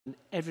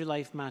Every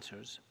Life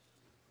Matters.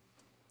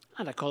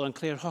 And I call on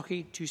Clare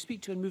Haughey to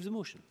speak to and move the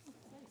motion.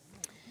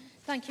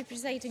 Thank you,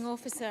 Presiding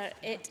Officer.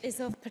 It is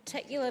of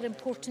particular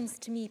importance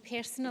to me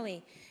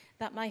personally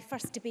that my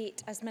first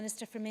debate as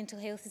Minister for Mental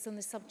Health is on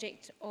the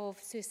subject of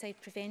suicide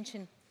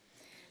prevention.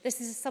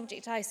 This is a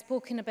subject I have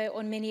spoken about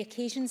on many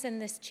occasions in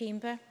this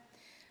chamber,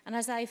 and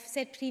as I've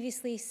said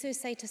previously,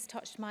 suicide has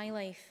touched my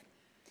life.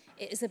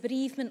 It is a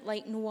bereavement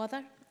like no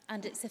other,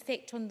 and its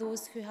effect on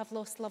those who have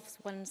lost loved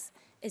ones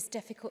is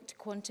difficult to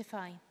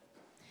quantify.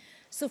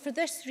 So for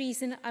this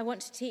reason, I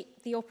want to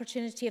take the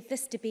opportunity of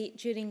this debate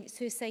during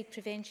Suicide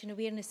Prevention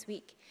Awareness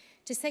Week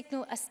to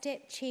signal a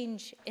step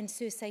change in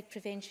suicide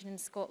prevention in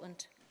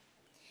Scotland.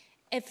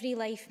 Every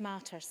life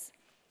matters.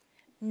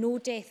 No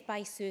death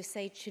by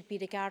suicide should be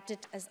regarded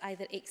as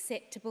either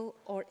acceptable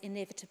or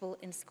inevitable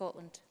in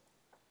Scotland.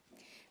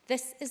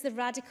 This is the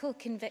radical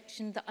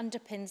conviction that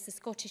underpins the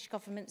Scottish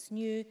Government's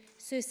new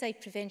Suicide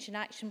Prevention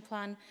Action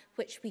Plan,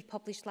 which we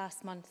published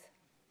last month.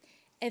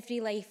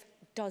 Every life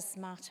does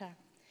matter,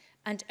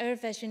 and our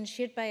vision,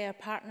 shared by our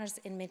partners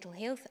in mental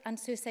health and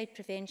suicide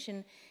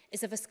prevention,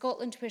 is of a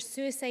Scotland where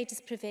suicide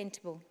is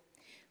preventable,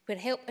 where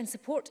help and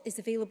support is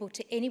available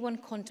to anyone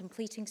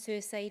contemplating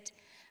suicide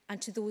and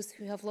to those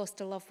who have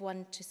lost a loved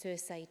one to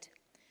suicide.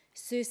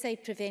 Suicide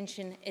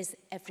prevention is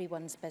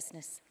everyone's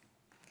business.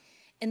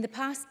 In the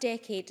past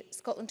decade,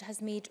 Scotland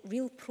has made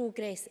real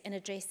progress in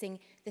addressing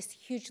this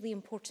hugely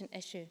important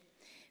issue.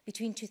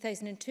 Between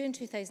 2002 and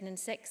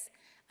 2006,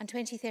 and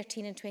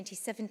 2013 and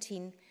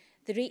 2017,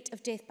 the rate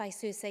of death by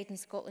suicide in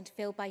Scotland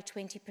fell by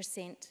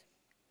 20%.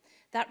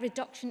 That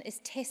reduction is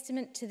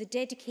testament to the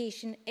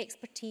dedication,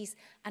 expertise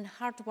and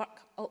hard work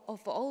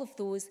of all of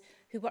those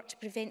who work to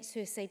prevent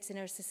suicides in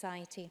our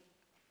society.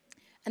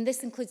 And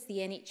this includes the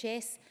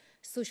NHS,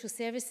 social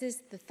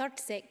services, the third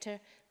sector,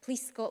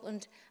 Police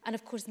Scotland, and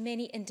of course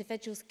many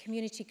individuals,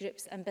 community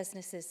groups and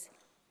businesses.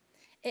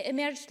 It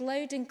emerged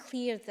loud and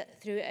clear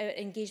that through our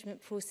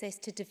engagement process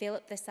to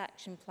develop this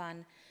action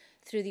plan,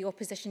 through the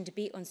opposition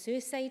debate on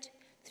suicide,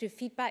 through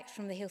feedback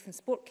from the Health and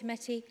Sport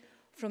Committee,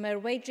 from our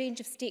wide range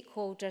of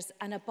stakeholders,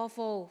 and above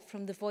all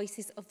from the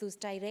voices of those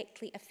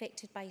directly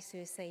affected by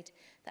suicide,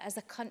 that as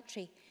a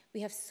country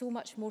we have so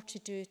much more to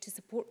do to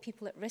support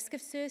people at risk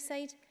of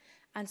suicide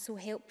and so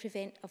help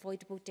prevent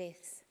avoidable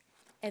deaths.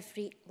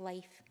 Every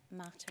life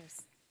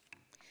matters.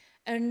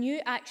 Our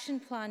new action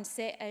plan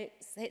sets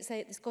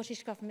out the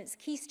Scottish Government's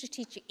key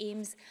strategic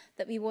aims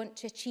that we want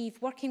to achieve,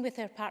 working with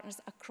our partners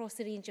across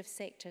a range of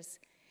sectors.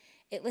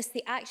 It lists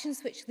the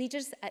actions which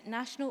leaders at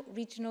national,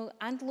 regional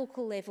and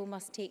local level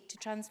must take to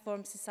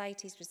transform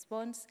society's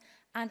response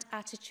and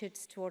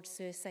attitudes towards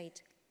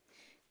suicide.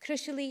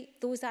 Crucially,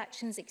 those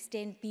actions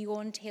extend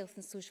beyond health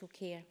and social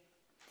care.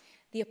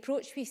 The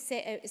approach we've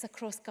set out is a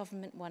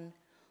cross-government one,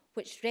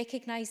 which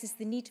recognises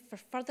the need for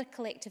further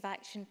collective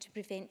action to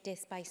prevent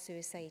deaths by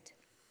suicide.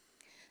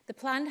 The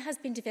plan has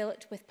been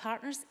developed with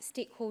partners,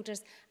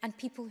 stakeholders and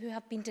people who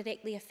have been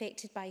directly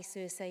affected by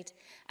suicide,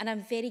 and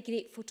I'm very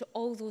grateful to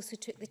all those who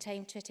took the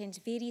time to attend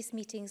various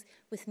meetings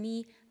with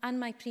me and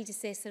my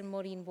predecessor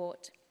Maureen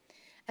Watt,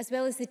 as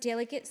well as the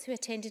delegates who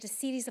attended a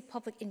series of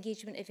public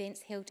engagement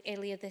events held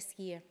earlier this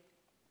year.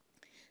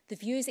 The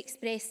views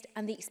expressed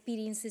and the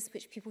experiences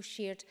which people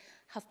shared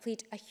have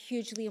played a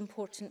hugely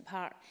important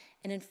part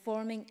in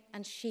informing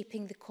and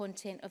shaping the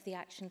content of the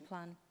action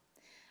plan.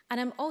 And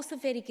I'm also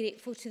very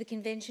grateful to the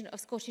Convention of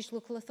Scottish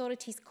Local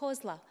Authorities,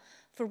 COSLA,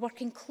 for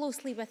working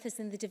closely with us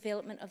in the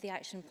development of the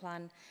action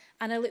plan,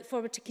 and I look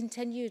forward to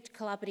continued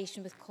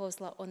collaboration with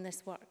COSLA on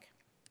this work.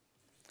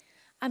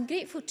 I'm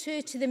grateful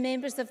too to the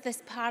members of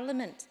this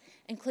Parliament,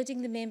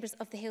 including the members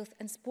of the Health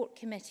and Sport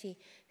Committee,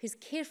 whose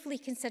carefully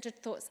considered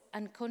thoughts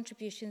and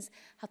contributions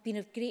have been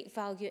of great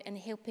value in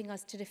helping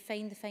us to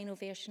refine the final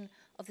version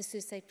of the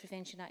Suicide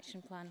Prevention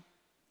Action Plan.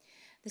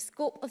 The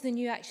scope of the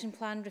new action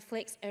plan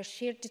reflects our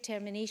shared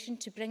determination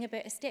to bring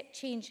about a step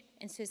change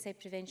in suicide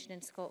prevention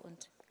in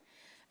Scotland.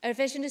 Our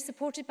vision is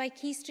supported by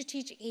key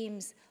strategic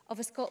aims of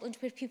a Scotland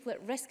where people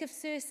at risk of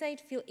suicide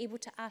feel able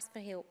to ask for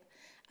help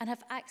and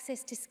have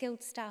access to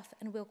skilled staff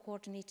and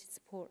well-coordinated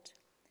support.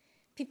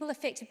 People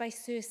affected by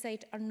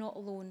suicide are not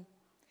alone.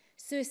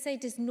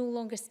 Suicide is no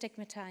longer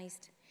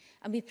stigmatised,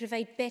 and we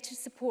provide better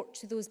support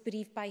to those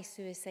bereaved by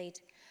suicide.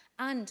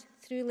 And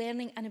through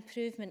learning and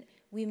improvement,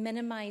 we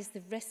minimise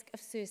the risk of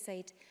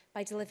suicide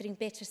by delivering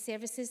better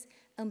services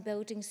and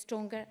building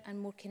stronger and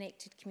more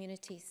connected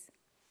communities.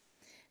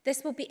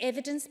 This will be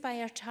evidenced by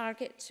our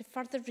target to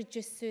further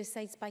reduce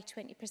suicides by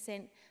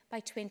 20% by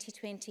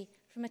 2020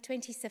 from a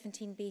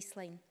 2017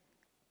 baseline.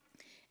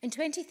 In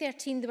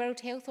 2013, the World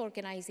Health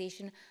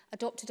Organization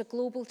adopted a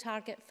global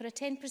target for a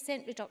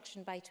 10%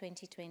 reduction by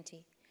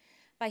 2020.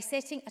 By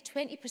setting a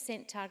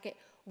 20% target,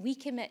 we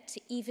commit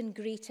to even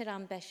greater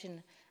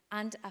ambition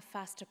and a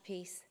faster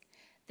pace.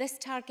 This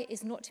target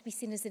is not to be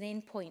seen as an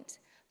end point,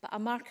 but a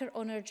marker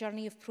on our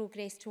journey of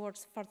progress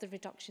towards further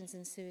reductions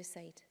in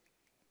suicide.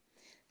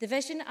 The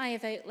vision I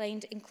have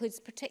outlined includes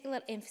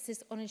particular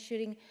emphasis on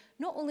ensuring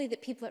not only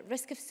that people at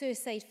risk of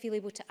suicide feel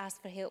able to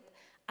ask for help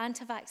and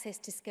have access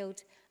to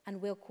skilled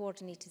and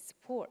well-coordinated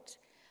support,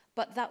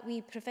 but that we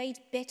provide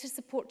better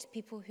support to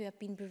people who have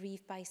been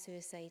bereaved by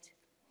suicide.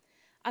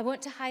 I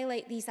want to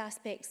highlight these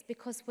aspects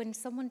because when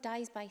someone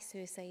dies by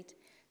suicide,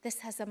 this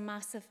has a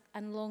massive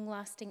and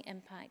long-lasting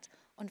impact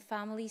on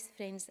families,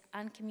 friends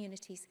and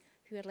communities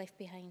who are left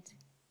behind.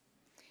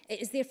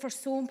 It is therefore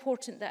so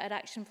important that our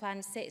action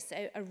plan sets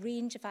out a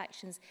range of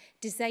actions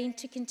designed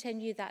to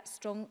continue that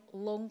strong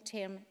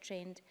long-term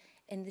trend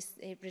in this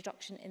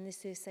reduction in the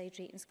suicide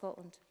rate in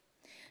Scotland.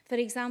 For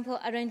example,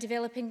 around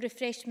developing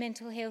refreshed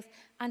mental health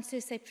and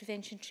suicide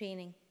prevention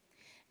training,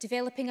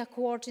 developing a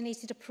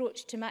coordinated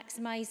approach to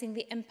maximising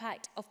the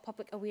impact of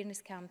public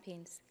awareness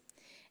campaigns,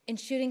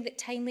 ensuring that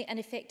timely and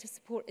effective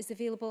support is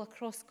available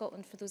across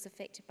Scotland for those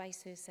affected by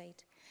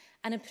suicide,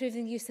 and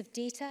improving the use of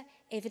data,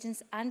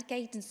 evidence and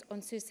guidance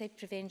on suicide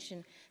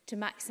prevention to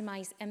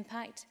maximise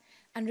impact,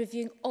 and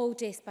reviewing all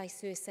deaths by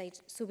suicide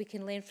so we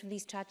can learn from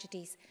these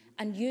tragedies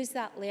and use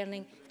that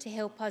learning to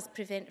help us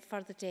prevent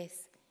further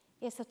deaths.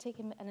 Yes, I'll take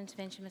an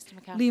intervention, Mr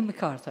MacArthur. Liam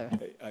MacArthur.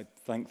 I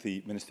thank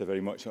the Minister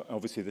very much.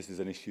 Obviously, this is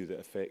an issue that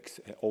affects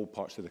all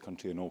parts of the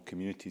country and all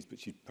communities,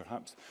 but you'd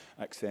perhaps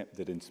accept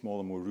that in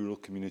smaller, more rural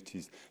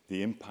communities,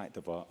 the impact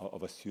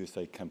of a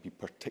suicide can be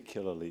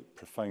particularly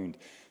profound.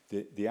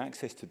 The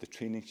access to the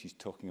training she's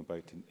talking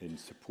about in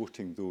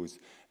supporting those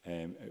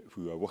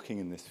who are working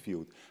in this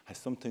field has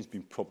sometimes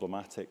been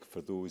problematic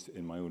for those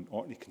in my own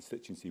Orkney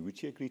constituency.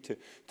 Would you agree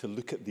to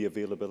look at the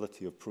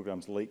availability of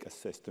programmes like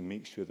Assist to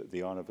make sure that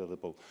they are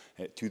available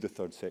to the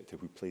third sector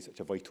who play such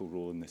a vital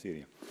role in this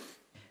area?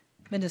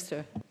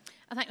 Minister.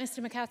 I thank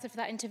Mr MacArthur for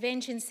that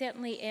intervention.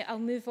 Certainly, I'll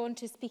move on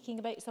to speaking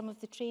about some of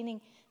the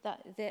training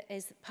that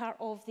is part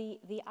of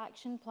the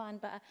action plan,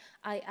 but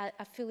I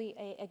fully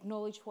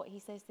acknowledge what he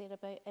says there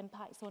about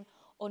impacts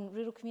on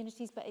rural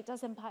communities, but it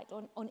does impact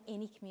on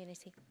any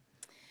community.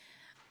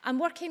 I'm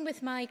working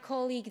with my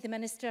colleague, the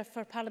Minister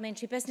for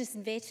Parliamentary Business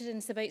and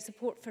Veterans, about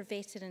support for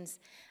veterans,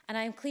 and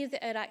I am clear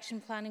that our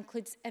action plan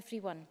includes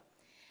everyone.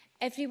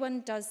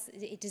 Everyone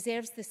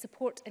deserves the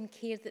support and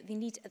care that they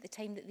need at the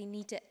time that they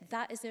need it.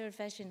 That is our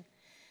vision.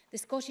 The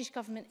Scottish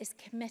Government is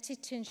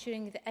committed to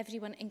ensuring that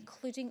everyone,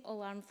 including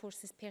all armed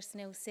forces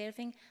personnel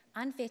serving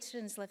and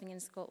veterans living in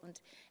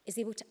Scotland, is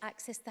able to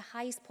access the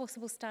highest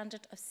possible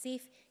standard of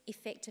safe,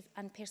 effective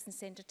and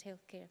person-centred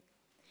healthcare.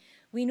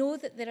 We know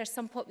that there are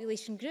some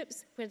population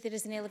groups where there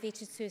is an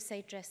elevated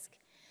suicide risk,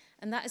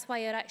 and that is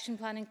why our action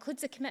plan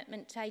includes a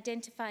commitment to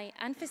identify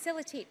and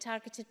facilitate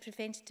targeted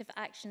preventative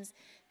actions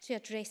to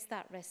address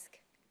that risk.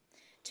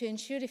 To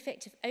ensure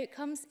effective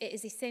outcomes, it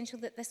is essential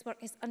that this work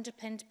is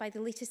underpinned by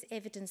the latest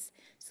evidence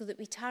so that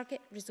we target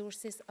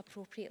resources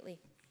appropriately.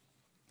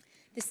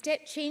 The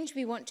step change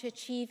we want to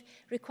achieve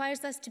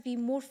requires us to be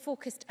more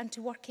focused and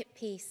to work at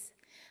pace.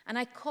 And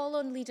I call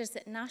on leaders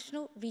at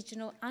national,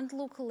 regional and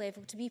local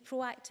level to be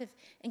proactive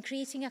in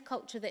creating a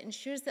culture that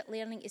ensures that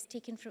learning is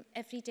taken from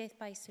every death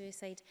by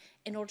suicide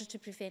in order to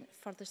prevent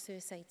further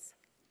suicides.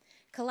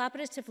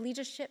 Collaborative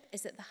leadership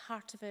is at the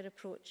heart of our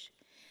approach.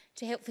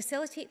 To help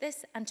facilitate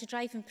this and to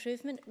drive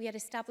improvement, we are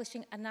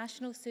establishing a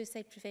national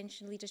suicide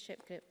prevention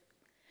leadership group.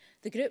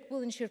 The group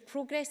will ensure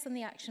progress on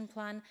the action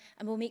plan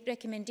and will make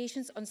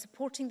recommendations on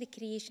supporting the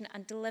creation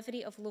and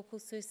delivery of local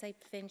suicide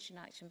prevention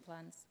action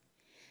plans.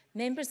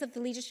 Members of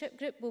the leadership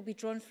group will be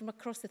drawn from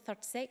across the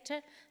third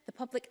sector, the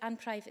public and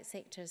private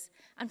sectors,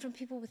 and from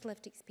people with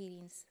lived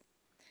experience.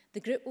 The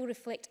group will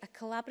reflect a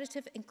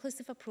collaborative,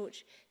 inclusive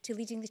approach to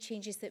leading the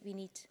changes that we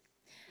need.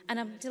 And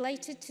I'm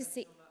delighted to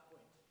say...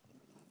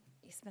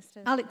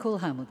 Alec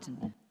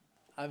Cole-Hamilton.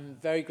 I'm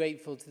very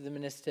grateful to the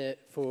Minister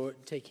for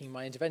taking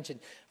my intervention.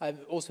 I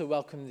also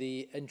welcome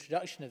the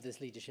introduction of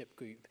this leadership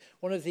group.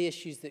 One of the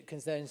issues that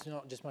concerns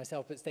not just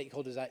myself but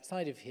stakeholders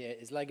outside of here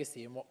is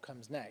legacy and what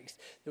comes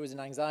next. There was an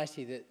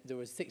anxiety that there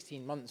was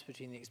 16 months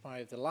between the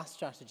expiry of the last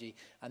strategy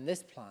and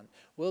this plan.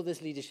 Will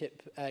this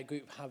leadership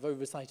group have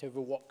oversight over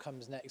what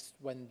comes next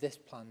when this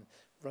plan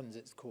runs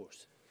its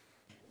course?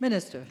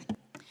 Minister.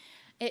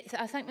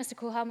 I thank Mr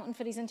Cole-Hamilton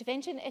for his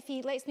intervention. If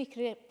he lets me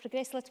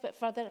progress a little bit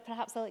further,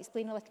 perhaps I'll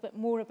explain a little bit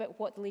more about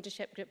what the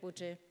leadership group will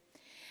do.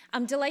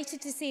 I'm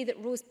delighted to say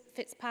that Rose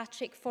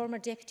Fitzpatrick, former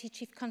Deputy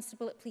Chief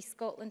Constable at Police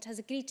Scotland, has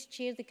agreed to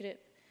chair the group.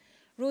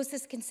 Rose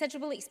has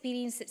considerable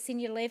experience at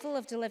senior level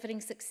of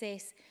delivering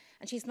success,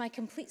 and she's my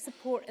complete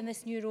support in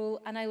this new role,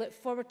 and I look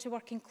forward to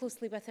working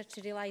closely with her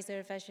to realise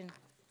our vision.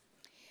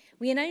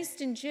 We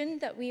announced in June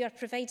that we are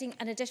providing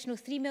an additional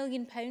 £3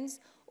 million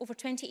over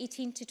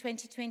 2018 to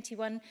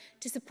 2021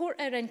 to support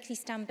our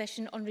increased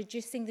ambition on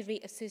reducing the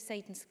rate of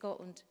suicide in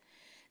Scotland.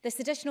 This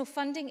additional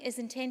funding is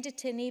intended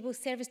to enable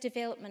service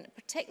development,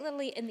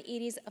 particularly in the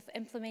areas of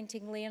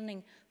implementing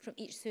learning from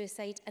each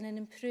suicide and in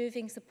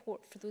improving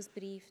support for those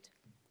bereaved.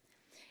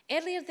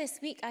 Earlier this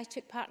week, I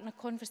took part in a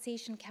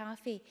conversation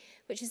cafe,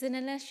 which is an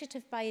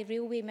initiative by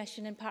Railway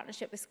Mission in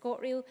partnership with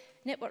ScotRail,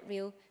 Network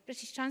Rail,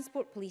 British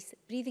Transport Police,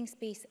 Breathing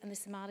Space and the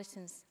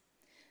Samaritans.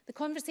 The The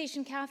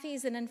Conversation Cafe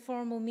is an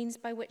informal means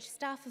by which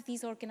staff of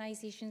these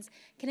organisations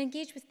can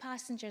engage with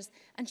passengers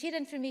and share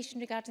information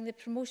regarding the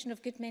promotion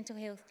of good mental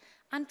health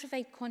and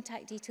provide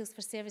contact details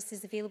for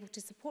services available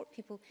to support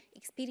people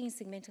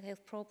experiencing mental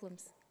health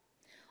problems.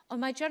 On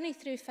my journey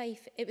through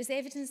Fife, it was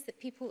evident that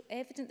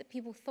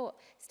people thought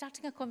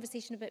starting a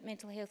conversation about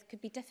mental health could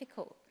be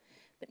difficult,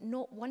 but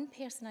not one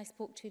person I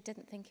spoke to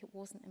didn't think it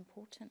wasn't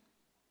important.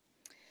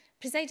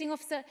 Presiding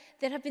Officer,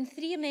 there have been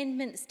 3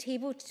 amendments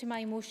tabled to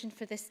my motion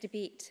for this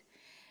debate.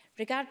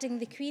 Regarding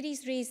the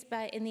queries raised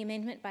in the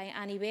amendment by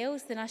Annie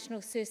Wells, the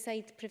National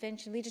Suicide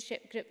Prevention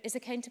Leadership Group is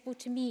accountable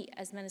to me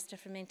as Minister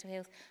for Mental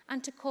Health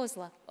and to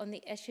COSLA on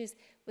the issues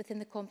within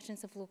the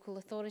competence of local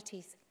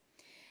authorities.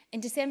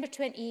 In December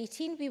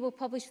 2018, we will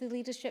publish the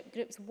Leadership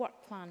Group's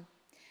work plan,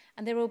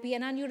 and there will be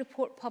an annual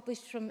report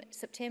published from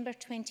September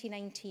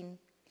 2019.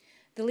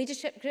 The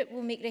Leadership Group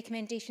will make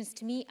recommendations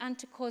to me and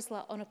to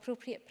COSLA on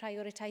appropriate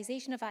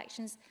prioritisation of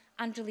actions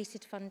and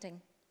related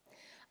funding.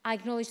 I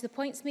acknowledge the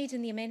points made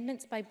in the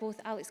amendments by both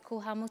Alex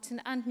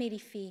Cole-Hamilton and Mary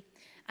Fay,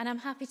 and I'm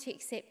happy to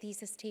accept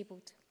these as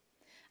tabled.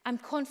 I'm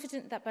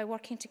confident that by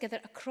working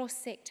together across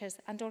sectors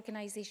and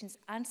organisations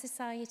and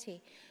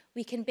society,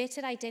 we can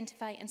better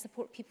identify and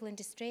support people in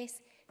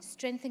distress,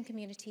 strengthen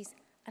communities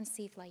and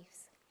save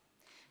lives.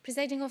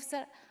 Presiding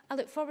Officer, I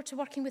look forward to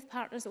working with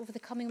partners over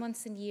the coming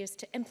months and years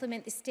to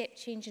implement the step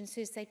change in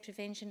suicide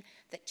prevention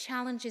that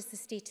challenges the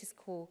status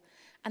quo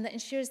and that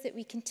ensures that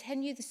we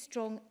continue the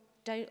strong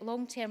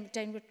long-term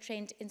downward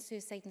trend in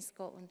suicide in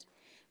Scotland.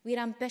 We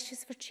are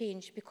ambitious for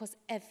change because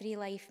every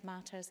life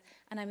matters,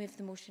 and I move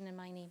the motion in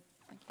my name.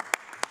 Thank you.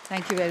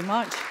 Thank you very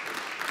much.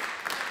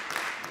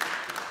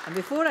 And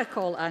before I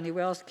call Annie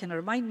Wells, can I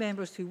remind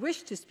members who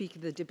wish to speak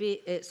in the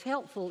debate, it's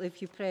helpful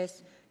if you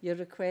press your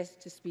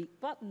request to speak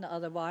button,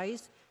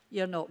 otherwise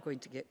you're not going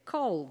to get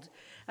called.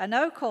 I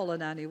now call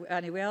on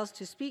Annie Wells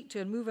to speak to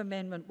and move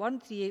Amendment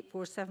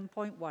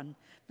 13847.1.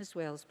 Ms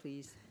Wells,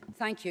 please.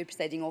 Thank you,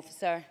 Presiding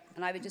Officer.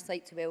 And I would just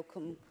like to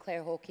welcome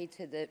Clare Haughey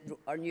to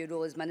our new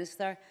role as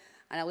Minister,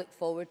 and I look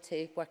forward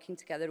to working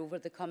together over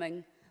the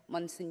coming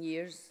months and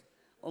years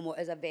on what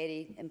is a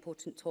very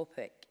important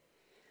topic.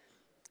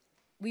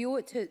 We owe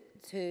it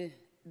to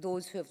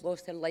those who have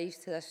lost their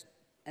lives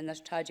in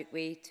this tragic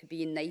way to be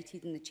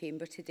united in the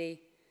Chamber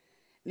today,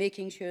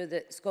 making sure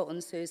that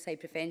Scotland's suicide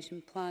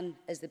prevention plan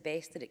is the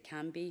best that it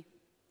can be.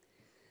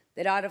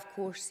 There are, of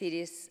course,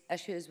 serious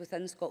issues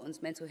within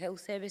Scotland's mental health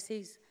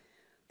services,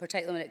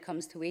 particularly when it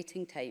comes to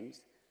waiting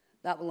times,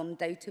 that will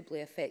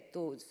undoubtedly affect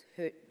those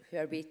who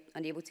are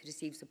unable to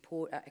receive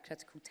support at a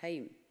critical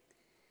time.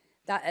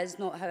 That is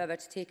not, however,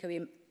 to take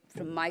away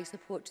from my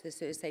support to the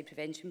suicide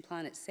prevention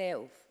plan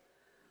itself,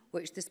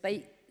 which,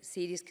 despite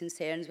serious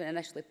concerns when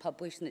initially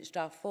published in its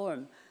draft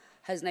form,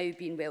 has now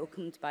been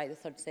welcomed by the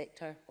third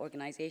sector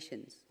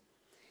organisations.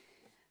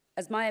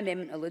 As my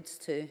amendment alludes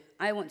to,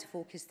 I want to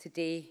focus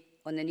today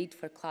on the need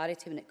for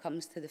clarity when it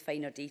comes to the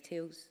finer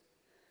details.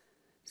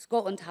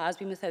 Scotland has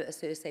been without a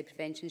suicide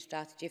prevention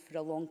strategy for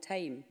a long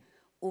time,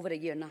 over a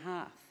year and a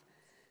half.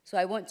 So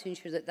I want to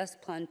ensure that this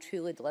plan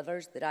truly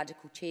delivers the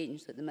radical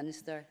change that the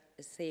Minister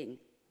is saying.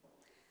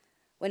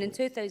 When in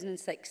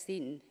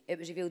 2016 it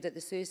was revealed that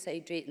the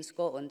suicide rate in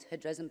Scotland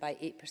had risen by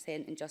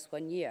 8% in just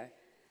 1 year,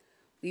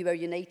 we were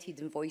united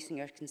in voicing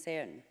our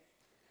concern.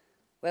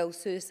 While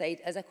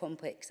suicide is a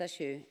complex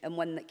issue and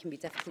one that can be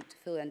difficult to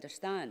fully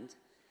understand,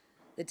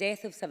 the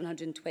death of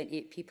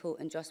 728 people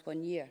in just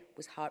 1 year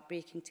was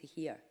heartbreaking to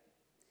hear.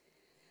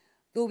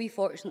 Though we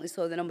fortunately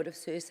saw the number of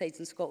suicides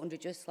in Scotland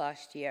reduce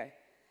last year,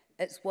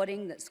 it's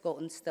worrying that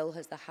Scotland still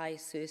has the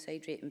highest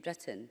suicide rate in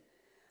Britain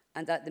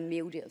and that the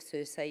male rate of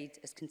suicide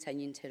is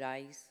continuing to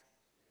rise.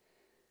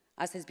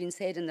 As has been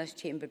said in this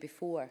chamber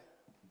before,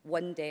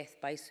 one death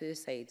by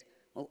suicide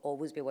will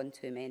always be one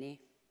too many.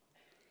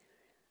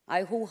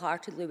 I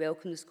wholeheartedly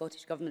welcome the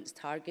Scottish Government's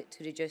target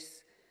to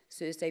reduce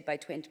suicide by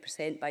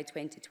 20% by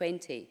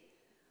 2020,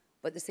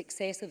 but the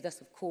success of this,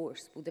 of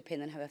course, will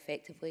depend on how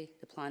effectively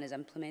the plan is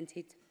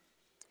implemented.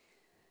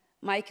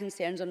 My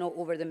concerns are not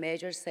over the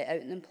measures set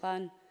out in the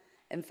plan.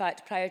 In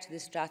fact, prior to the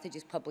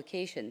strategy's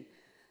publication,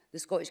 the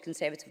Scottish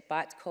Conservative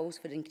backed calls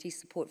for increased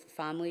support for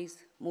families,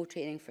 more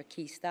training for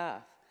key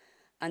staff,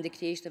 and the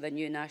creation of a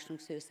new national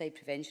suicide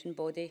prevention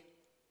body.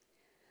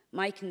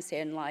 My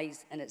concern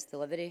lies in its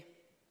delivery.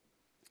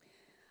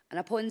 And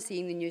upon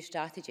seeing the new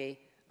strategy,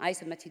 I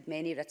submitted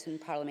many written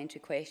parliamentary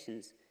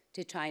questions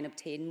to try and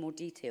obtain more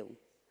detail.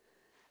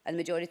 And the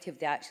majority of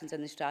the actions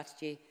in the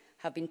strategy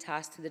have been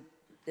tasked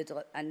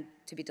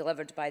to be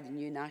delivered by the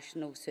new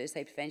National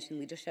Suicide Prevention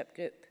Leadership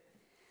Group.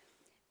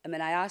 And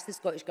when I asked the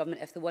Scottish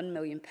Government if the £1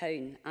 million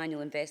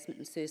annual investment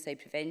in suicide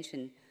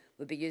prevention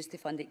would be used to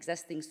fund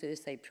existing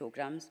suicide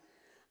programmes,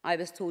 I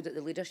was told that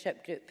the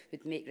Leadership Group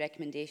would make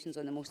recommendations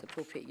on the most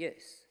appropriate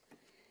use.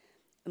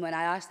 And when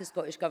I asked the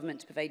Scottish Government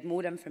to provide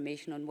more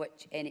information on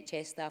which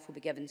NHS staff will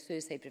be given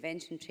suicide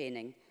prevention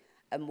training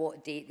and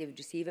what date they would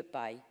receive it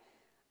by,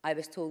 I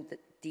was told that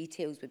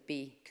details would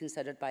be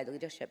considered by the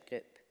Leadership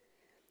Group.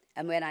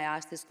 And when I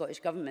asked the Scottish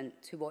Government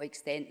to what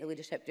extent the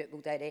Leadership Group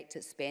will direct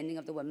its spending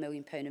of the £1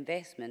 million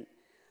investment,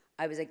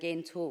 I was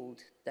again told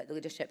that the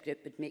Leadership Group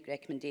would make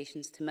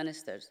recommendations to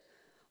ministers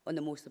on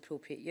the most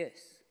appropriate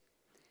use.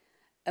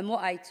 And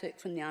what I took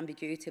from the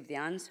ambiguity of the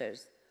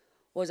answers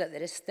was that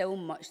there is still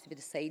much to be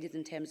decided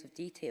in terms of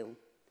detail.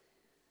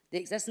 The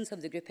existence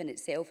of the group in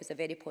itself is a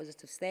very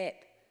positive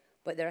step,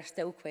 but there are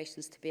still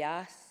questions to be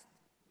asked.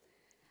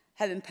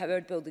 How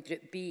empowered will the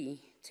group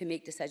be to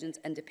make decisions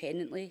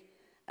independently,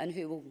 and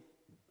who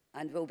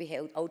will be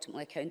held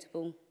ultimately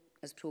accountable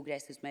as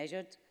progress is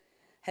measured?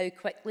 How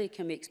quickly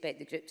can we expect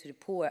the group to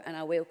report? And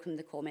I welcome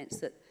the comments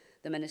that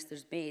the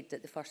Minister's made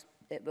that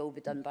it will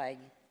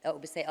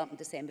be set up in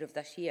December of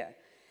this year.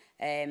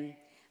 And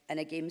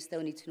again, we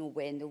still need to know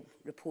when they'll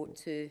report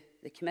to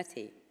the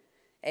committee,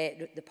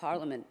 the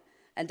Parliament.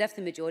 And if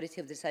the majority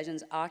of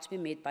decisions are to be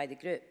made by the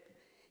group,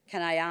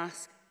 can I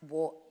ask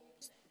what...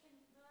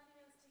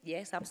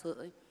 Yes,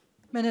 absolutely.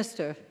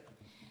 Minister.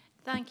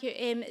 Thank you.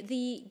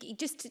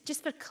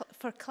 Just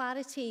for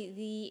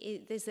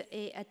clarity, there's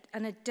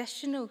an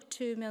additional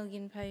 £3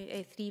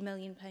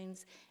 million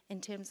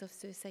in terms of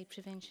suicide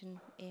prevention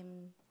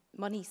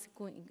monies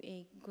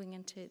going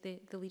into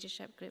the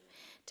leadership group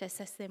to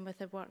assist them with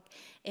their work.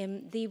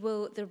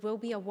 There will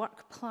be a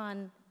work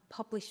plan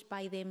published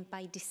by them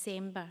by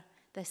December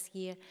this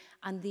year,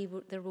 and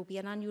there will be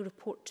an annual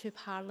report to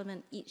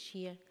Parliament each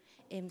year.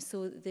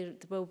 So there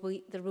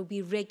will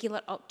be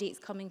regular updates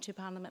coming to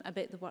Parliament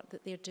about the work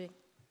that they're doing.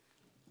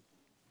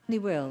 Annie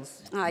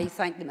Wells. I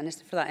thank the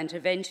Minister for that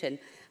intervention,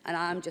 and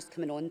I'm just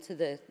coming on to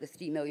the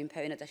 £3 million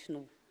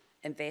additional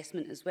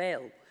investment as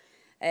well.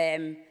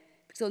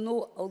 Because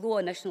although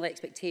initial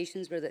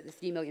expectations were that the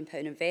 £3 million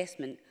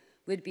investment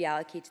would be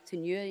allocated to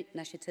new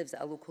initiatives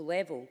at a local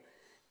level,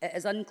 it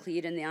is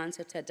unclear in the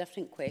answer to a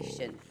different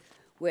question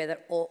whether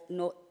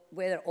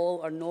all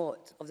or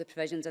not of the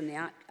provisions in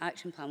the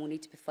action plan will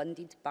need to be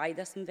funded by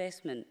this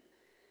investment.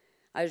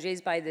 As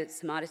raised by the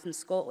Samaritan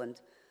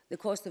Scotland, the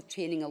cost of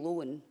training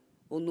alone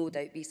will no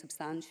doubt be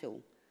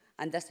substantial,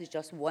 and this is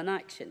just one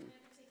action.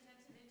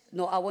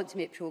 No, I want to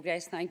make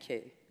progress, thank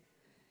you.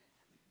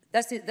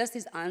 This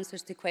is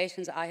answers to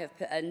questions that I have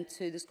put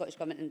into the Scottish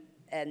Government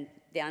and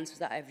the answers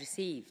that I have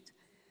received.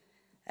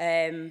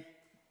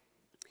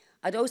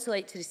 I'd also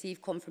like to receive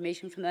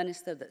confirmation from the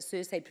Minister that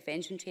suicide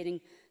prevention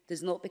training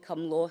does not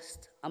become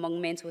lost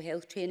among mental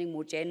health training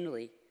more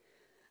generally.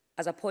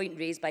 As a point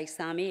raised by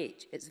Sam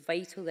H, it's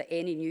vital that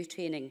any new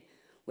training,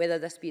 whether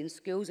this be in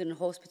schools or in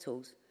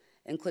hospitals,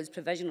 includes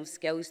provision of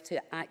skills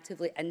to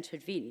actively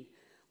intervene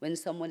when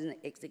someone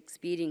is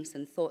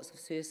experiencing thoughts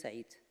of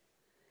suicide.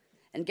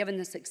 And given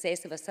the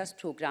success of Assist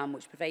programme,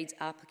 which provides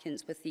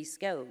applicants with these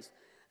skills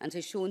and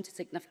has shown to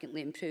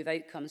significantly improve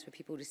outcomes for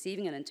people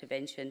receiving an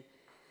intervention,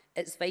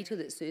 it's vital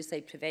that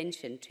suicide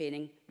prevention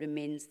training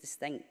remains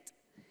distinct.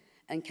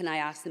 And can I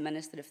ask the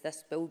Minister if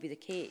this will be the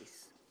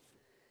case?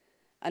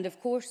 And of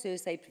course,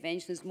 suicide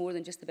prevention is more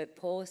than just about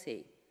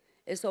policy.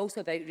 It's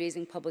also about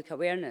raising public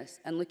awareness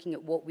and looking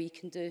at what we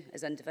can do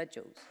as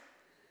individuals.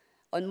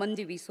 On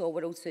Monday, we saw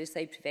World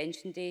Suicide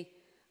Prevention Day,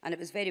 and it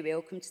was very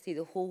welcome to see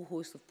the whole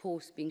host of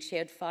posts being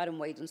shared far and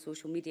wide on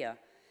social media,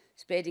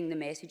 spreading the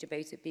message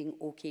about it being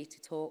okay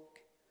to talk.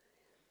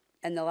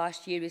 In the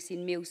last year, we've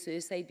seen male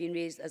suicide being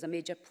raised as a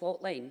major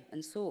plotline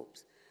in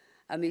soaps,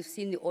 and we've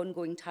seen the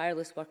ongoing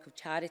tireless work of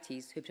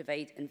charities who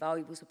provide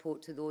invaluable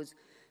support to those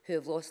who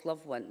have lost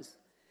loved ones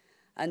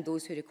and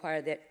those who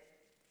require their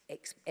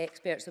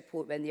expert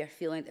support when they are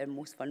feeling they're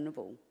most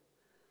vulnerable.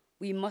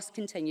 We must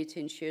continue to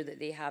ensure that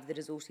they have the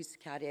resources to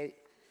carry out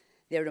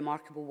their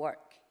remarkable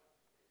work.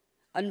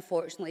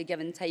 Unfortunately,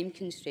 given time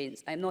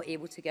constraints, I'm not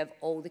able to give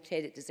all the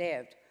credit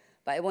deserved,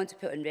 but I want to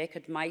put on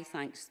record my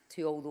thanks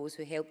to all those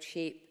who helped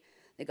shape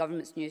the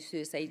Government's new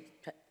suicide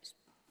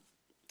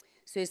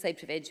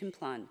prevention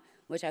plan,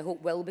 which I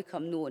hope will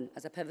become known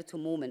as a pivotal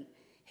moment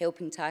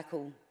helping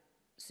tackle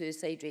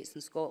suicide rates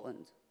in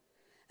Scotland.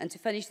 And to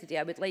finish today,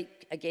 I would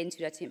like again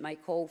to reiterate my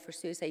call for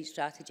suicide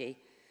strategy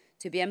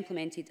to be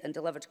implemented and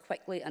delivered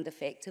quickly and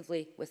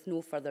effectively with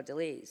no further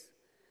delays.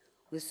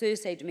 With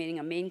suicide remaining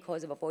a main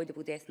cause of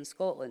avoidable death in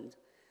Scotland,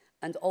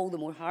 and all the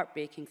more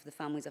heartbreaking for the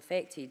families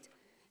affected,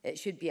 it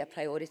should be a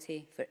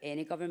priority for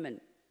any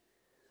government.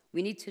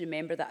 We need to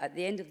remember that at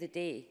the end of the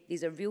day,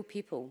 these are real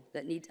people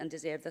that need and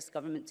deserve this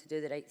government to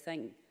do the right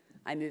thing.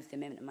 I move the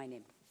amendment in my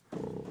name.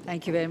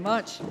 Thank you very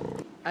much.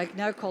 I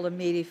now call on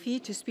Mary Fee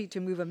to speak to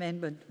move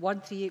amendment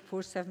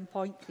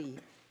 13847.3.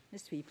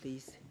 Ms Fee,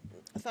 please.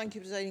 Thank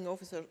you, Presiding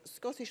Officer.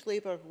 Scottish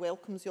Labour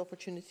welcomes the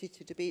opportunity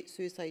to debate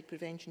suicide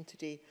prevention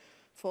today,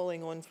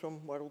 following on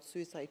from World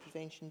Suicide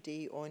Prevention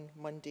Day on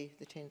Monday,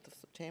 the 10th of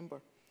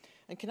September.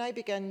 And can I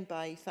begin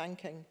by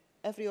thanking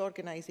every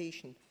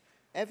organisation,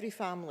 every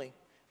family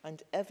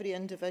and every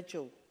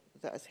individual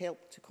that has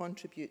helped to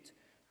contribute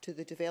to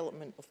the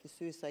development of the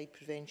Suicide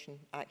Prevention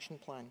Action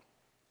Plan.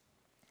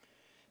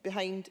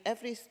 Behind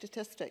every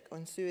statistic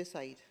on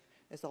suicide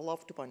is a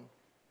loved one,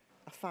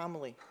 a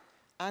family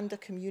and a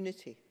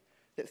community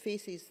that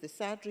faces the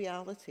sad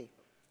reality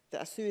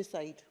that a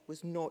suicide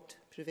was not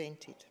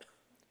prevented.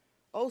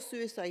 All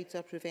suicides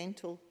are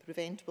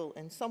preventable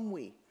in some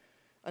way,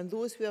 and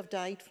those who have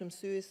died from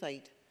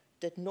suicide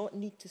did not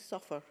need to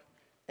suffer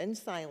in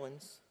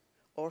silence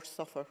or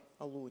suffer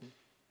alone.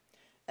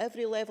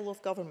 Every level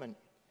of government,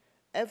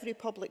 every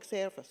public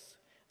service,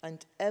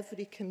 and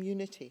every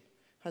community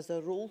has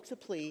a role to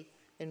play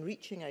in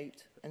reaching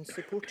out and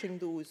supporting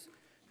those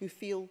who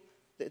feel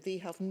that they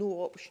have no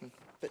option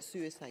but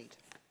suicide.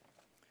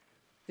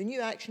 The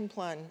new action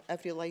plan,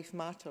 Every Life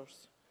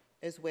Matters,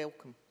 is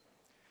welcome.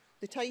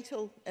 The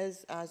title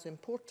is as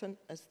important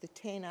as the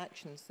 10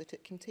 actions that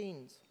it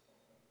contains.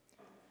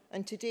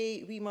 And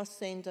today we must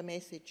send a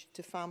message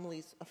to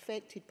families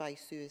affected by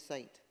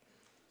suicide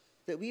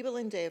that we will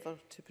endeavour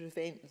to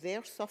prevent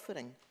their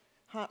suffering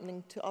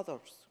happening to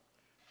others,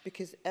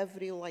 because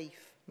every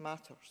life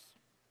matters.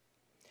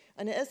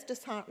 And it is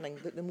disheartening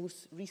that the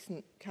most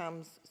recent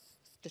CAMS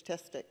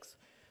statistics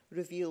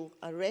reveal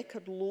a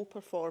record low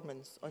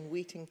performance on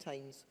waiting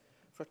times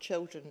for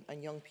children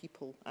and young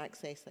people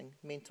accessing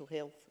mental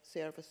health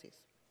services.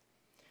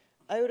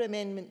 Our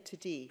amendment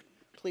today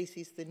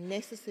places the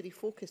necessary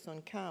focus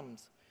on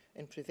CAMS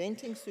in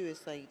preventing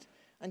suicide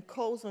and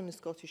calls on the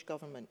Scottish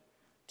Government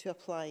to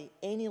apply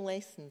any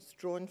lessons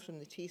drawn from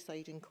the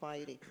Tayside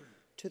inquiry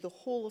to the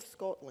whole of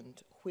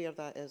Scotland where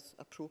that is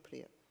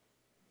appropriate.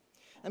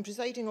 And,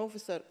 Presiding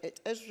Officer, it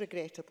is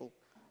regrettable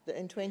that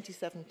in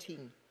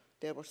 2017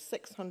 there were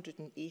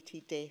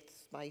 680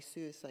 deaths by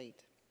suicide.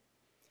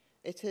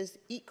 It is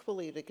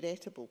equally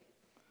regrettable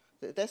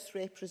that this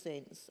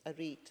represents a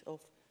rate of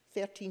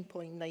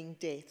 13.9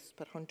 deaths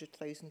per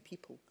 100,000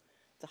 people,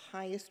 the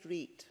highest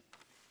rate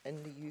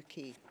in the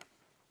UK.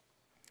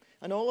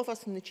 And all of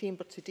us in the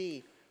Chamber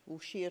today will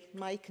share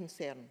my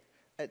concern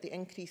at the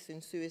increase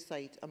in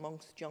suicide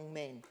amongst young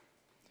men,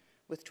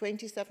 with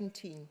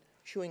 2017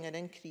 showing an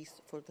increase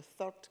for the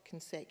third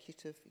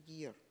consecutive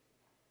year.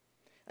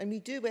 And we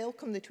do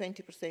welcome the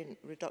 20%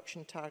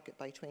 reduction target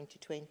by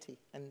 2020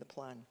 in the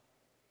plan.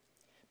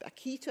 But a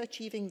key to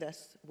achieving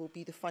this will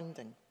be the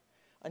funding.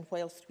 And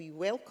whilst we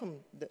welcome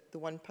the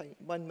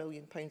 £1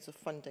 million of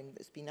funding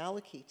that's been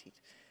allocated,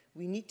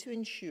 we need to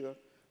ensure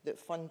that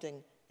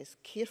funding is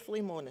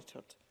carefully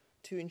monitored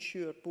to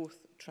ensure both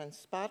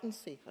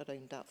transparency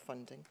around that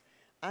funding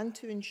and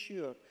to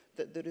ensure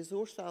that the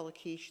resource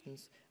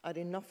allocations are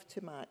enough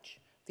to match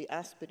the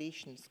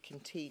aspirations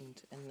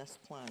contained in this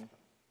plan.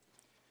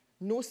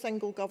 No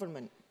single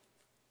government,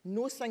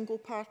 no single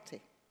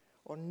party,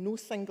 or no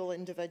single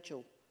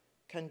individual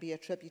can be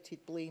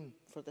attributed blame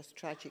for this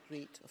tragic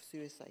rate of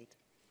suicide.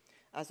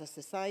 As a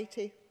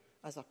society,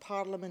 as a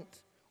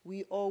parliament,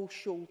 we all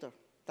shoulder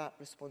that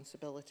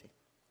responsibility.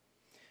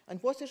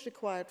 And what is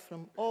required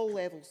from all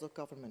levels of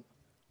government,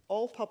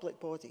 all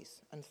public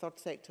bodies and third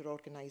sector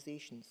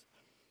organisations,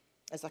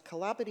 is a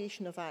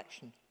collaboration of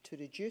action to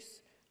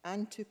reduce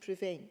and to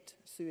prevent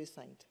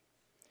suicide.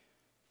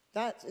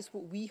 That is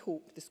what we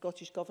hope the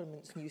Scottish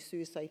Government's new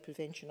Suicide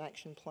Prevention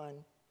Action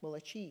Plan will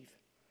achieve.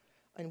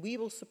 And we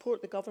will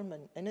support the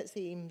Government in its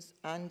aims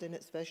and in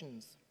its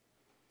visions.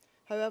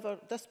 However,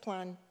 this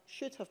plan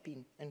should have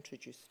been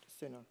introduced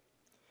sooner.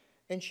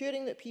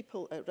 Ensuring that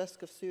people at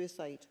risk of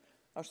suicide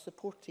are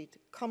supported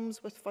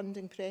comes with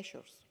funding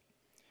pressures.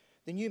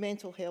 The new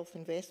mental health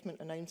investment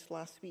announced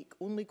last week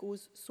only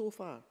goes so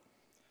far.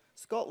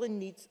 Scotland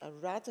needs a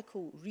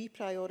radical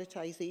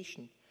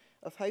reprioritisation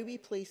of how we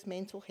place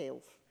mental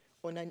health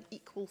on an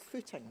equal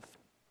footing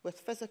with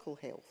physical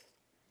health.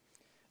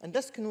 And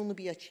this can only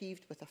be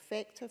achieved with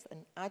effective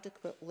and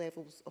adequate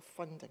levels of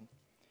funding.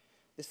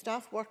 The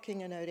staff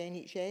working in our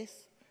NHS,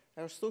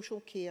 our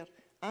social care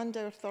and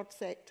our third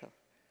sector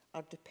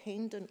are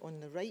dependent on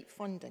the right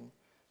funding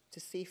to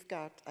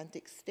safeguard and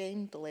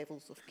extend the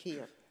levels of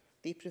care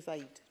they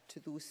provide to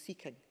those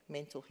seeking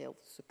mental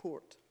health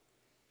support.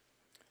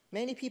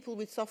 Many people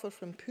would suffer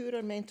from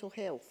poorer mental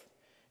health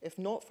if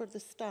not for the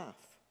staff,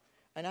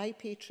 and I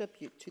pay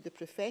tribute to the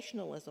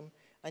professionalism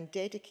and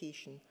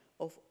dedication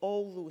of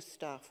all those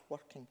staff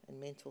working in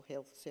mental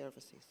health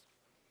services.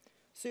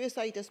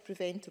 Suicide is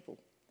preventable,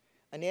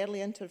 and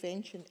early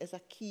intervention is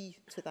a key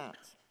to that.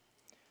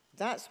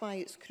 That's why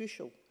it's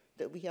crucial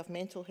that we have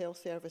mental health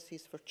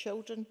services for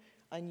children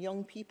and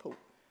young people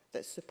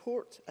that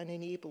support and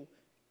enable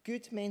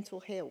good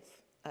mental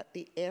health at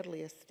the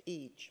earliest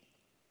age.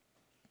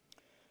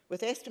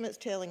 With estimates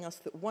telling us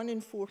that 1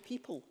 in 4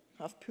 people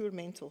have poor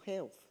mental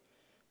health,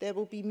 there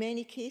will be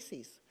many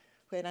cases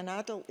where an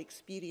adult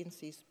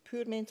experiences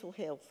poor mental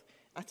health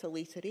at a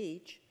later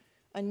age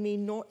and may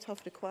not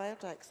have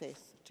required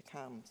access to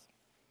CAMS.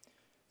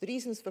 The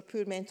reasons for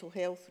poor mental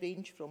health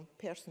range from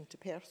person to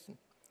person,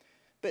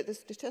 but the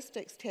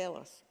statistics tell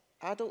us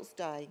adults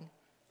dying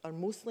are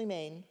mostly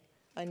men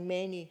and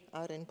many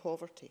are in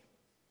poverty.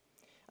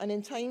 And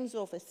in times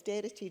of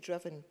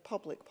austerity-driven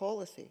public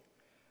policy,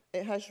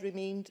 it has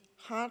remained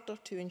harder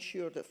to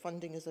ensure that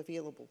funding is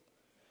available.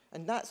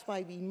 And that's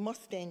why we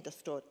must end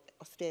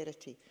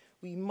austerity.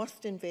 We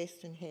must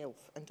invest in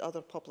health and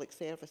other public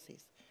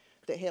services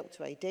that help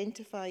to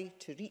identify,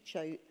 to reach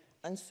out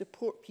and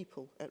support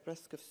people at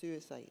risk of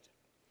suicide.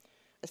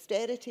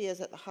 Austerity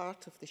is at the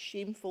heart of the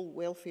shameful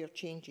welfare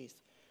changes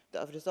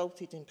that have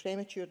resulted in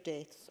premature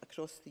deaths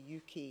across the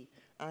UK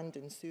and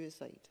in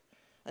suicide.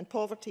 And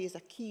poverty is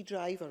a key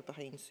driver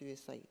behind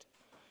suicide.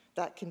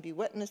 That can be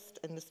witnessed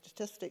in the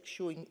statistics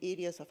showing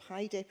areas of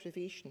high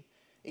deprivation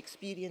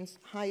experience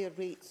higher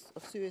rates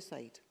of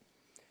suicide.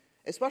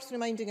 It's worth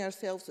reminding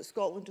ourselves that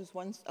Scotland was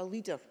once a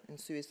leader in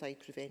suicide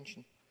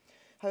prevention.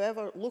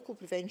 However, local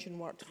prevention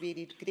work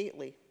varied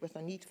greatly, with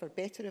a need for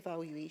better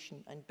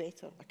evaluation and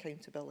better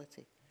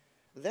accountability.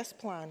 This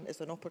plan is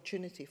an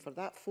opportunity for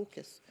that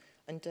focus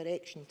and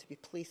direction to be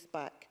placed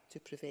back to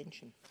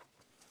prevention.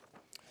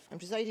 And,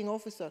 Presiding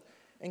Officer,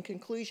 in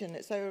conclusion,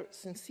 it's our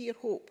sincere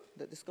hope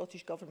that the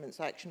Scottish Government's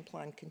action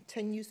plan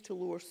continues to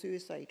lower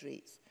suicide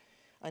rates.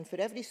 And for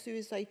every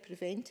suicide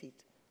prevented,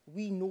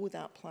 we know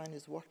that plan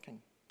is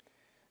working.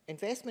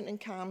 Investment in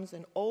CAMHS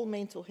and all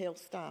mental health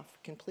staff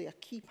can play a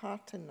key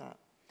part in that.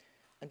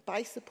 And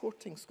by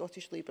supporting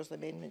Scottish Labour's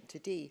amendment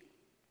today,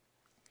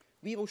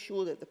 we will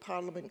show that the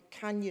Parliament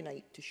can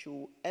unite to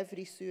show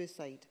every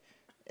suicide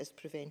is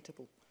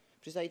preventable.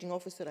 Presiding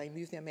Officer, I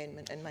move the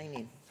amendment in my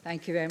name.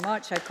 Thank you very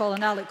much. I call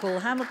on Alec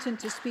Cole-Hamilton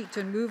to speak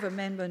to and move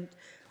Amendment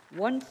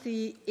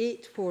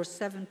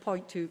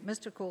 13847.2.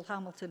 Mr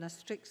Cole-Hamilton, a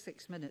strict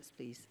 6 minutes,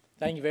 please.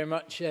 Thank you very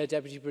much,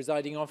 Deputy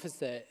Presiding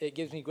Officer. It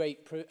gives me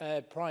great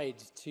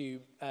pride to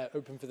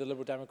open for the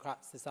Liberal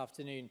Democrats this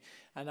afternoon,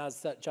 and as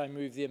such I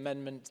move the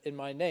amendment in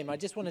my name. I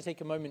just want to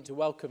take a moment to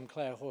welcome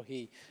Clare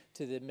Haughey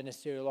to the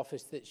ministerial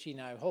office that she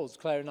now holds.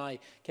 Clare and I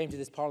came to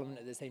this Parliament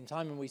at the same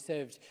time, and we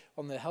served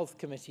on the Health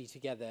Committee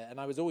together, and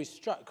I was always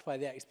struck by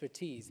the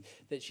expertise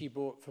that she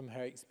brought from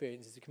her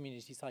experience as a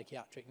community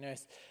psychiatric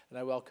nurse, and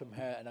I welcome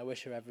her and I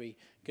wish her every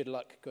good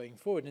luck going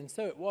forward. And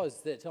so it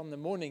was that on the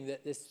morning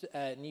that this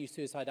new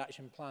suicide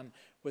action plan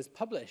was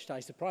published, I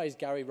surprised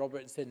Gary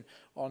Robertson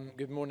on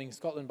Good Morning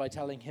Scotland by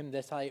telling him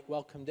that I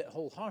welcomed it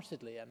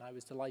wholeheartedly, and I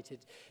was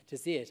delighted to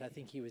see it. I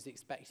think he was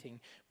expecting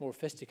more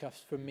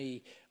fisticuffs from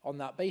me on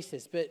that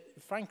basis, but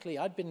frankly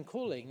I'd been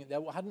calling. There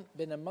hadn't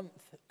been a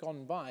month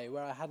gone by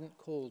where I hadn't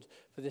called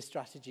for this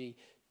strategy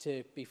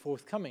to be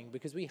forthcoming,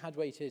 because we had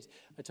waited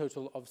a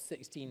total of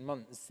 16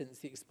 months since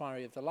the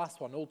expiry of the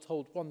last one. All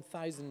told,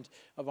 1,000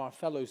 of our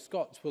fellow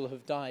Scots will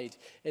have died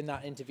in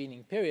that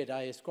intervening period.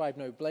 I ascribe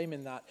no blame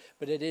in that,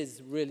 but it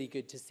is really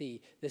good to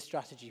see this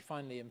strategy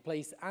finally in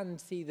place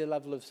and see the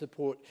level of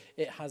support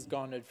it has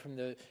garnered from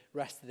the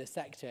rest of the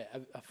sector,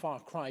 a far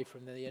cry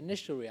from the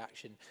initial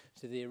reaction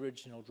to the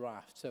original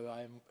draft. So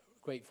I am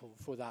grateful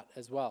for that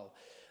as well.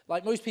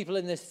 Like most people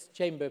in this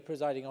chamber,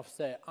 Presiding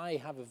Officer, I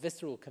have a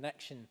visceral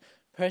connection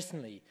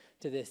personally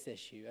to this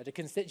issue. At a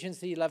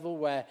constituency level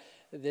where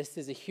this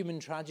is a human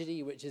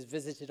tragedy which is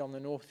visited on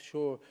the North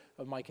Shore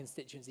of my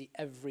constituency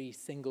every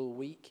single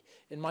week,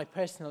 in my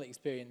personal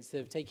experience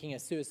of taking a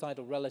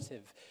suicidal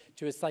relative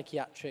to a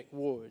psychiatric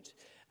ward,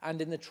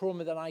 and in the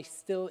trauma that I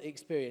still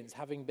experience,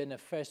 having been a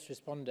first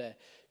responder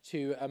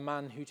to a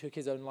man who took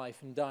his own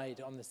life and died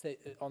on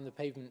the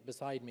pavement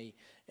beside me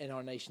in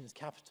our nation's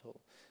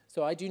capital.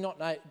 So I do not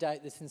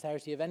doubt the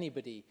sincerity of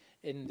anybody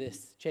in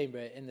this chamber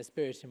in the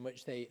spirit in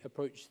which they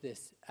approach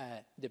this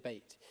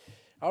debate.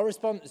 Our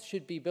response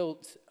should be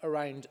built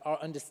around our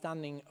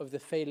understanding of the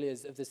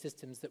failures of the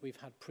systems that we've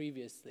had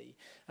previously.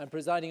 And,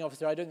 Presiding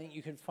Officer, I don't think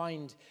you can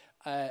find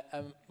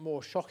a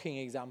more shocking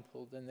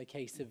example than the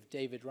case of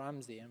David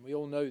Ramsey. And we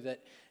all know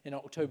that in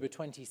October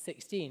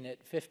 2016,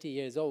 at 50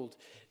 years old,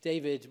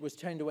 David was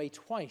turned away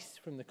twice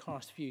from the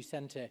Carsview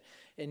Centre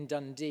in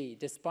Dundee,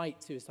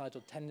 despite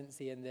suicidal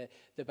tendency and the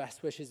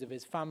best wishes of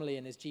his family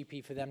and his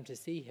GP for them to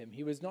see him.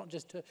 He was not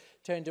just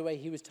turned away,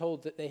 he was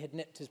told that they had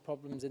nipped his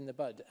problems in the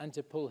bud and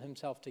to pull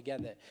himself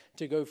together,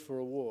 to go for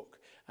a walk.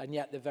 And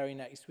yet the very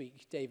next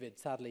week, David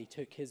sadly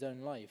took his own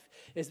life.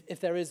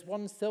 If there is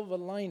one silver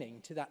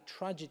lining to that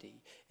tragedy,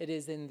 it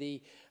is in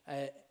the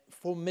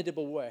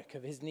formidable work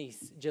of his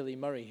niece, Gilly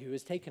Murray, who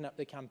has taken up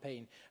the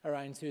campaign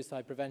around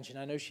suicide prevention.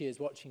 I know she is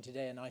watching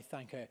today, and I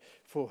thank her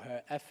for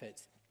her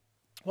efforts.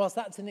 Whilst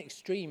that's an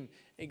extreme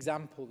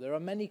example, there are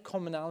many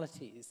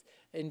commonalities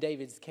in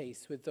David's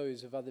case with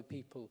those of other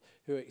people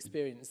who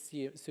experience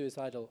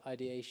suicidal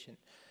ideation.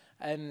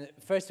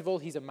 First of all,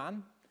 he's a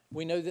man.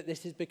 We know that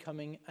this is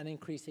becoming an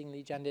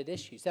increasingly gendered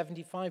issue.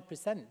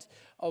 75%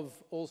 of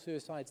all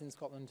suicides in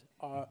Scotland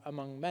are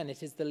among men.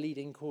 It is the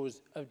leading cause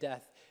of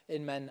death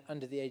in men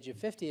under the age of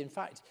 50. In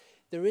fact,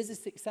 there is a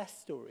success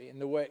story in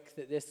the work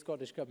that this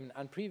Scottish Government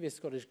and previous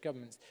Scottish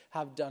governments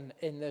have done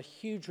in the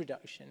huge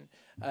reduction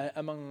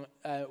among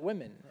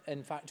women.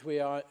 In fact,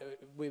 we're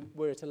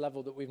at a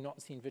level that we've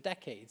not seen for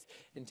decades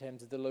in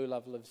terms of the low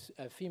level of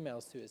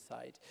female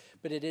suicide.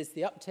 But it is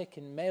the uptick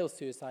in male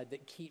suicide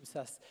that keeps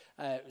us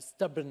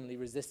stubbornly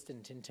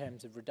resistant in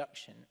terms of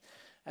reduction.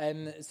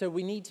 So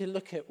we need to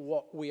look at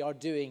what we are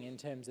doing in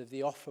terms of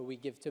the offer we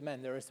give to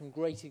men. There are some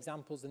great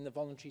examples in the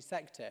voluntary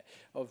sector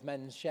of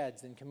men's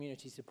sheds and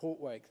community support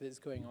work that's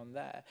going on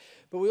there.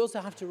 But we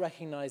also have to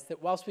recognise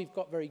that whilst we've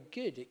got very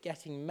good at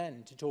getting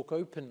men to talk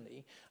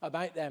openly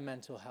about their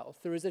mental health,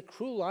 there is a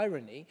cruel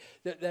irony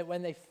that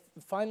when they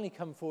finally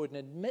come forward and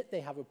admit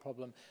they have a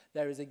problem,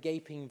 there is a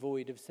gaping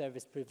void of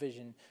service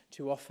provision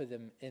to offer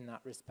them in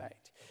that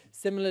respect.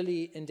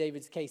 Similarly, in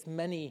David's case,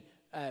 many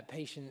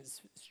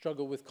patients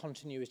struggle with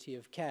continuity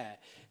of care.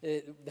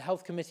 The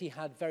Health Committee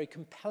had very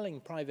compelling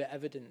private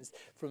evidence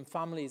from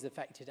families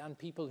affected and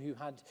people who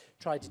had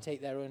tried to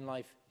take their own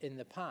life in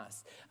the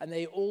past. And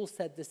they all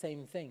said the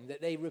same thing,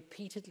 that they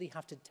repeatedly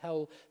have to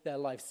tell their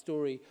life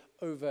story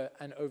over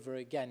and over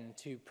again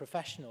to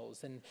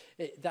professionals. And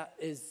that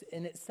is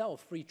in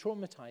itself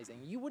re-traumatizing.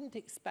 You wouldn't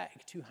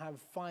expect to have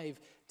 5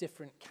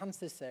 different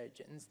cancer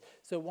surgeons,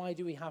 so why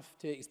do we have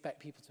to expect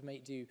people to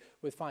make do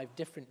with 5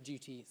 different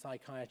duty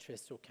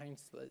psychiatrists or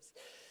counsellors?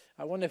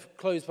 I want to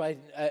close by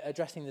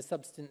addressing the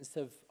substance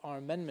of our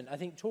amendment. I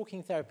think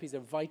talking therapies are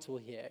vital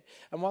here.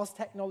 And whilst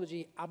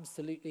technology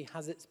absolutely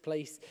has its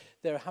place,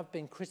 there have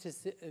been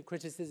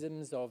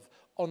criticisms of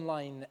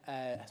online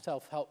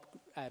self-help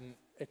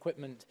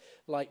equipment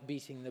like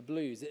Beating the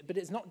Blues. But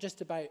it's not just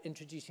about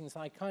introducing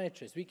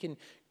psychiatrists. We can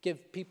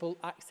give people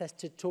access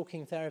to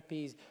talking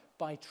therapies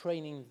by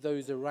training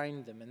those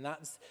around them. And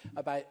that's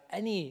about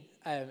any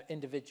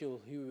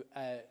individual who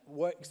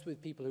works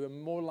with people who are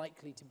more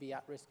likely to be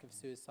at risk of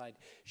suicide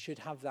should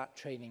have that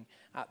training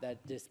at their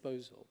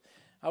disposal.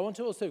 I want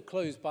to also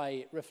close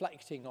by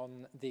reflecting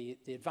on the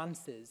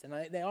advances, and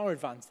they are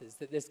advances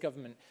that this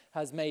government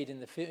has made in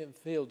the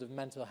field of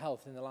mental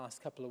health in the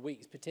last couple of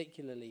weeks,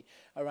 particularly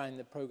around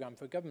the programme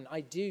for government.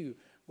 I do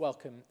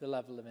welcome the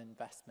level of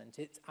investment.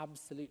 It's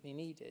absolutely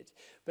needed.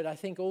 But I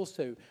think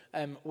also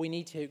we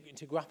need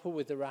to grapple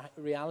with the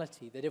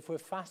reality that if we're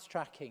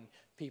fast-tracking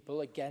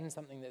people, again,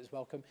 something that is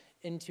welcome,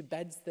 into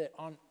beds that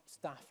aren't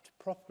staffed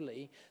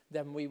properly,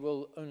 then we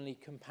will only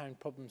compound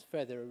problems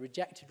further. A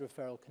rejected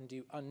referral can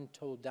do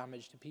untold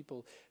damage to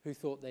people who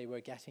thought they were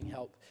getting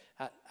help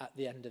at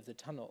the end of the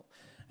tunnel.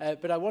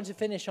 But I want to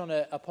finish on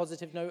a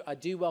positive note. I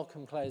do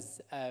welcome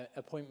Clare's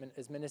appointment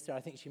as Minister.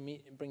 I think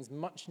she brings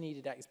much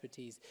needed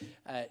expertise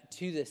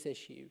to this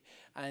issue.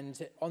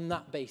 And on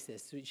that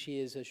basis, she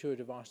is assured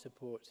of our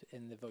support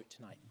in the vote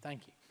tonight.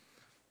 Thank you.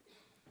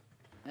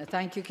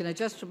 Thank you. Can I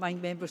just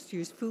remind members to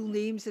use full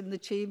names in the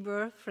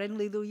chamber?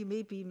 Friendly though you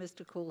may be,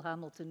 Mr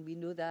Cole-Hamilton, we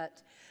know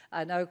that.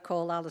 I now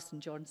call Alison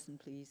Johnson,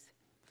 please.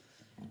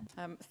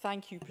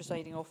 Thank you,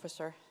 Presiding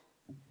Officer.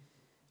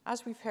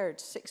 As we've heard,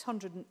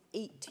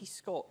 680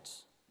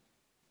 Scots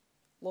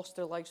lost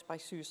their lives by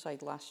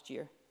suicide last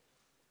year.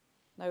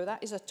 Now,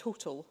 that is a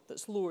total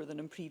that's lower than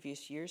in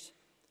previous years,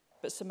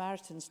 but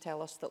Samaritans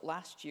tell us that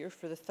last year,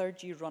 for the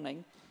 3rd year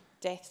running,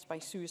 deaths by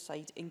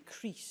suicide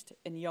increased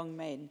in young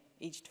men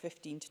aged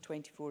 15 to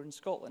 24 in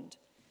Scotland.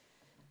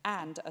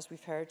 And, as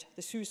we've heard,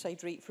 the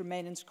suicide rate for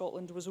men in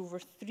Scotland was over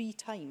 3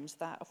 times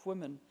that of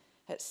women,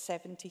 at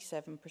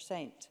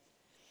 77%.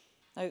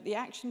 Now, the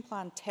action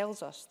plan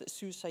tells us that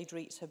suicide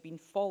rates have been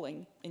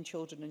falling in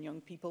children and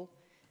young people,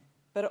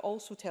 but it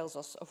also tells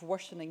us of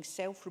worsening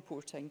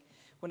self-reporting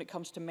when it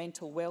comes to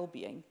mental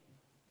well-being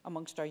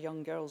amongst our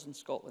young girls in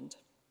Scotland.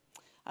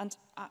 And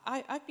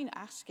I've been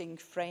asking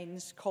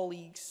friends,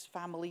 colleagues,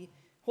 family,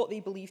 what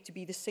they believe to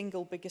be the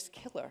single biggest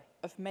killer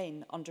of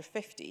men under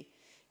 50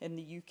 in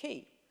the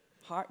UK.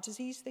 Heart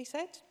disease, they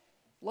said?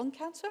 Lung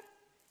cancer?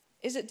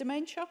 Is it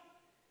dementia?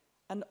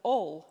 And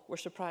all were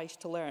surprised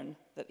to learn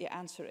that the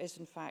answer is,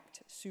 in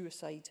fact,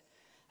 suicide.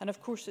 And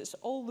of course, it's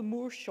all the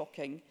more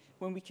shocking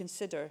when we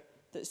consider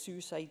that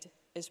suicide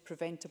is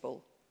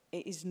preventable.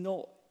 It is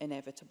not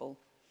inevitable.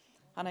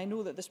 And I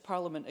know that this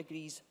Parliament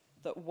agrees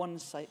that one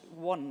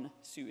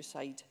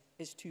suicide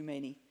is too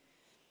many.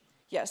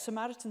 Yet a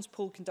Samaritans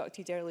poll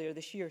conducted earlier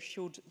this year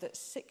showed that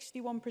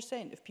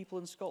 61% of people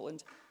in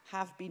Scotland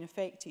have been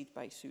affected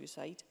by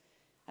suicide,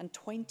 and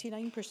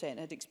 29%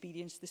 had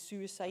experienced the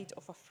suicide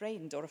of a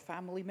friend or a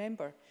family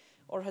member,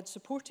 or had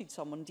supported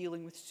someone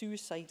dealing with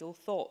suicidal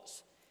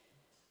thoughts.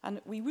 And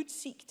we would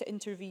seek to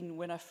intervene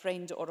when a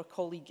friend or a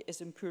colleague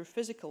is in poor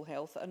physical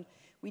health, and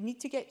we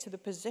need to get to the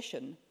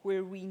position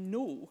where we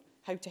know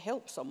how to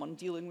help someone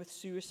dealing with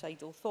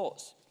suicidal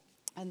thoughts.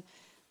 And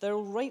there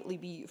will rightly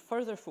be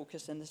further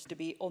focus in this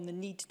debate on the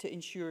need to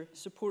ensure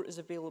support is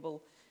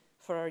available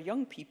for our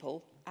young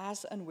people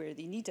as and where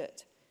they need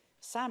it.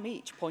 Sam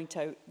H point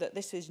out that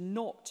this is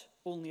not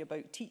only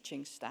about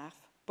teaching staff,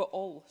 but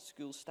all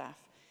school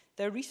staff.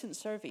 Their recent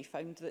survey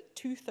found that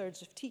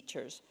 2/3 of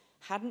teachers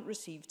hadn't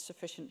received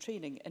sufficient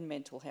training in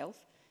mental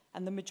health,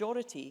 and the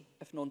majority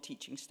of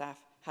non-teaching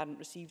staff hadn't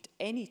received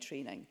any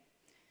training.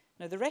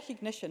 Now, the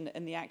recognition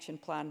in the action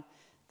plan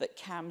that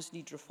CAMHS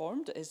need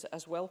reformed is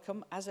as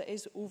welcome as it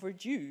is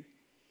overdue.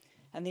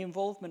 And the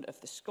involvement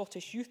of the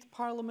Scottish Youth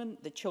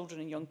Parliament, the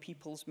Children and Young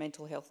People's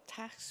Mental Health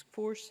Task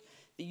Force,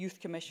 the Youth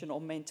Commission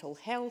on Mental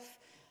Health,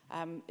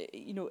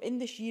 in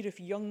this year of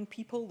young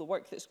people, the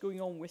work that's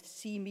going on with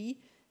See Me,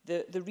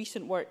 The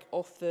recent work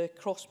of the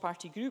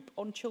cross-party group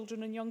on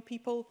children and young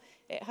people,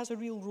 it has a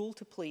real role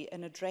to play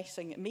in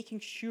addressing,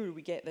 making sure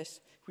we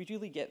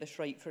really get this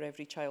right for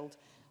every child.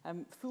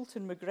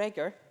 Fulton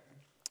McGregor,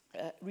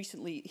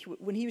 recently,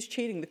 when he was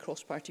chairing the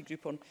cross-party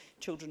group on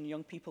children and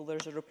young people,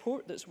 there's a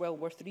report that's well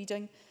worth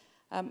reading,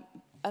 and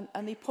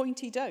they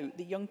pointed out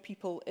the young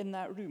people in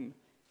that room.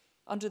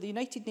 Under the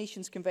United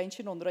Nations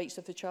Convention on the Rights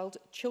of the Child,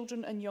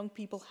 children and young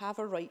people have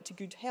a right to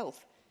good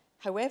health.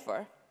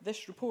 However,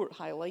 this report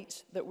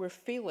highlights that we're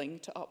failing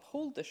to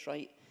uphold this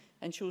right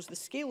and shows the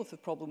scale of the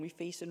problem we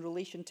face in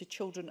relation to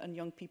children and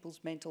young people's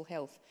mental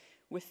health.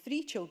 With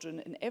 3 children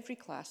in every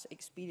class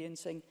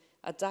experiencing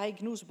a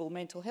diagnosable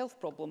mental health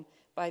problem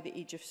by the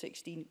age of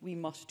 16, we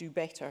must do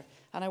better.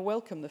 And I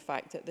welcome the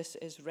fact that this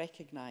is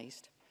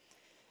recognised.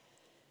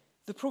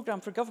 The Programme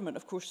for Government,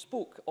 of course,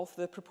 spoke of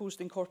the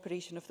proposed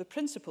incorporation of the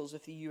principles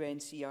of the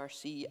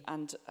UNCRC,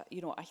 and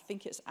I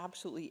think it's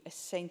absolutely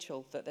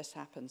essential that this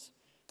happens.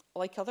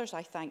 Like others,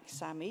 I thank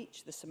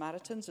SAMH, the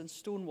Samaritans and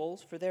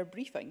Stonewalls for their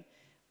briefing.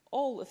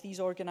 All of these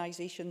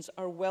organisations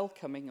are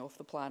welcoming of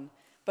the plan,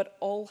 but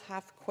all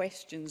have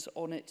questions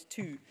on it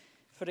too.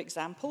 For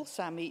example,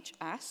 SAMH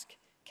ask,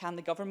 can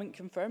the government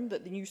confirm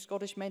that the new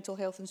Scottish Mental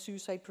Health and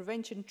Suicide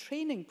Prevention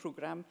Training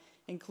Programme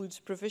includes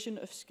provision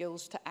of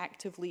skills to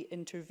actively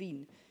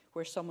intervene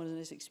where someone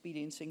is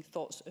experiencing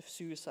thoughts of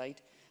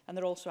suicide? And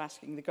they're also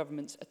asking the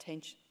government's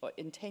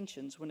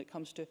intentions when it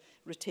comes to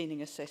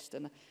retaining assist.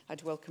 And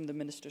I'd welcome the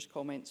Minister's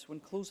comments when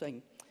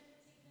closing.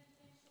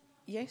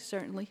 Yes,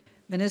 certainly.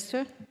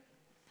 Minister.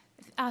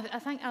 I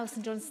thank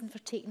Alison Johnson for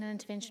taking an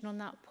intervention on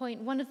that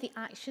point. One of the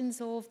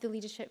actions of the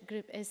leadership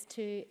group is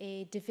to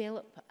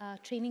develop a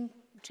training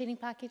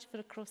package for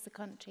across the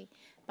country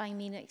by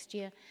May next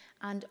year.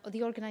 And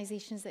the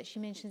organisations that she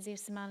mentions there,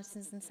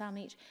 Samaritans and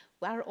SAMH,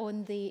 are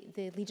on the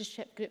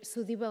leadership group,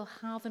 so they will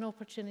have an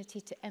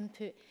opportunity to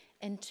input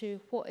into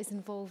what is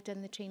involved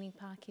in the training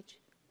package.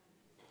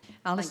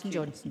 Alison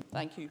Johnson.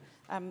 Thank you.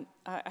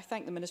 I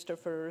thank the Minister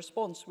for a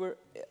response. We're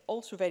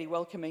also very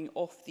welcoming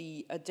of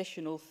the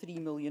additional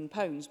 £3 million,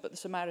 but the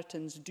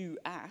Samaritans do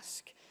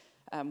ask,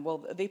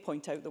 well, they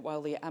point out that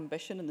while the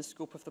ambition and the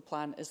scope of the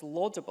plan is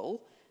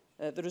laudable,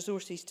 the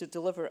resources to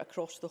deliver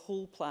across the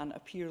whole plan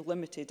appear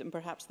limited, and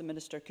perhaps the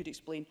Minister could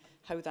explain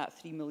how that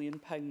 £3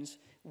 million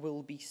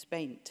will be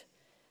spent.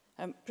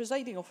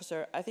 Presiding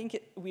Officer, I think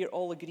we are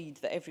all agreed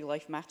that Every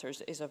Life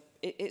Matters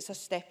it's a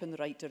step in the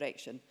right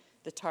direction.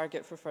 The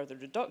target for further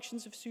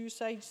reductions of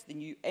suicides, the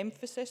new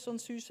emphasis on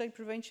suicide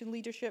prevention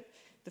leadership,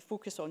 the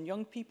focus on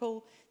young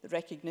people, the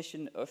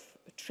recognition of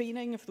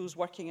training of those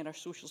working in our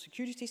social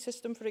security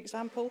system, for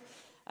example.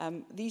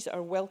 These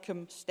are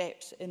welcome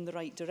steps in the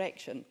right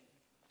direction.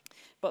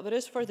 But there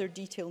is further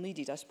detail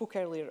needed. I spoke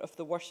earlier of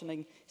the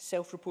worsening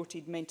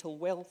self-reported mental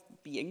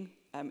well-being,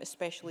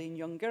 especially in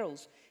young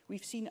girls.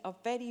 We've seen a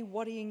very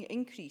worrying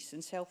increase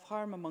in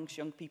self-harm amongst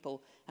young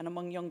people and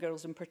among young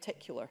girls in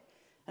particular.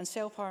 And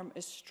self-harm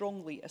is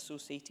strongly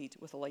associated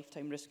with a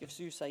lifetime risk of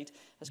suicide,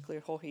 as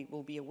Clare Haughey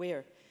will be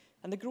aware.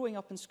 And the Growing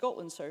Up in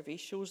Scotland survey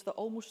shows that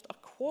almost a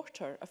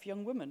quarter of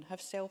young women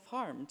have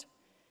self-harmed.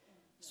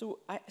 So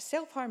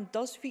self-harm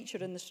does feature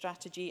in the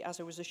strategy, as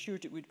I was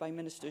assured it would by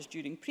ministers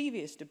during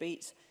previous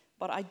debates,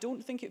 but I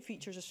don't think it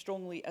features as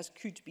strongly as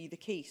could be the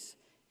case.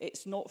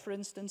 It's not, for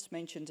instance,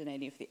 mentioned in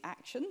any of the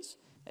actions,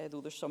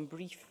 though there's some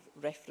brief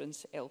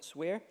reference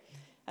elsewhere,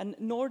 and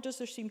nor does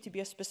there seem to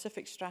be a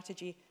specific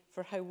strategy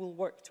for how we'll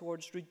work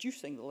towards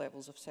reducing the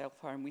levels of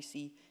self-harm we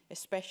see,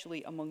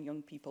 especially among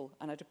young people,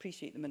 and I'd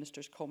appreciate the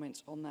Minister's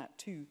comments on that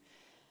too.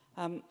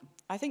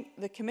 I think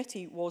the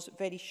committee was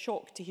very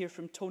shocked to hear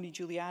from Tony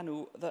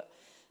Giuliano that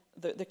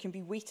there can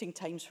be waiting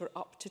times for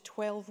up to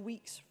 12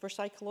 weeks for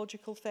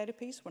psychological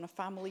therapies when a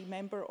family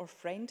member or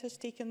friend has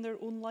taken their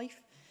own life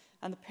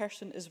and the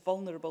person is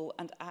vulnerable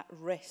and at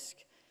risk.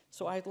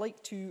 So I'd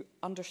like to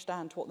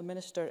understand what the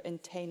Minister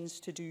intends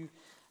to do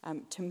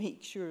to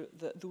make sure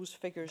that those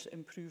figures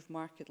improve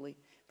markedly.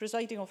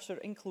 Presiding Officer,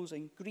 in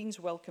closing, Greens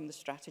welcome the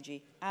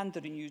strategy and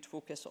the renewed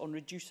focus on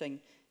reducing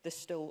the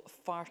still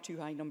far too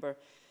high number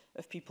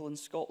of people in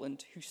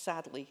Scotland who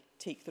sadly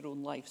take their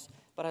own lives.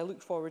 But I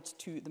look forward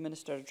to the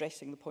Minister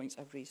addressing the points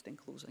I've raised in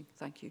closing.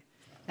 Thank you.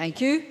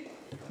 Thank you.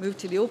 Move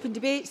to the open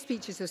debate.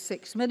 Speeches of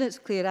 6 minutes.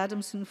 Clare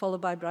Adamson,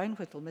 followed by Brian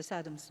Whittle. Miss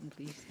Adamson,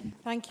 please.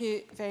 Thank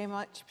you very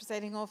much,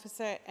 Presiding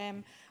Officer.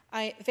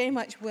 I very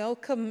much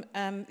welcome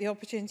the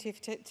opportunity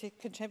to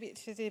contribute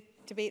to the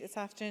debate this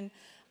afternoon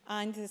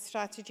and the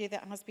strategy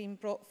that has been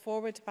brought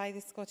forward by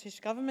the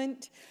Scottish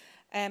Government.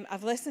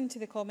 I've listened to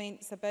the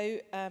comments about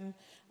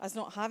us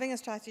not having a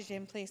strategy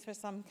in place for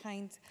some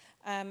kind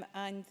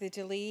and the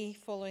delay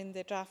following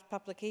the draft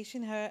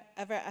publication.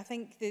 However, I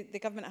think the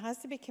Government has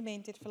to be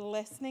commended for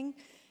listening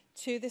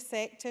to the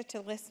sector,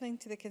 to listening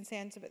to the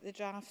concerns about the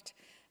draft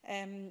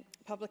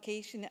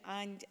publication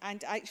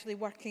and actually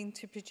working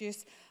to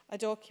produce a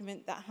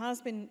document that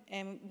has been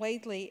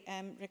widely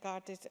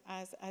regarded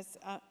as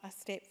a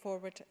step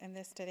forward in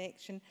this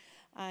direction.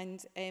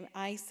 And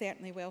I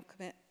certainly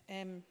welcome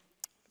it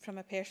from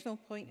a personal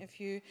point of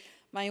view,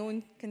 my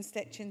own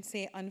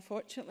constituency,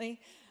 unfortunately,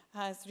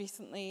 has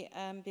recently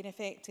been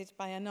affected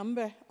by a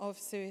number of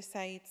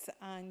suicides,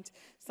 and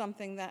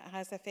something that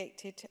has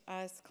affected,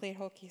 as Clare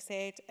Haughey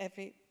said,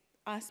 every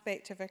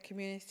aspect of our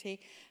community,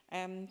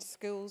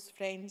 schools,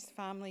 friends,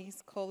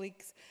 families,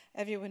 colleagues,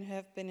 everyone who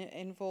have been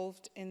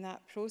involved in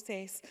that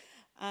process.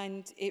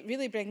 And it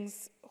really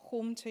brings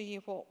home to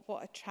you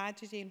what a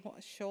tragedy and what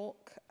a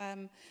shock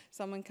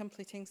someone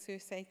completing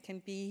suicide can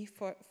be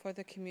for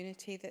the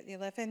community that they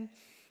live in.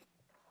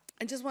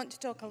 I just want to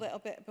talk a little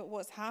bit about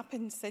what's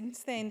happened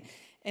since then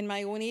in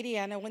my own area,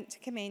 and I want to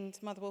commend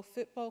Motherwell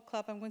Football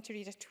Club. I'm going to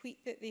read a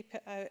tweet that they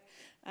put out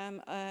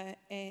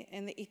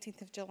in the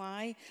 18th of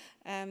July.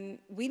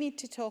 We need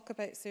to talk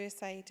about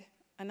suicide.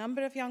 A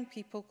number of young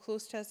people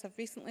close to us have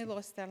recently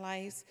lost their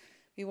lives.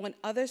 We want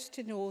others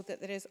to know that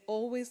there is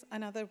always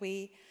another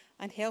way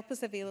and help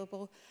is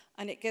available,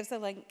 and it gives a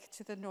link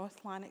to the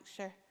North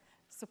Lanarkshire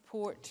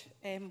support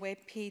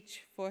webpage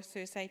for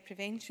suicide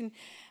prevention.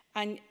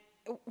 And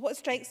what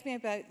strikes me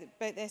about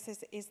this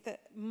is that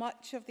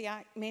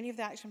many of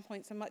the action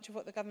points and much of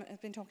what the government has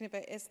been talking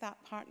about is that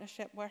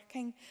partnership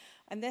working.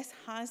 And this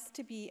has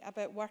to be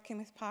about working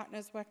with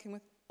partners, working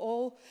with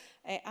all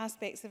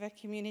aspects of our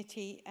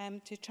community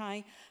to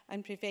try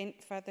and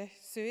prevent further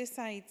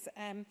suicides.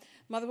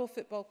 Motherwell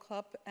Football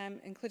Club,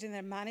 including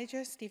their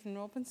manager, Stephen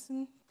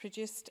Robinson,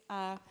 produced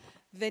a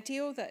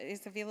video that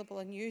is available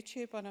on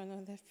YouTube and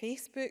on their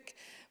Facebook,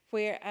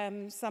 where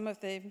some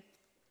of the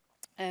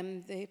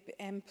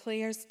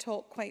players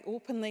talk quite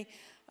openly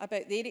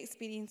about their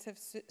experience of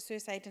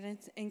suicide and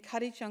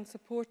encourage young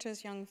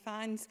supporters, young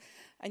fans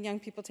and young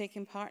people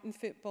taking part in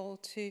football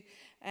to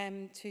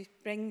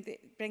bring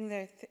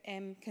their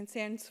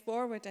concerns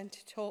forward and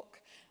to talk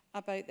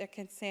about their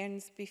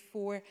concerns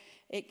before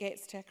it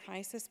gets to a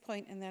crisis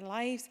point in their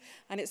lives.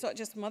 And it's not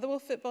just Motherwell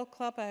Football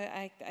Club.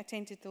 I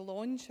attended the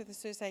launch of the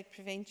suicide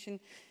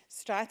prevention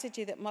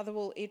strategy that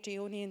Motherwell,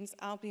 Adrionians,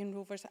 Albion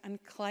Rovers and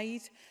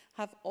Clyde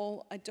have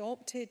all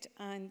adopted,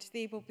 and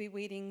they will be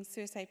wearing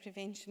suicide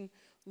prevention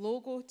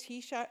logo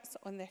T-shirts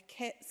on their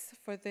kits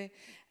for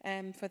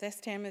this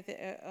term of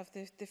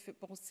the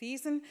football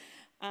season,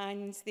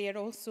 and they are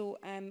also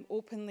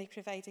openly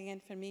providing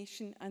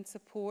information and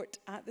support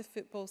at the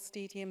football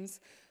stadiums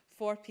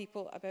for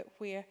people about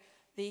where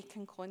they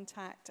can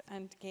contact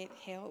and get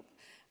help.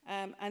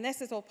 And this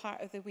is all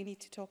part of the We Need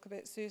to Talk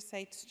About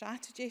Suicide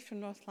strategy from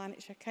North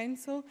Lanarkshire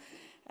Council.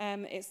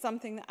 It's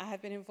something that I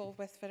have been involved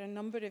with for a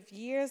number of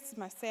years.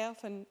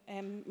 Myself and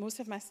most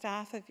of my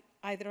staff have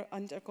either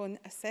undergone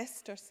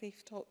assist or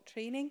safe talk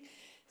training,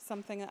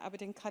 something that I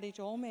would encourage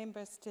all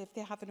members to, if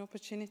they have an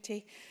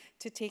opportunity,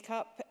 to take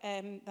up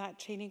that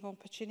training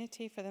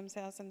opportunity for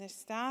themselves and their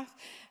staff.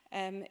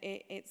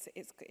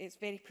 It's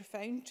very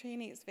profound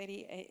training, it's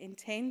very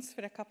intense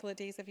for a couple of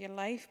days of your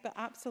life, but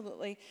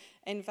absolutely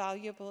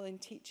invaluable in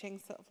teaching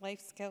sort of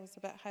life skills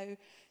about how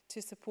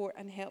to support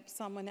and help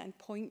someone and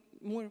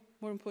more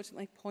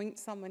importantly, point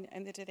someone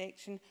in the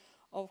direction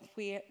of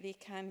where they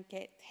can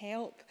get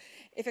help.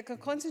 If I could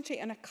concentrate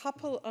on a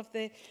couple of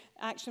the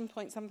action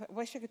points, I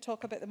wish I could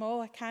talk about them all.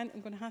 I can't.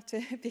 I'm going to have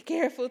to be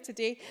careful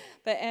today.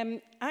 But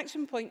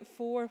action point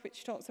 4,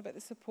 which talks about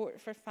the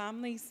support for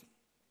families.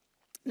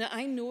 Now,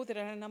 I know there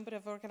are a number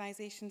of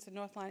organisations in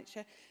North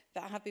Lanarkshire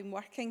that have been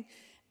working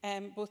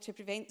both to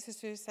prevent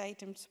suicide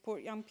and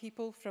support young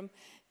people, from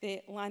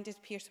the Landed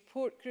Peer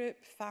Support Group,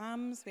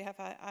 FAMS. We have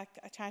a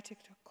charity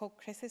called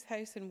Chris's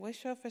House in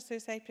Wishaw for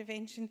suicide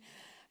prevention.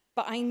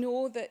 But I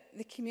know that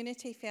the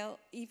community felt,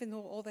 even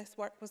though all this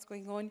work was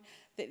going on,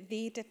 that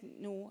they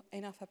didn't know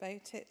enough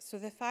about it. So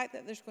the fact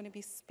that there's going to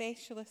be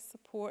specialist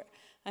support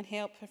and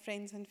help for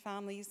friends and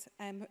families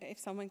if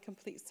someone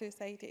completes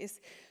suicide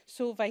is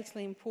so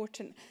vitally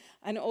important.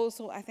 And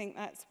also, I think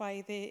that's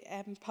why the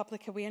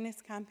public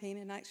awareness campaign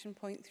in Action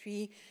Point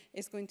 3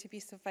 is going to be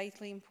so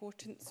vitally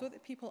important, so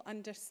that people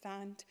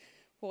understand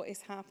what is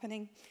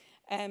happening.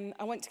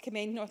 I want to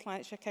commend North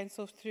Lanarkshire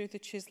Council through the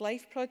Choose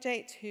Life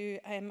project, who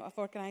have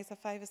organised a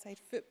five-a-side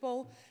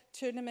football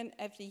tournament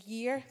every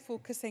year,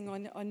 focusing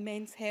on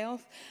men's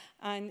health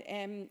and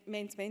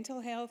men's mental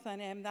health,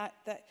 and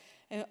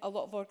a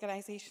lot of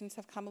organisations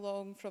have come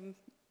along, from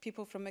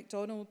people from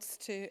McDonald's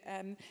to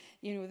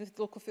the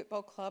local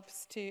football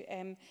clubs to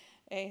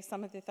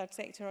some of the third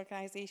sector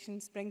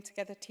organisations bring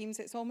together teams.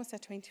 It's almost a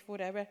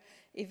 24-hour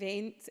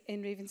event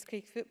in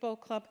Ravenscraig Football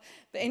Club.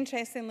 But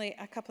interestingly,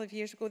 a couple of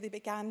years ago, they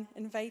began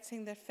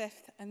inviting their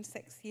 5th and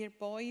 6th year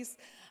boys.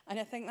 And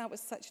I think that was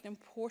such an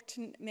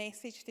important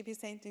message to be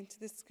sending to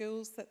the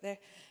schools, that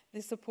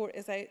the support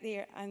is out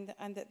there and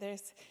that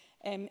there's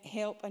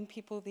help and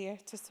people there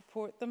to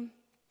support them.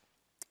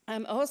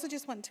 I also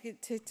just want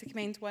to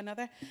commend one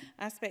other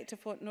aspect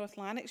of what North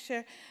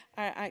Lanarkshire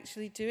are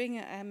actually doing,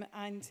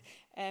 and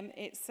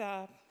it's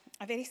a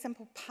very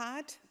simple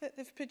pad that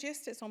they've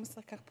produced. It's almost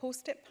like a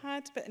post-it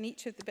pad, but in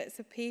each of the bits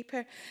of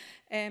paper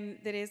there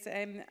is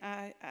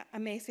a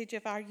message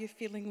of, are you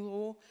feeling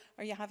low?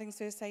 Are you having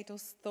suicidal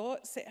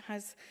thoughts? It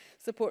has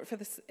support for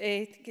the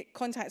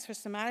contacts for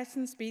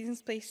Samaritans, Breathing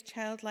Space,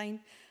 Childline,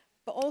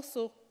 But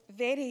also,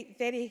 very,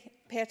 very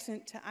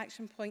pertinent to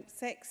action point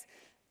 6,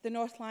 the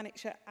North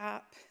Lanarkshire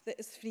app that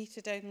is free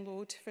to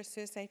download for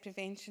suicide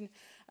prevention,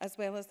 as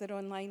well as their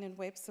online and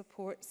web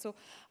support. So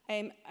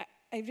I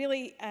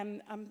really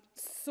am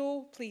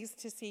so pleased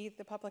to see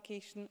the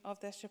publication of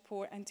this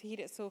report and to hear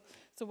it so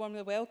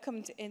warmly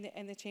welcomed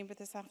in the Chamber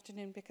this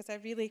afternoon, because I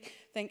really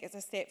think it's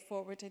a step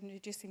forward in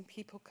reducing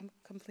people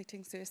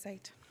completing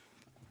suicide.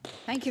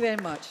 Thank you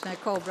very much. Now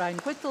call Brian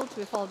Whittle to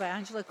be followed by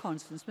Angela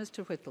Constance.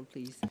 Mr Whittle,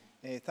 please.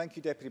 Thank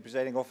you, Deputy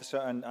Presiding Officer,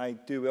 and I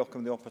do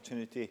welcome the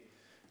opportunity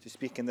to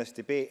speak in this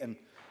debate. And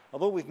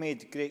although we've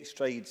made great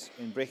strides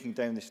in breaking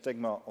down the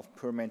stigma of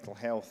poor mental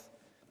health,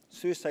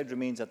 suicide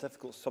remains a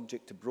difficult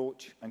subject to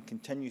broach and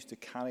continues to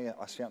carry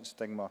a certain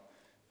stigma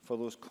for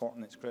those caught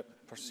in its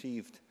grip,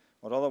 perceived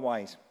or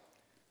otherwise.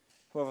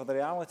 However, the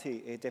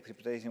reality, Deputy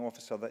Presiding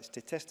Officer, that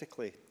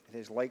statistically it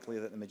is likely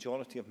that the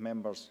majority of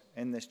members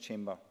in this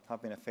chamber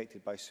have been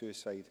affected by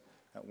suicide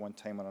at one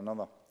time or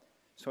another.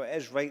 So it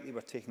is right that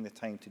we're taking the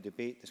time to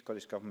debate the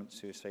Scottish Government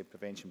Suicide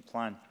Prevention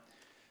Plan.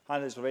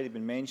 As has already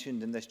been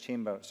mentioned in this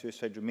chamber,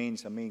 suicide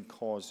remains a main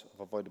cause of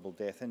avoidable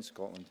death in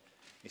Scotland,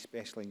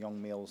 especially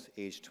young males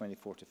aged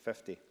 24 to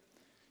 50.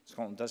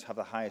 Scotland does have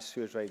the highest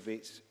suicide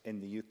rates in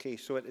the UK,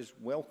 so it is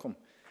welcome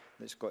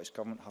that the Scottish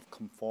Government have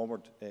come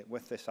forward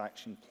with this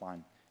action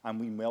plan, and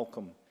we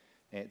welcome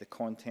the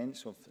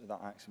contents of that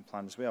action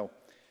plan as well.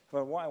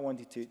 However, what I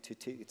wanted to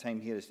take the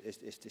time here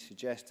is to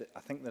suggest that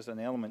I think there's an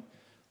element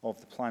of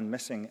the plan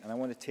missing, and I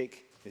want to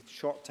take the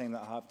short time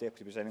that I have,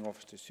 Deputy Presiding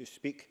Officer, to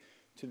speak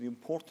to the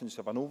importance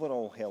of an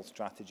overall health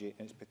strategy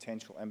and its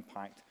potential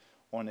impact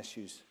on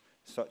issues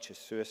such as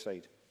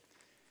suicide.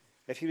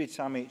 If you read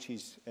Sam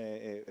H's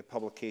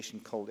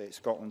publication called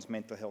Scotland's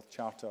Mental Health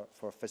Charter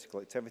for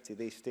Physical Activity,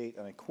 they state,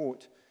 and I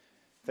quote,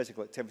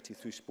 "Physical activity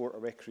through sport or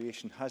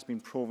recreation has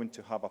been proven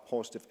to have a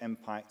positive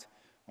impact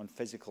on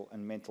physical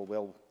and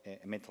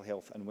mental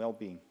health and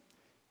well-being.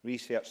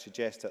 Research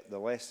suggests that the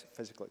less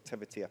physical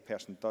activity a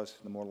person does,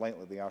 the more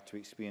likely they are to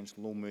experience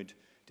low mood,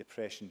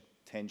 depression,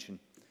 tension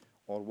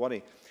or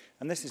worry."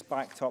 And this is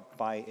backed up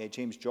by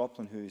James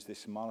Joplin, who is the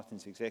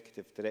Samaritans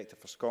Executive Director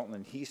for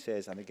Scotland. He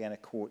says, and again I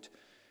quote,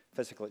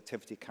 "Physical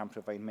activity can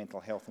provide mental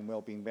health and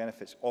well-being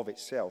benefits of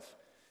itself,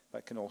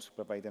 but can also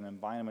provide an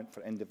environment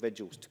for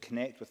individuals to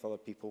connect with other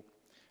people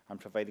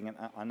and providing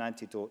an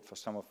antidote for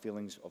some of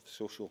feelings of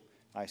social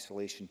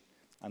isolation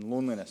and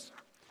loneliness."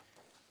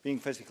 Being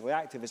physically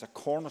active is a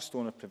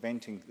cornerstone of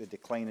preventing the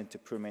decline into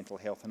poor mental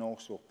health and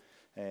also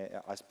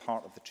as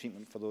part of the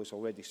treatment for those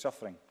already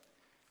suffering.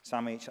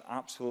 SAMH are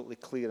absolutely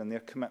clear in their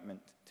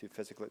commitment to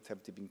physical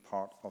activity being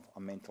part of a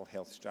mental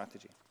health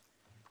strategy.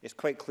 It's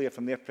quite clear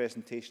from their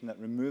presentation that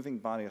removing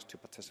barriers to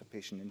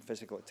participation in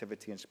physical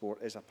activity and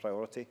sport is a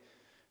priority,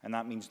 and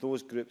that means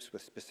those groups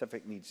with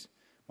specific needs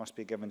must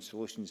be given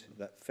solutions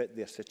that fit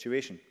their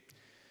situation.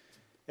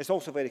 It's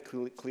also very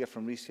clear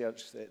from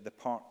research that the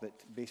part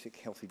that basic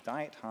healthy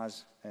diet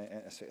has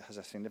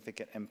a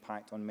significant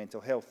impact on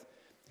mental health.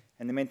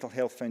 In the Mental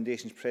Health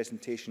Foundation's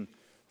presentation,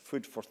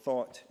 Food for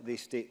Thought, they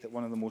state that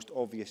one of the most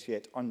obvious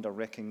yet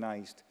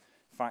under-recognised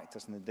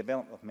factors in the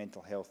development of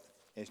mental health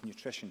is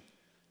nutrition,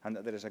 and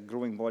that there is a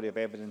growing body of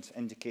evidence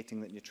indicating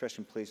that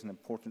nutrition plays an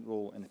important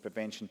role in the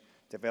prevention,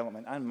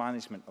 development and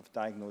management of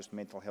diagnosed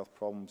mental health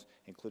problems,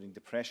 including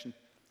depression,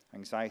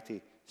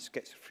 anxiety,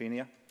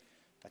 schizophrenia,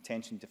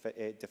 attention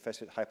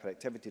deficit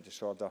hyperactivity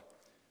disorder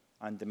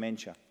and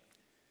dementia.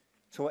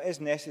 So it is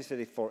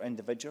necessary for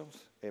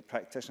individuals,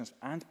 practitioners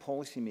and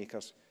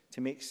policymakers to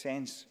make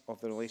sense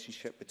of the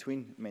relationship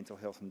between mental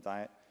health and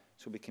diet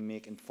so we can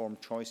make informed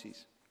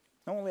choices,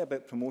 not only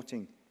about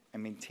promoting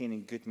and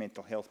maintaining good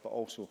mental health, but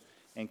also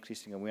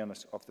increasing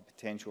awareness of the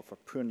potential for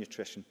poor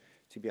nutrition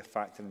to be a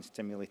factor in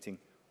stimulating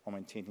or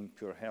maintaining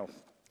poor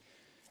health.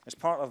 As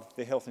part of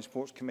the Health and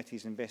Sports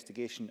Committee's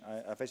investigation,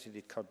 I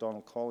visited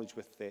Cardonald College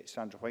with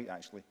Sandra White,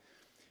 actually,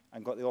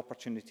 and got the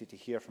opportunity to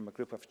hear from a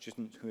group of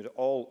students who had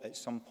all, at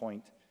some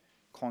point,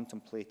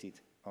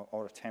 contemplated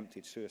or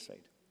attempted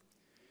suicide.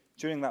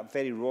 During that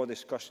very raw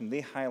discussion,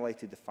 they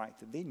highlighted the fact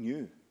that they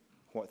knew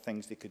what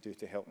things they could do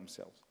to help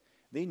themselves.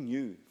 They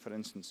knew, for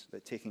instance,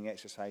 that taking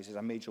exercise is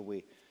a major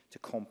way to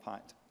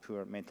combat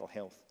poor mental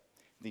health.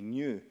 They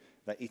knew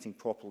that eating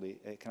properly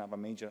can have a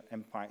major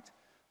impact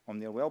on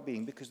their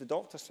well-being, because the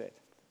doctor said.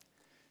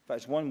 But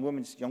as one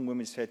young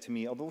woman said to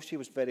me, although she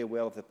was very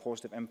aware of the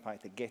positive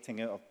impact that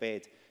getting out of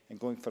bed and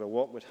going for a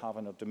walk would have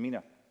on her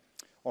demeanour,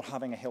 or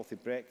having a healthy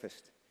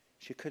breakfast,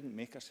 she couldn't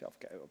make herself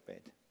get out of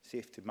bed,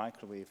 safe to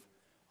microwave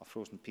a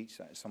frozen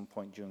pizza at some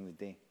point during the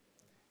day.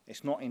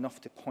 It's not enough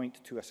to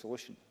point to a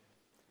solution.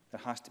 There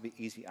has to be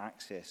easy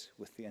access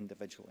with the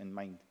individual in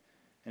mind.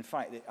 In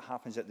fact, it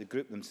happens that the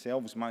group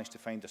themselves managed to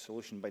find a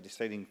solution by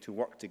deciding to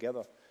work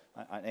together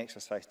and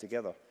exercise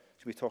together.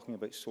 So we're talking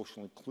about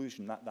social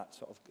inclusion, that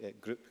sort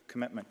of group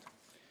commitment.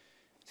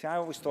 See, I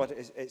always thought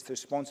it's the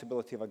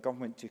responsibility of a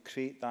government to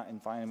create that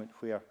environment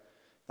where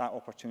that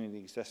opportunity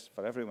exists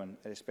for everyone,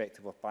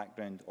 irrespective of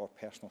background or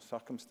personal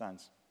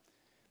circumstance.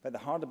 But the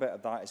harder bit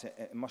of that is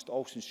it must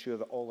also ensure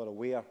that all are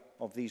aware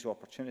of these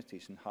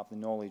opportunities and have the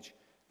knowledge,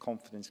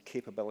 confidence,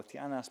 capability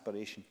and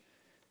aspiration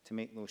to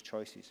make those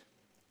choices.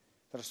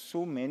 There are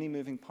so many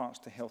moving parts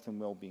to health and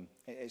well-being.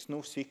 It's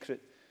no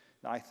secret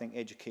that I think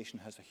education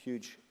has a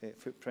huge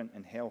footprint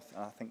in health,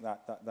 and I think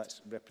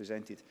that's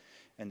represented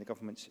in the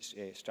government's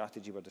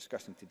strategy we're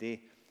discussing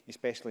today,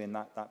 especially in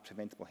that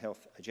preventable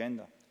health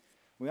agenda.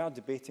 We are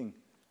debating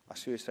a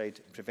suicide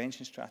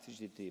prevention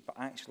strategy today, but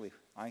actually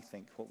I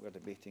think what we're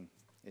debating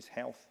is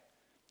health.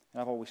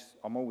 And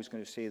I'm always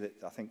going to say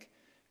that I think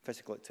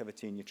physical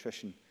activity and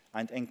nutrition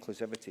and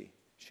inclusivity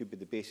should be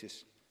the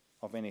basis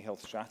of any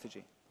health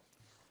strategy.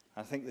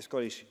 I think the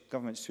Scottish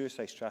Government's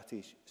suicide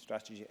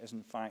strategy is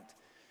in fact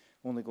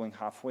only going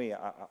halfway.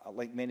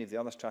 Like many of the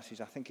other strategies,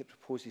 I think it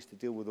proposes to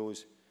deal with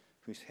those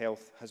whose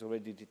health has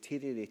already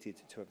deteriorated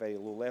to a very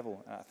low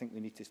level. And I think we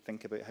need to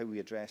think about how we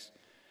address,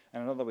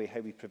 and another way,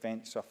 how we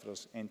prevent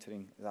sufferers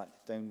entering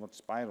that downward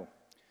spiral.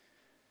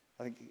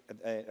 I think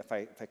if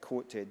I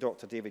quote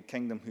Dr. David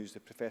Kingdom, who's the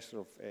Professor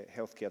of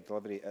Healthcare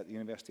Delivery at the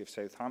University of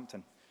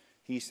Southampton,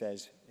 he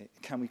says,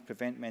 can we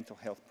prevent mental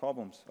health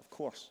problems? Of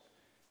course.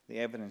 The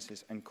evidence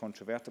is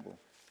incontrovertible.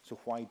 So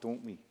why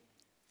don't we?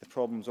 The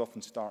problems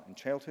often start in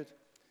childhood,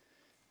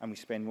 and we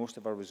spend most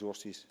of our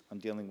resources on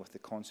dealing with the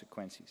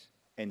consequences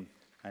in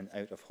and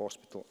out of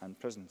hospital and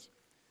prisons.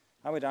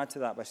 I would add to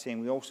that by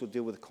saying we're also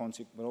dealing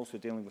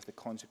with the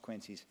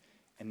consequences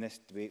in this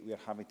debate we are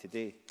having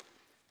today.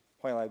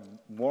 While I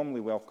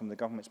warmly welcome the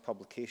government's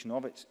publication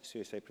of its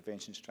suicide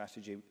prevention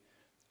strategy,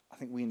 I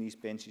think we in these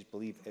benches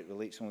believe it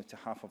relates only to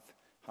half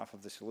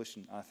of the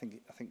solution. I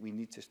think we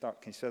need to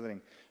start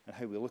considering and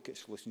how we look at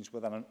solutions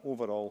within an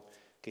overall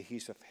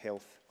cohesive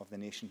health of the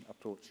nation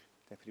approach.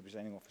 Deputy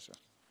Presiding Officer.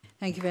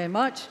 Thank you very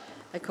much.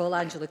 I call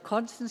Angela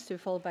Constance to be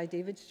followed by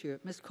David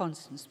Stewart. Ms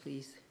Constance,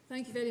 please.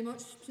 Thank you very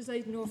much,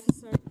 Presiding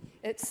Officer.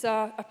 It's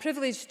a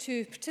privilege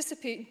to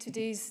participate in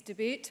today's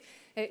debate.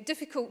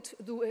 Difficult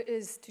though it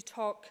is to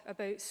talk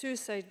about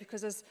suicide,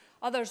 because as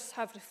others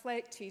have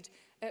reflected,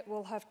 it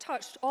will have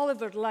touched all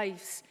of our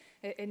lives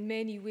in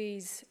many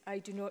ways, I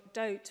do not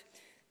doubt.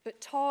 But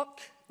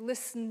talk,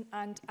 listen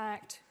and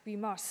act we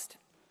must.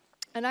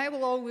 And I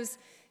will always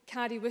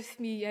carry with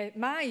me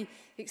my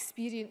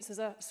experience as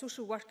a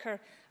social worker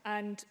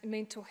and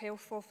mental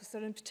health officer.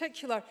 In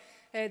particular,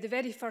 the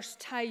very first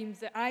time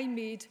that I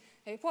made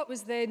what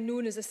was then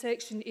known as a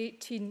Section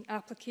 18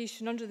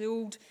 application under the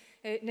old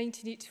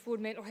 1984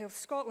 Mental Health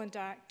Scotland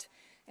Act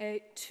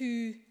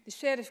to the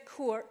Sheriff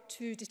Court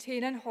to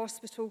detain in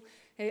hospital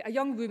a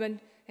young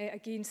woman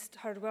against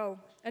her will.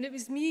 And it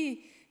was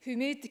me who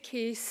made the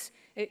case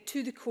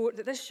to the court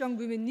that this young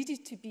woman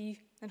needed to be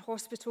in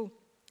hospital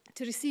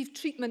to receive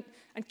treatment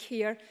and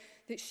care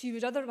that she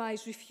would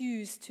otherwise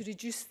refuse to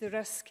reduce the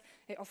risk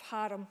of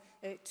harm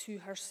to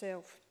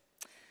herself.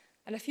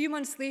 And a few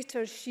months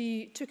later,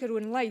 she took her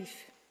own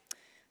life.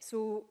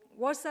 So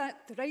was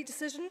that the right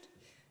decision,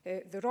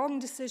 the wrong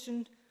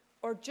decision,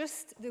 or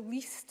just the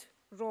least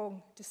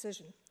wrong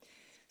decision?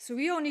 So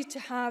we all need to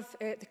have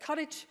the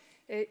courage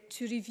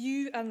to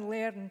review and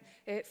learn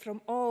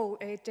from all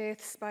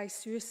deaths by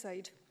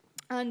suicide.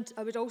 And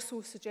I would also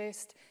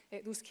suggest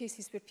those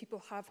cases where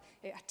people have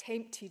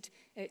attempted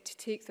to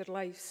take their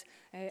lives.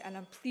 And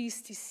I'm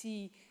pleased to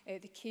see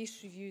the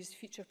case reviews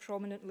feature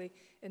prominently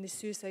in the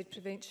Suicide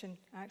Prevention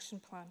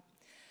Action Plan.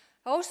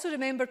 I also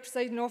remember,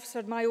 Presiding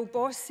Officer, my old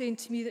boss saying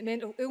to me that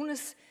mental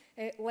illness,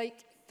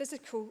 like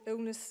physical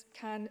illness,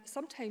 can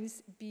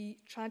sometimes be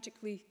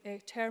tragically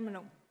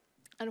terminal.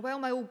 And while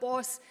my old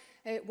boss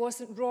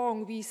wasn't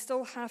wrong, we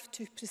still have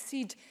to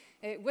proceed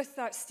with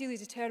that steely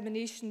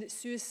determination that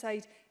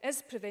suicide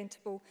is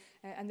preventable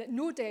and that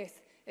no death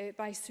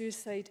by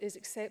suicide is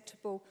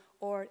acceptable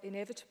or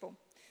inevitable.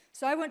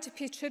 So I want to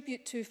pay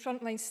tribute to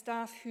frontline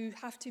staff who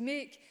have to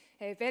make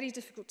very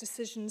difficult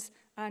decisions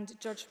and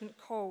judgment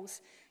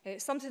calls.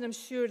 Something I'm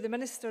sure the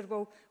Minister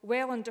will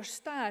well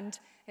understand,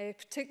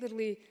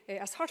 particularly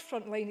as her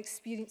frontline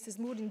experience is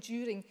more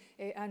enduring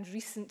and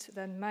recent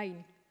than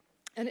mine.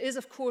 And it is,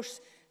 of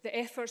course, the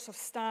efforts of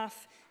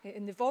staff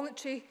in the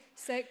voluntary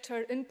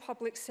sector, in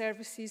public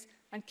services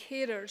and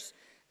carers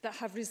that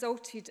have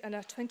resulted in a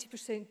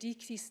 20%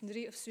 decrease in the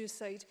rate of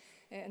suicide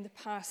in the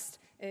past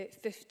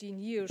 15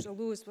 years.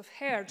 Although, as we've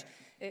heard,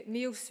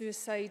 male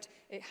suicide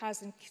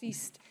has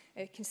increased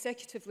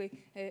consecutively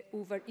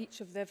over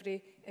each of the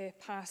every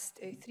past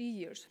 3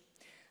 years.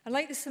 And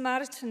like the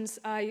Samaritans,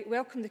 I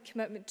welcome the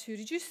commitment to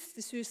reduce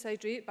the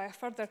suicide rate by a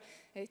further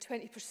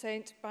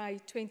 20% by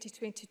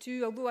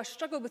 2022, although I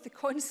struggle with the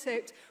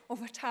concept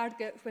of a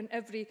target when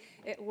every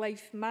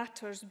life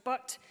matters.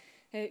 But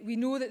we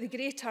know that the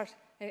greater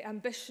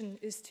ambition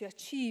is to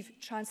achieve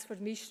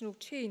transformational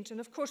change. And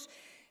of course,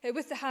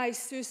 with the high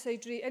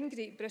suicide rate in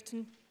Great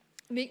Britain,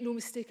 make no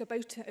mistake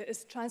about it, it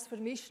is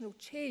transformational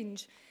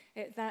change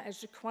that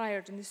is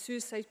required. And the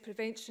Suicide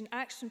Prevention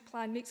Action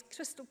Plan makes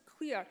crystal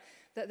clear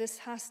that this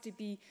has to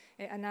be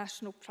a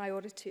national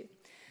priority.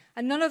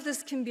 And none of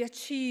this can be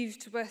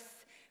achieved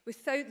with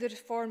Without the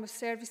reform of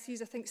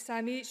services, I think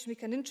Sam H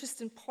make an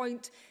interesting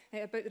point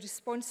about the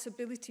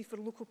responsibility for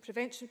local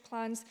prevention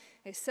plans,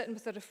 sitting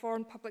with a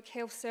reformed public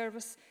health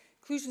service.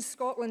 Inclusion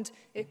Scotland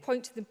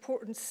point to the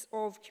importance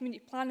of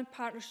community planning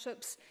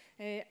partnerships,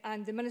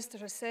 and the Minister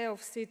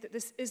herself said that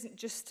this isn't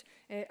just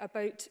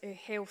about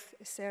health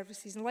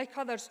services. And like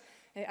others,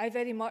 I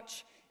very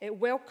much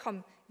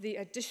welcome the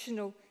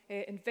additional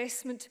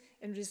investment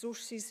in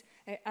resources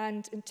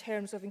and in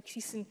terms of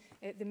increasing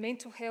the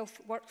mental health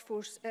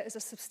workforce. It is a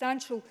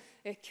substantial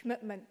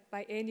commitment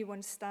by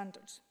anyone's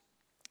standards,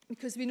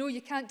 because we know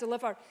you can't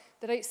deliver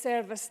the right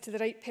service to the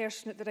right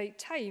person at the right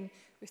time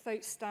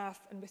without staff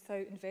and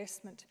without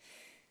investment.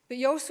 But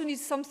you also need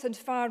something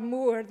far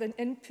more than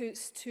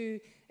inputs to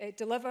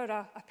deliver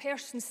a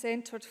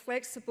person-centred,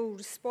 flexible,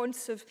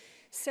 responsive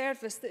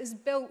service that is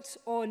built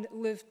on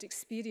lived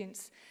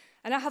experience.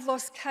 And I have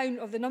lost count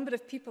of the number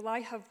of people I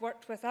have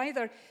worked with,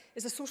 either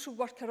as a social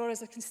worker or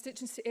as a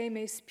constituency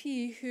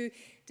MSP, who,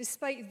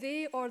 despite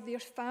they or their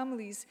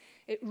families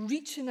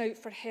reaching out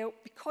for help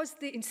because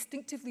they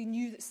instinctively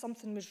knew that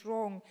something was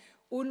wrong,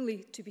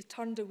 only to be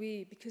turned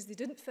away because they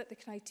didn't fit the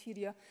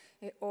criteria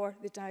or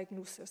the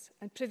diagnosis.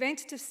 And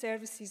preventative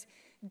services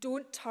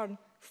don't turn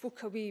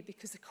folk away,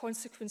 because the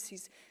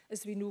consequences,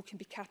 as we know, can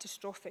be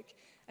catastrophic.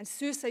 And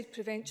suicide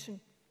prevention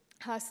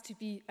has to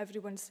be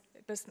everyone's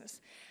business.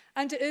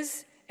 And it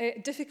is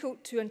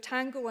difficult to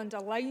untangle and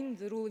align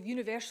the role of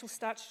universal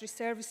statutory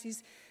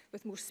services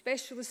with more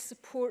specialist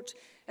support,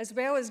 as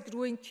well as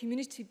growing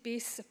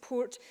community-based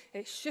support,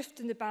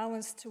 shifting the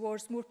balance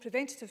towards more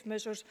preventative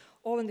measures,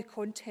 all in the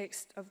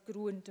context of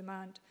growing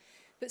demand.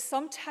 But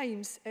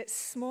sometimes it's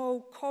small,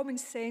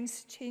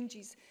 common-sense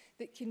changes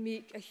that can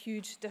make a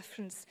huge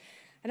difference.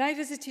 And I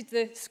visited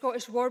the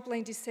Scottish War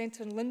Blindness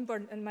Centre in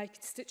Linburn in my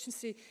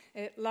constituency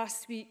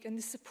last week, and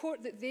the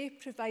support that they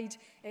provide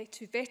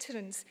to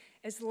veterans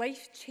is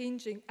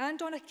life-changing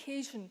and, on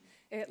occasion,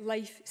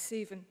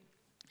 life-saving.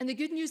 And the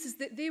good news is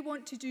that they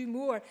want to do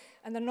more,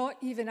 and they're not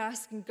even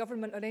asking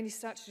government or any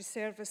statutory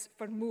service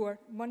for more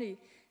money.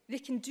 They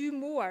can do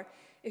more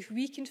if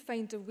we can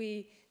find a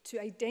way to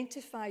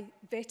identify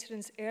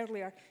veterans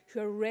earlier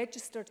who are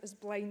registered as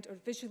blind or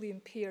visually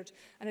impaired.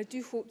 And I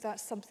do hope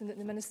that's something that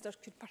the Minister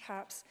could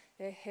perhaps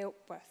help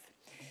with.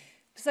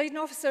 Presiding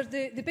Officer,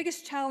 the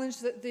biggest challenge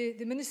that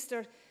the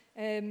Minister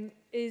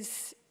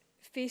is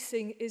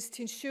facing is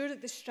to ensure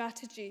that the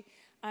strategy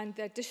and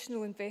the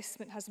additional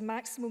investment has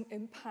maximum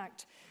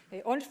impact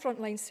on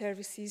frontline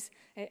services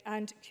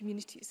and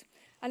communities.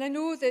 And I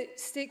know that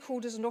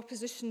stakeholders and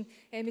opposition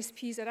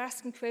MSPs are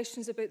asking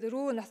questions about the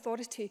role and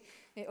authority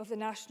of the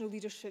National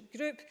Leadership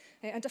Group.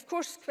 And of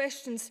course,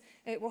 questions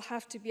will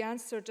have to be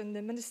answered, and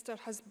the Minister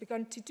has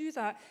begun to do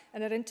that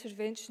in her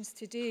interventions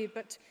today.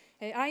 But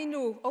I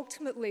know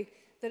ultimately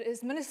that it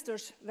is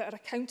ministers that are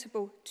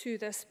accountable to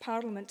this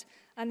Parliament.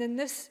 And in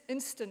this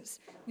instance,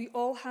 we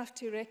all have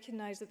to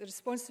recognise that the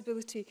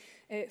responsibility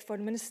for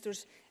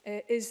ministers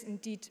is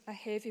indeed a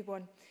heavy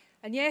one.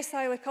 And yes,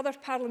 I, like other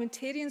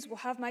parliamentarians, will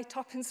have my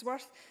tuppence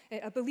worth.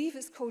 I believe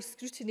it's called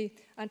scrutiny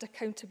and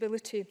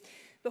accountability.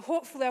 But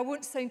hopefully I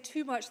won't sound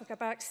too much like a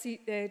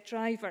backseat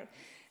driver.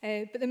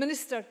 But the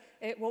Minister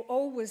will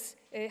always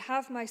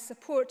have my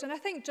support. And I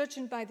think,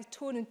 judging by the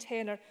tone and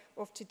tenor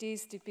of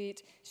today's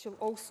debate, she'll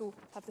also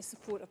have the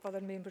support of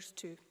other members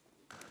too.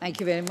 Thank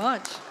you very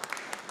much.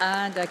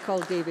 And I call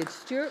David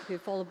Stewart, who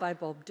followed by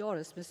Bob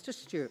Doris. Mr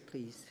Stewart,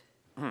 please.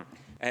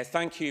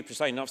 Thank you,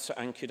 Presiding Officer,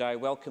 and could I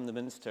welcome the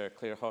Minister,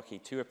 Clare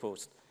Haughey, to her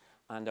post,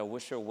 and I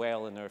wish her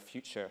well in her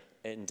future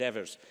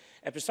endeavours.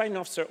 Presiding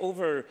Officer,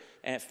 over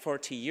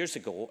 40 years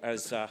ago,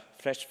 as a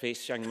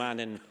fresh-faced young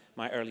man in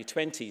my early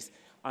 20s,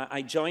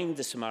 I joined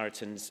the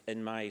Samaritans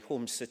in my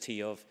home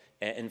city of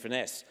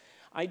Inverness.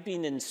 I'd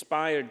been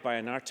inspired by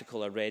an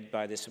article I read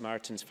by the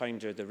Samaritans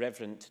founder, the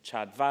Reverend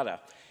Chad Vara.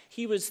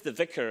 He was the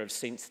vicar of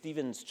St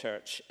Stephen's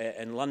Church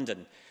in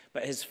London,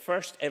 but his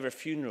first ever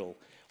funeral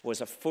was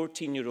a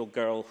 14-year-old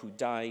girl who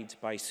died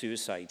by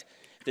suicide.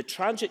 The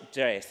tragic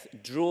death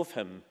drove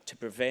him to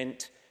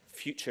prevent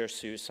future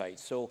suicide.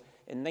 So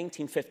in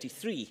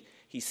 1953,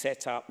 he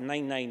set up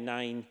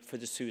 999 for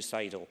the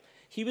suicidal.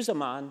 He was a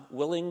man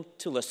willing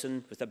to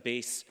listen with a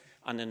base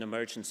and an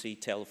emergency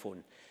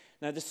telephone.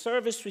 Now, the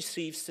service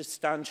received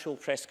substantial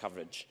press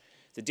coverage.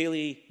 The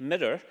Daily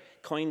Mirror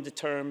coined the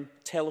term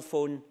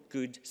telephone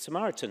good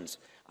Samaritans,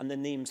 and the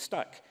name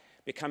stuck,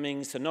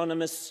 becoming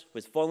synonymous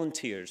with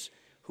volunteers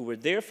who were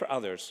there for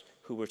others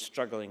who were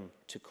struggling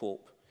to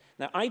cope.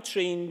 Now, I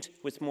trained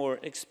with more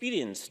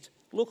experienced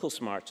local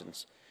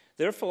Samaritans.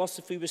 Their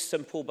philosophy was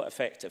simple but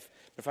effective: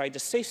 provide a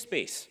safe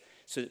space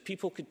so that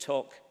people could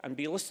talk and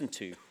be listened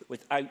to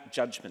without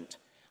judgment.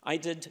 I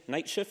did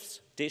night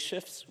shifts, day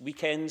shifts,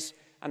 weekends,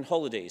 and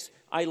holidays.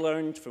 I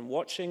learned from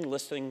watching,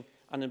 listening,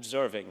 and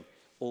observing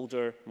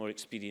older, more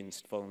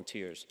experienced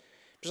volunteers.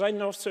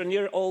 Presiding Officer,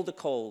 near all the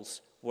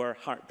calls were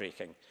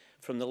heartbreaking.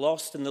 From the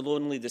lost and the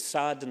lonely, the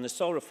sad and the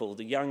sorrowful,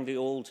 the young, the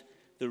old,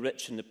 the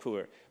rich and the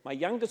poor. My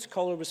youngest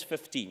caller was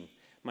 15,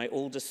 my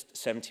oldest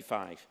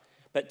 75.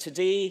 But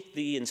today,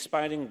 the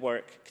inspiring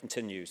work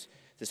continues.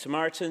 The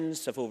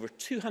Samaritans have over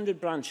 200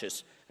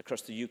 branches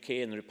across the UK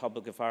and the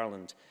Republic of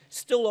Ireland,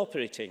 still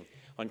operating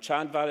on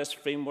Chadvaris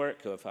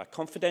framework of a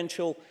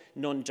confidential,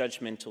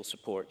 non-judgmental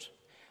support.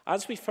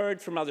 As we've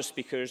heard from other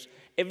speakers,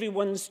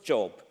 everyone's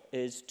job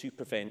is to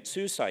prevent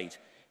suicide,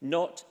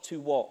 not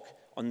to walk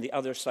on the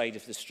other side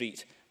of the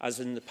street, as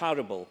in the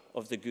parable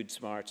of the Good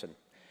Samaritan.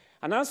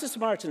 And as the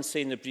Samaritans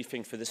say in the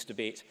briefing for this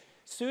debate,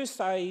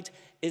 suicide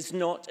is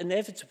not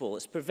inevitable,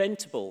 it's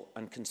preventable,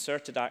 and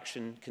concerted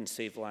action can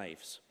save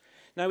lives.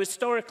 Now,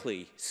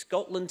 historically,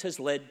 Scotland has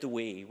led the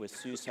way with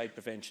suicide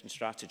prevention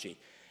strategy.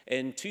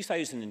 In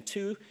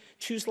 2002,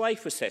 Choose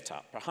Life was set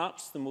up,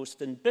 perhaps the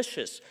most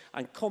ambitious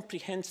and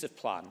comprehensive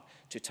plan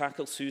to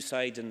tackle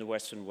suicide in the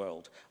Western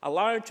world. A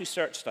large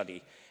research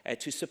study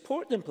to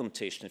support the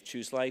implementation of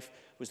Choose Life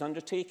was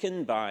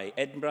undertaken by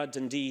Edinburgh,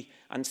 Dundee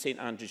and St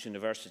Andrews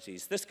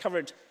Universities. This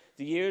covered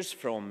the years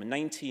from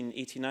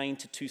 1989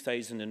 to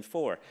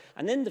 2004.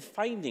 And in the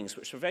findings,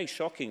 which were very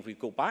shocking if we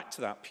go back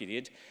to that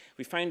period,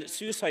 we found that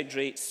suicide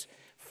rates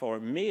for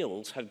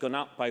males had gone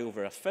up by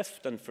over a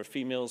fifth and for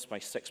females by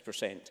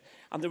 6%.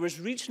 And there was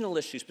regional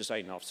issues,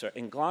 Presiding Officer.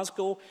 In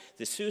Glasgow,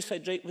 the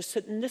suicide rate was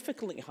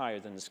significantly higher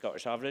than the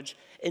Scottish average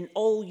in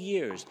all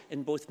years,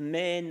 in both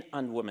men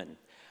and women.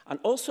 And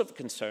also of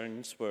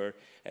concerns were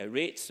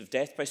rates of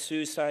death by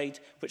suicide,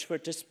 which were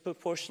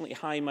disproportionately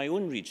high in my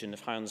own region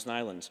of Highlands and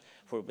Islands,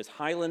 where both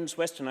Highlands,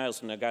 Western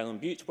Isles and Argyll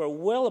and Bute were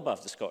well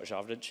above the Scottish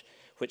average,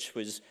 which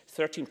was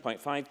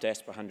 13.5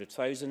 deaths per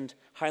 100,000.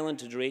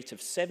 Highland had a rate of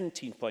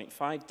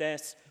 17.5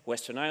 deaths,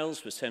 Western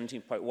Isles was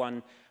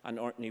 17.1, and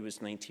Orkney was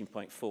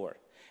 19.4.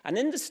 And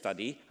in the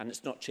study, and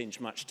it's not changed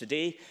much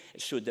today,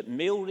 it showed that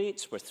male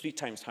rates were 3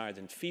 times higher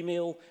than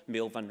female,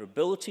 male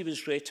vulnerability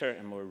was greater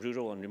in more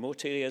rural and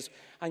remote areas,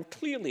 and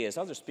clearly, as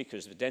other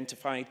speakers have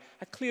identified,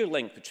 a clear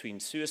link between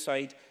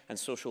suicide and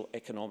social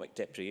economic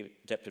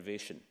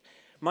deprivation.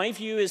 My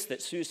view is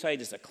that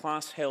suicide is a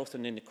class, health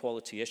and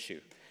inequality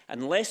issue.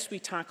 Unless we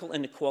tackle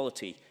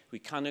inequality, we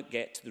cannot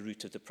get to the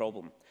root of the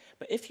problem.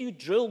 But if you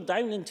drill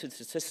down into the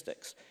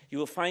statistics, you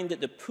will find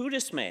that the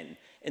poorest men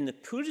in the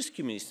poorest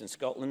communities in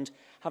Scotland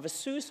have a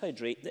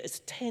suicide rate that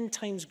is 10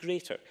 times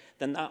greater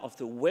than that of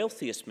the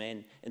wealthiest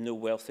men in the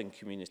wealthy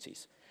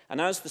communities. And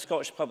as the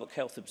Scottish Public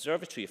Health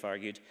Observatory have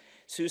argued,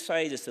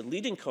 suicide is the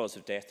leading cause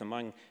of death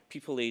among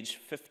people aged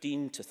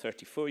 15 to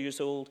 34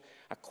 years old,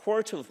 a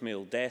quarter of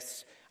male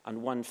deaths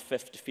and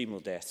 1/5 of female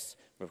deaths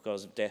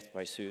because of death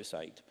by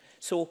suicide.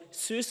 So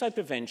suicide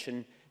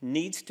prevention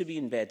needs to be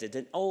embedded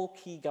in all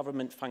key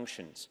government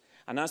functions.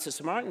 And as the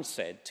Samaritans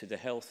said to the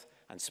Health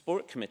and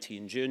Sport Committee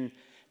in June,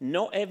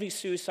 not every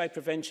suicide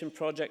prevention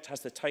project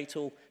has the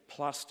title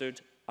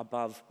plastered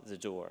above the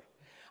door.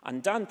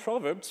 And Dan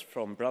Proverbs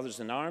from Brothers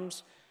in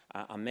Arms,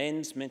 a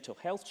men's mental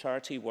health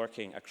charity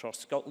working across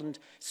Scotland,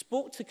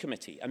 spoke to the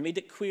committee and made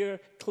it clear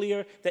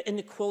that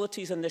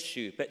inequality is an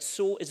issue, but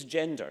so is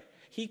gender.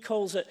 He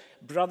calls it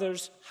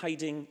brothers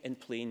hiding in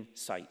plain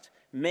sight.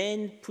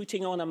 Men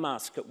putting on a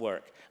mask at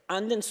work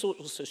and in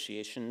social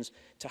associations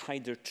to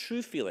hide their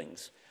true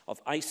feelings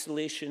of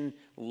isolation,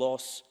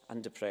 loss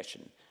and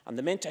depression. And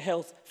the Mental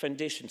Health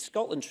Foundation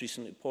Scotland's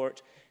recent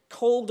report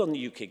called on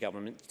the UK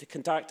government to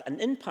conduct an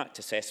impact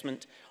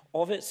assessment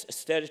of its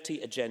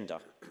austerity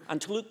agenda and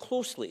to look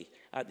closely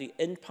at the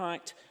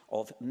impact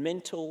of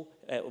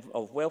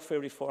welfare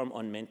reform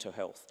on mental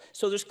health.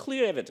 So there's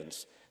clear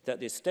evidence that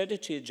the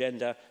austerity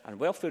agenda and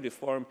welfare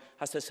reform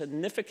has a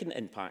significant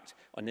impact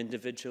on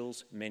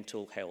individuals'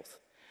 mental health.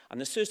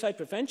 And the suicide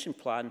prevention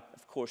plan,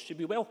 of course, should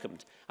be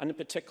welcomed, and in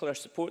particular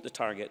support the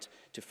target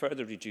to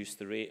further reduce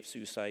the rate of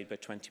suicide by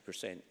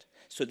 20%.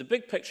 So the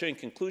big picture in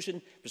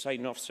conclusion,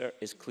 Presiding Officer,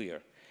 is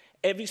clear.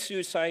 Every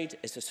suicide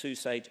is a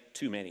suicide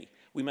too many.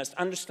 We must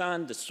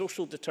understand the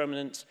social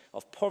determinants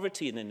of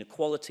poverty and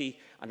inequality,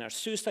 and our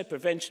suicide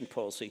prevention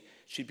policy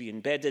should be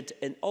embedded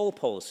in all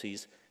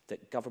policies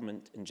that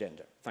government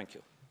engender. Thank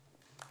you.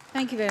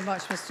 Thank you very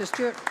much, Mr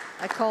Stewart.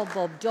 I call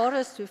Bob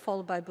Doris, to be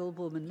followed by Bill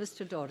Bowman.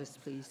 Mr Doris,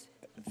 please.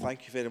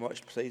 Thank you very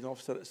much, Presiding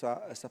Officer.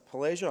 It's a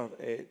pleasure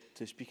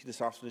to speak in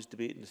this afternoon's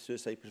debate on the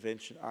Suicide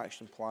Prevention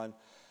Action Plan.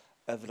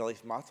 Every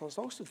Life Matters. It's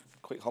also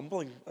quite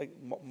humbling. Like,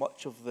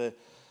 much of the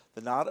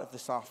narrative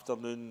this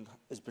afternoon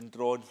has been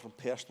drawn from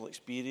personal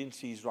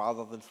experiences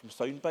rather than from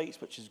sound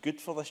bites, which is good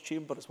for this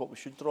chamber. It's what we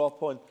should draw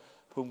upon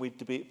when we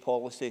debate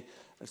policy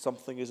and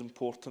something as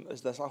important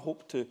as this. I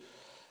hope to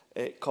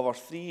cover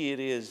 3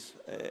 areas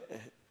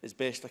as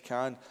best I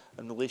can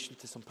in relation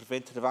to some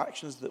preventative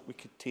actions that we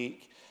could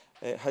take,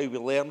 how we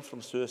learn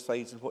from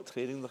suicides and what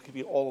training there could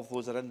be. All of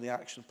those are in the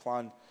action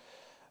plan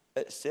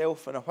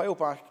itself. And a while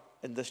back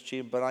in this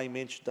chamber, I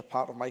mentioned a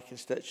part of my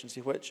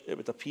constituency which it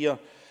would appear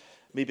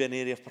maybe an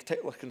area of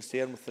particular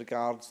concern with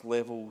regards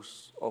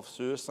levels of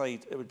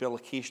suicide. It would be a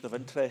location of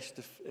interest,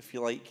 if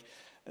you like.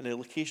 And the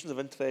locations of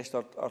interest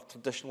are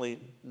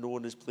traditionally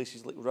known as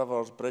places like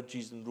rivers,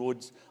 bridges and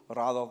roads,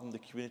 rather than the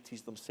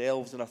communities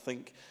themselves. And I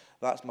think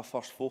that's my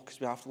first focus.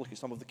 We have to look at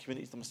some of the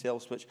communities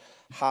themselves which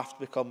have to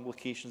become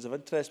locations of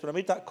interest. When I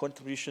made that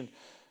contribution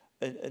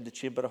in the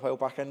chamber a while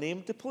back. I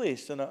named the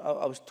place, and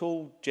I was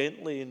told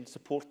gently and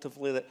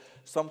supportively that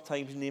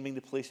sometimes naming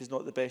the place is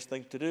not the best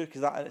thing to do,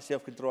 because that in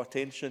itself can draw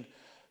attention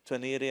to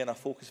an area and a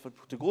focus for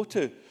people to go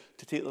to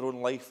take their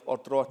own life, or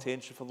draw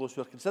attention for those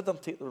who are considering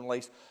taking their own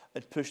lives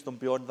and push them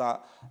beyond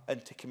that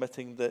into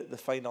committing the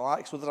final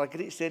act. So there's a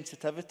great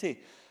sensitivity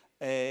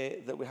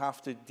that we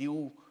have to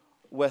deal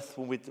with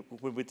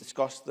when we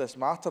discuss this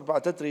matter. But I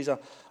did raise a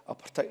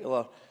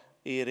particular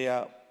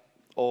area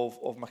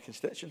of my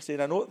constituency,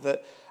 and I note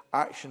that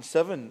Action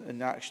 7 in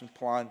the action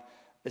plan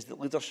is that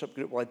leadership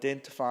group will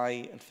identify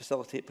and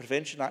facilitate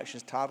prevention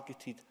actions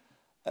targeted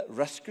at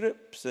risk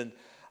groups. And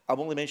I've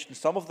only mentioned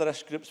some of the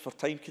risk groups for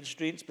time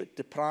constraints, but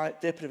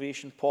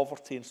deprivation,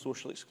 poverty and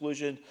social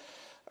exclusion,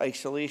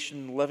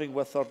 isolation, living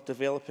with or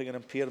developing an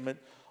impairment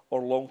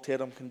or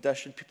long-term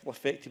condition, people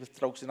affected with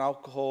drugs and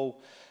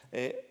alcohol,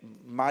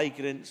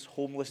 migrants,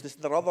 homelessness,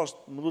 and there are others,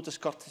 no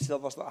discourtesy to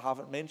others that I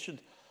haven't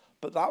mentioned.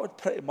 But that would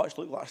pretty much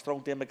look like a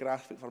strong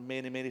demographic for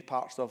many, many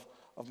parts of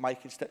my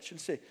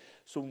constituency.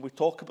 So when we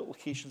talk about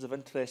locations of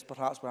interest,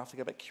 perhaps we have to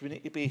get a bit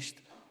community-based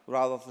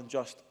rather than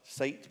just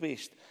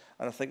site-based.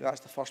 And I think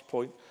that's the first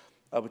point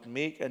I would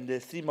make. And the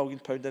 £3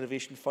 million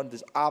Innovation Fund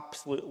is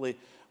absolutely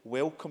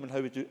welcome in how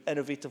we do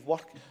innovative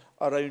work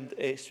around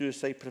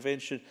suicide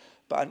prevention.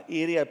 But an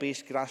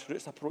area-based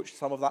grassroots approach to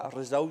some of that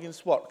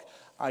resilience work,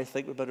 I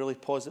think, would be a really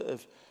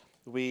positive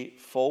way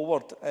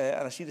forward.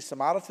 And I see the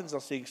Samaritans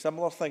are saying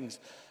similar things.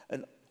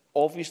 And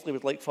obviously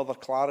would like further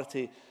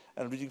clarity,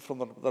 and reading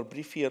from their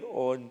brief here,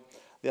 on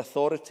the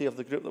authority of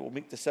the group that will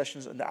make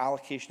decisions on the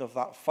allocation of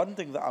that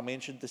funding that I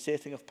mentioned, the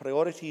setting of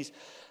priorities,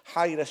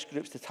 high-risk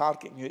groups to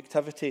target new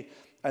activity,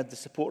 and the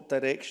support,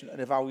 direction and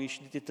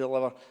evaluation needed to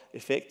deliver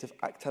effective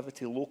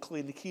activity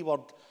locally. And the key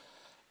word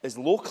is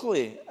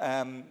locally.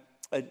 And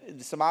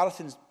the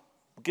Samaritans,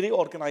 great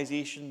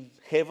organisation,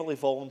 heavily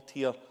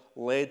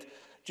volunteer-led.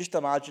 Just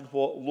imagine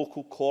what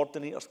local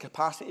coordinators,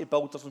 capacity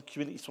builders and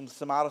communities from the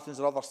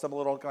Samaritans or other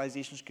similar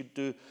organisations could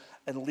do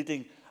in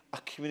leading a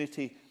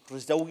community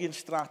resilience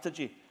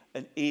strategy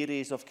in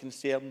areas of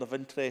concern, of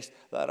interest,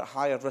 that are at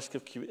higher risk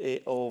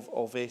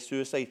of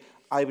suicide.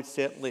 I would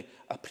certainly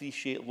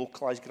appreciate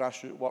localised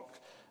grassroots work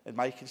in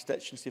my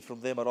constituency from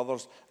them or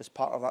others as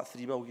part of that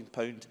 £3 million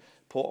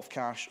pot of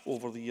cash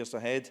over the years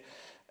ahead.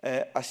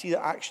 I see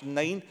that Action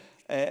 9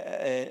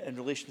 in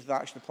relation to the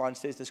action plan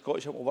says the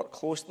Scottish Government will work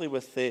closely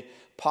with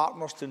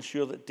partners to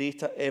ensure that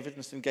data,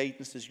 evidence and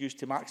guidance is used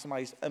to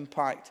maximise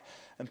impact.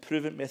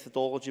 Improvement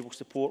methodology will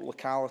support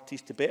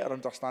localities to better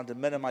understand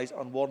and minimise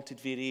unwanted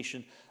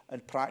variation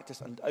in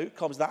practice and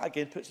outcomes. That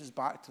again puts us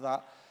back to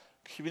that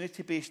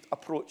community-based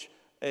approach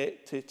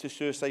to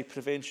suicide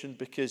prevention,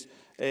 because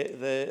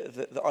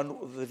the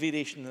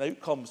variation in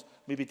outcomes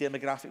may be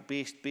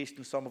demographic-based, based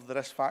on some of the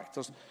risk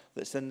factors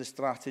that's in the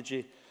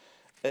strategy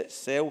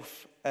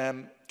itself.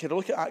 Can I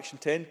look at Action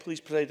 10, please,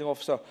 Presiding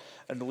Officer,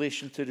 in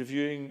relation to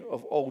reviewing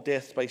of all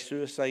deaths by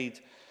suicide,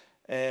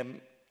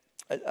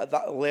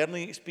 that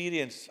learning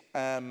experience,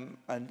 and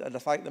I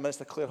thank the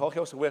Minister Clare Haughey,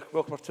 also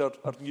welcome her to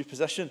our new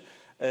position.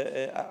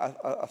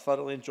 I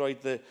thoroughly enjoyed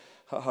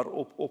her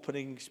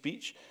opening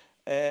speech.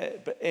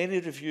 But any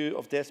review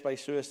of deaths by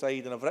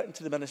suicide, and I've written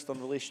to the Minister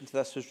in relation to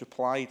this, who's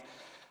replied,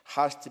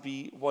 has to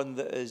be one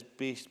that is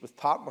based with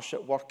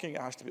partnership working.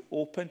 It has to be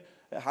open,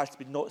 it has to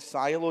be not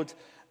siloed,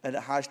 and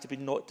it has to be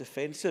not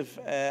defensive.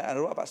 And I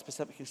don't have a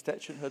specific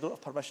constituent who I don't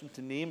have permission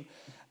to name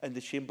in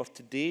the chamber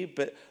today,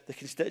 but the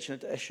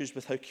constituent had issues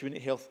with how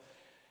community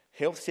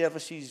health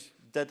services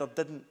did or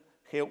didn't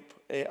help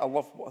a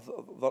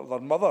their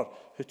mother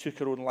who took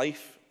her own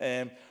life.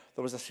 There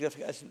was a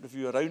significant incident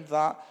review around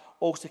that,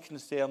 also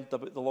concerned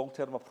about the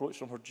long-term approach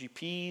from her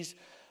GPs,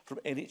 from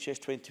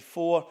NHS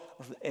 24,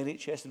 or from the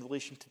NHS in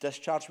relation to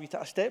discharge. We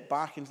take a step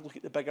back and look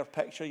at the bigger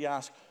picture. You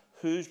ask,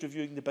 who's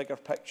reviewing the bigger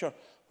picture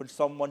when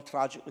someone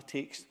tragically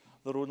takes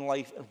their own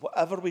life? And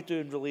whatever we do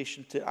in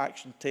relation to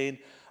Action 10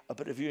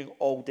 about reviewing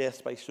all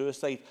deaths by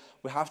suicide,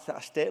 we have to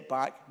take a step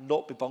back,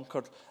 not be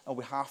bunkered, and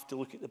we have to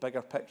look at the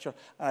bigger picture.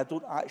 And I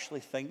don't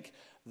actually think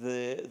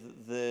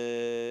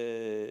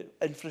the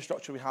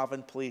infrastructure we have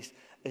in place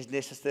is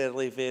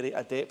necessarily very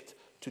adept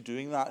to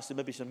doing that. So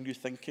maybe some new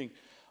thinking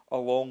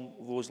along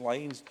those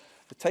lines.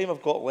 The time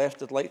I've got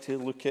left, I'd like to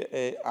look at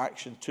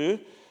Action 2,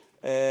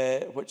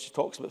 which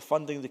talks about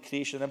funding the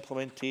creation and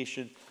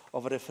implementation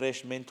of a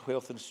refreshed mental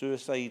health and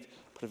suicide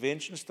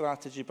prevention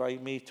strategy by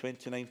May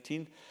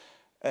 2019,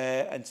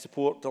 and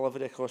support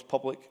delivery across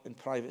public and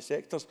private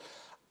sectors.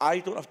 I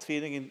don't have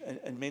training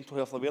in mental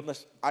health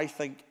awareness. I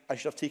think I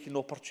should have taken the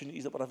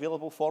opportunities that were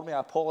available for me. I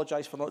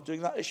apologise for not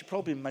doing that. It should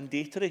probably be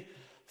mandatory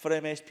for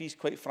MSPs,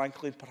 quite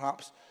frankly, and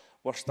perhaps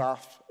our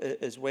staff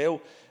as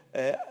well.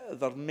 There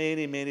are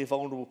many, many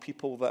vulnerable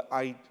people that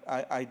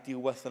I deal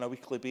with on a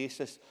weekly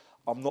basis.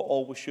 I'm not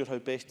always sure how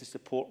best to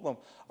support them.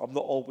 I'm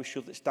not always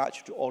sure that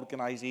statutory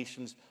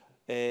organisations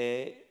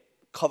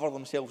cover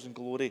themselves in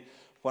glory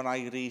when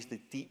I raise the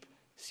deep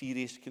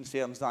serious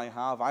concerns that I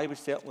have. I would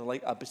certainly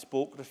like a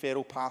bespoke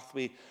referral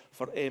pathway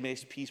for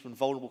MSPs when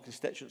vulnerable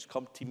constituents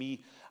come to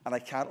me and I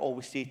can't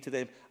always say to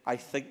them, I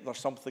think there's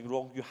something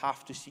wrong, you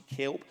have to seek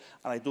help,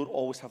 and I don't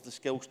always have the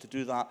skills to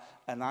do that,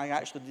 and I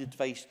actually need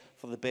advice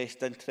for the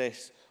best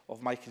interests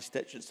of my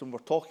constituents. And we're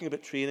talking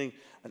about training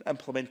and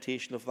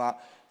implementation of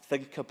that.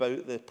 Think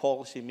about the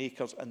policy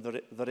makers and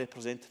the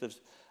representatives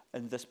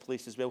in this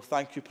place as well.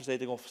 Thank you,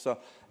 Presiding Officer,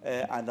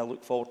 and I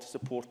look forward to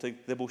supporting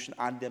the motion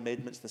and the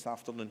amendments this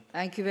afternoon.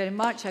 Thank you very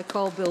much. I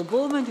call Bill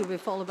Bowman, who will be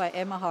followed by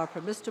Emma Harper.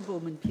 Mr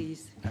Bowman,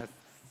 please.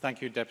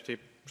 Thank you, Deputy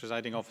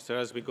Presiding Officer.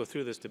 As we go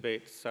through this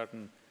debate,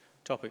 certain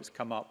topics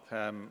come up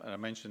and are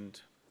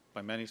mentioned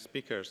by many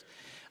speakers.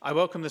 I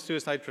welcome the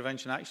Suicide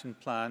Prevention Action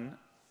Plan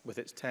with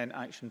its 10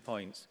 action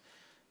points.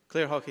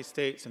 Clare Haughey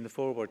states in the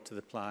foreword to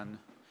the plan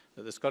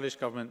that the Scottish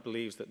Government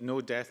believes that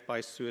no death by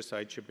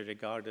suicide should be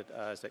regarded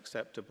as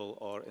acceptable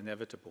or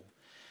inevitable.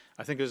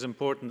 I think it is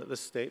important that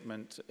this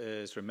statement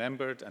is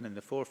remembered and in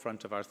the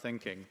forefront of our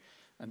thinking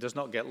and does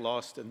not get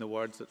lost in the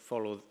words that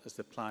follow as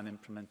the plan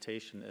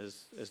implementation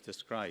is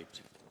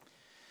described.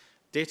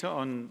 Data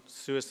on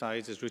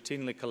suicides is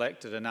routinely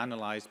collected and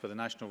analysed by the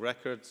National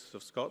Records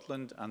of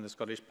Scotland and the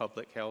Scottish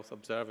Public Health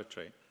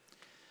Observatory.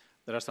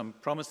 There are some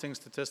promising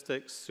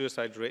statistics.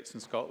 Suicide rates in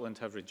Scotland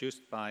have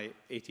reduced by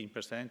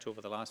 18% over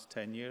the last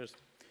 10 years.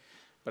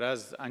 But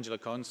as Angela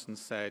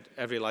Constance said,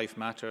 every life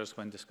matters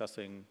when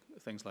discussing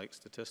things like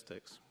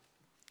statistics.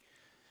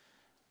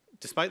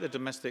 Despite the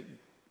domestic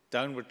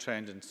downward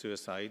trend in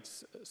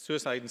suicides,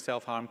 suicide and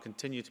self-harm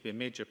continue to be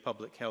major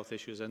public health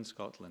issues in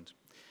Scotland.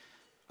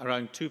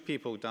 Around 2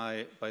 people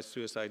die by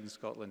suicide in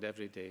Scotland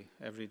every day.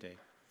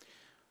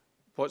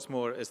 What's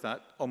more is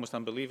that, almost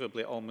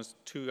unbelievably, almost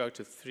 2 out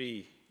of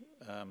 3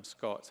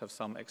 Scots have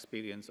some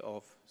experience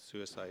of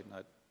suicide, and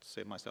I'd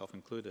say myself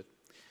included.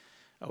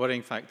 A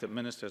worrying fact that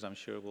ministers, I'm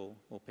sure, will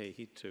pay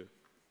heed to.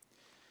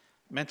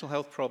 Mental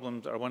health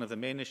problems are one of the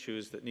main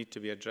issues that need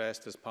to be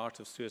addressed as part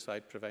of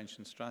suicide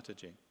prevention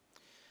strategy.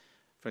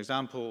 For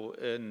example,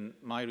 in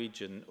my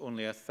region,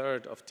 only a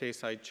third of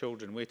Tayside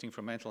children waiting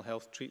for mental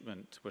health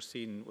treatment were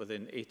seen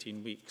within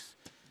 18 weeks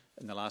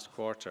in the last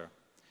quarter.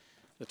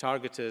 The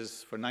target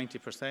is for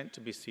 90% to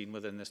be seen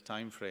within this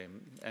time frame.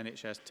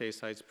 NHS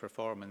Tayside's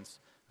performance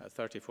at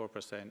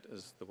 34%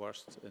 is the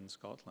worst in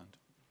Scotland.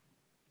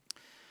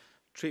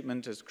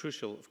 Treatment is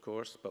crucial, of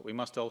course, but we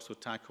must also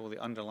tackle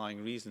the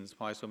underlying reasons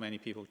why so many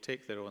people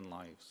take their own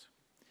lives.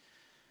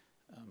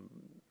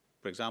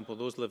 For example,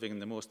 those living in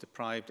the most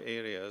deprived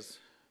areas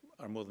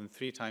are more than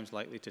 3 times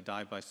likely to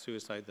die by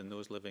suicide than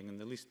those living in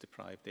the least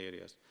deprived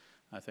areas.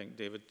 I think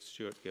David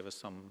Stewart gave us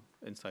some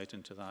insight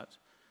into that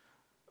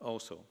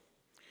also.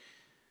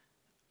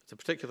 It's a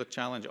particular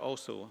challenge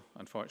also,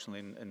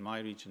 unfortunately, in my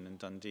region in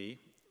Dundee,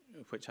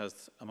 which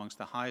has amongst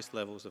the highest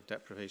levels of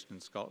deprivation in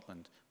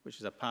Scotland, which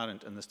is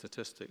apparent in the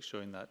statistics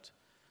showing that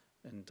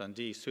in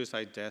Dundee,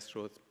 suicide deaths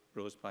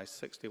rose by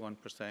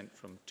 61%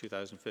 from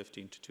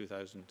 2015 to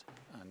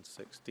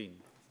 2016.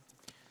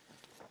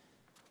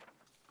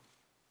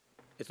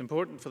 It's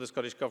important for the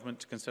Scottish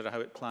Government to consider how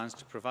it plans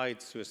to provide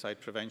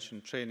suicide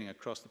prevention training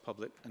across the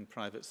public and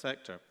private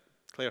sector.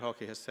 Clare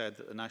Haughey has said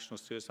that the National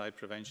Suicide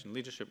Prevention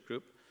Leadership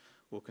Group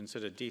will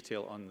consider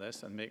detail on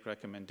this and make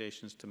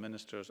recommendations to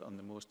ministers on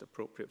the most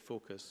appropriate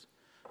focus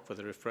for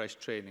the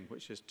refreshed training,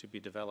 which is to be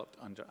developed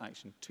under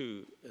Action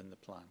 2 in the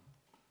plan.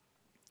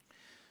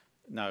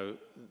 Now,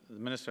 the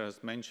Minister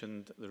has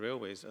mentioned the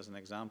railways as an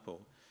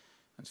example,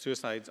 and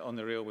suicides on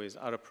the railways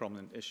are a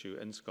prominent issue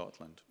in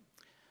Scotland.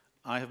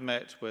 I have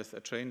met with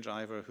a train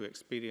driver who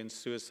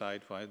experienced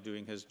suicide while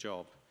doing his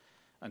job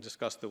and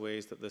discussed the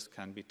ways that this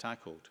can be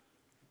tackled.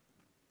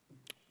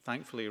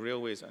 Thankfully,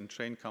 railways and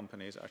train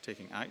companies are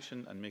taking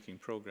action and making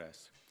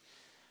progress.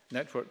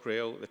 Network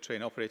Rail, the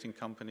train operating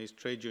companies,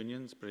 trade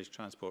unions, British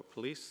Transport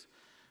Police,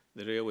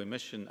 the Railway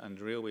Mission and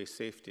Railway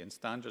Safety and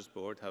Standards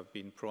Board have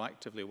been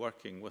proactively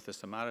working with the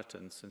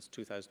Samaritans since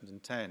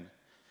 2010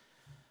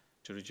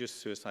 to reduce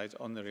suicides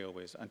on the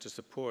railways and to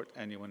support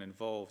anyone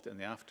involved in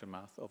the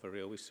aftermath of a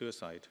railway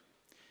suicide.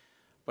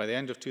 By the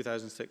end of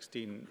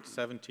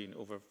 2016-17,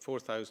 over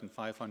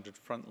 4,500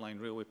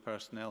 frontline railway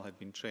personnel had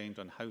been trained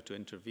on how to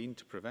intervene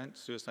to prevent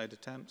suicide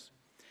attempts,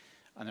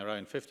 and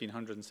around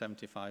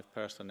 1,575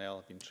 personnel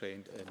have been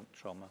trained in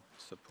trauma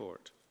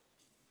support.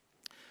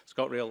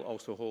 ScotRail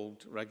also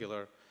hold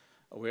regular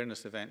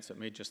awareness events at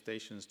major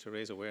stations to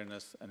raise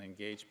awareness and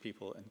engage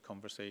people in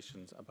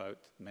conversations about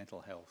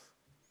mental health,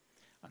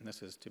 and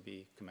this is to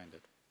be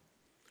commended.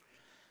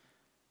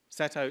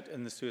 Set out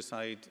in the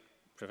Suicide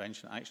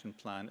Prevention Action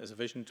Plan is a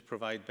vision to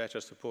provide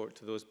better support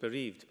to those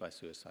bereaved by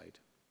suicide.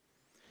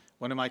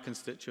 One of my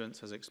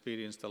constituents has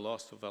experienced the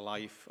loss of a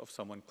life of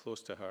someone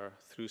close to her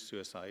through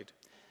suicide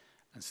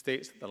and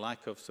states that the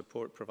lack of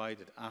support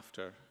provided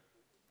after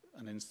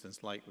an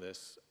instance like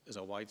this is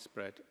a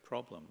widespread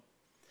problem.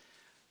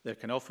 There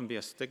can often be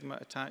a stigma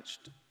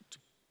attached,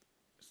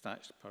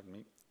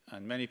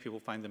 and many people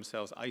find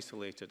themselves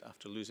isolated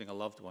after losing a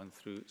loved one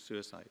through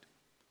suicide.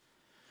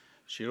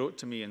 She wrote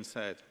to me and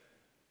said,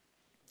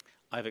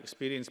 I've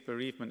experienced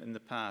bereavement in the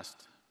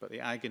past, but the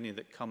agony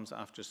that comes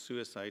after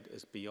suicide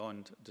is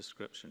beyond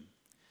description.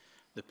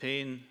 The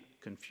pain,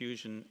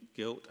 confusion,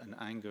 guilt and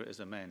anger is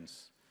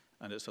immense,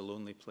 and it's a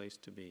lonely place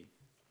to be.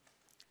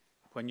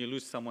 When you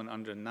lose someone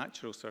under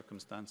natural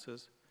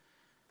circumstances,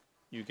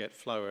 you get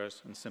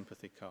flowers and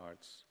sympathy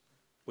cards.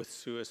 With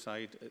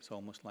suicide, it's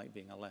almost like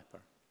being a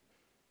leper.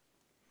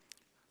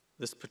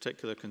 This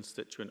particular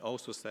constituent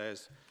also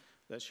says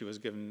that she was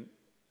given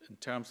in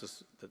terms of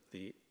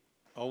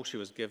all she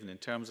was given in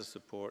terms of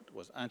support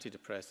was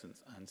antidepressants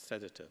and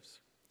sedatives.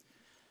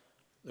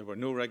 There were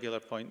no regular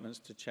appointments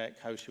to check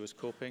how she was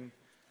coping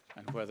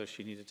and whether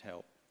she needed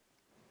help.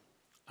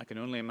 I can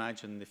only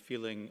imagine the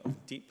feeling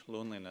of deep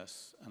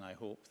loneliness, and I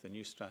hope the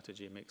new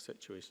strategy makes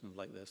situations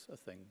like this a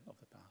thing of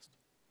the past.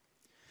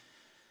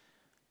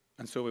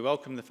 And so we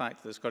welcome the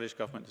fact that the Scottish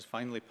Government has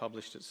finally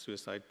published its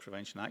Suicide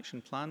Prevention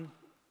Action Plan.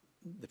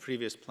 The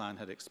previous plan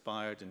had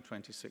expired in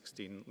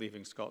 2016,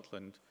 leaving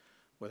Scotland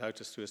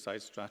without a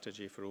suicide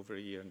strategy for over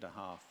 1.5 years,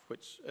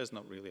 which is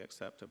not really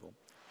acceptable.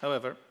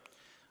 However,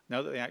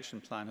 now that the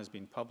action plan has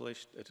been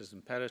published, it is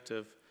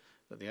imperative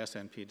that the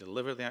SNP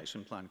deliver the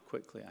action plan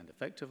quickly and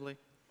effectively,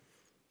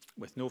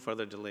 with no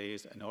further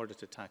delays in order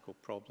to tackle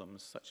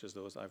problems such as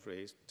those I've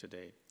raised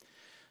today.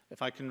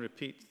 If I can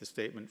repeat the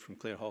statement from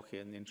Clare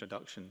Haughey in the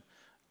introduction,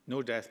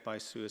 no death by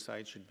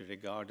suicide should be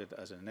regarded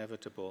as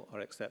inevitable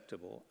or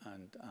acceptable,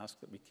 and ask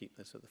that we keep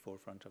this at the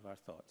forefront of our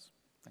thoughts.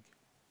 Thank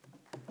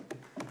you.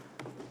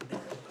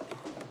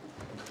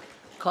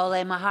 Call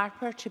Emma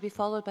Harper to be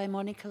followed by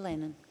Monica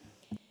Lennon.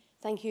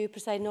 Thank you,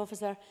 Presiding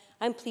Officer.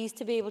 I'm pleased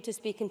to be able to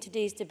speak in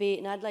today's debate,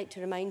 and I'd like to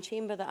remind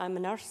Chamber that I'm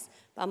a nurse,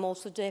 but I'm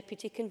also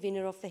Deputy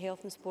Convener of the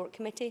Health and Sport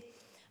Committee,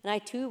 and I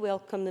too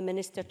welcome the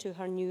Minister to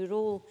her new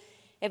role.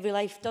 Every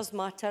life does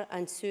matter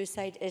and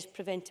suicide is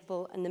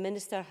preventable, and the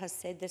Minister has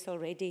said this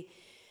already.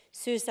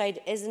 Suicide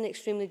is an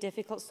extremely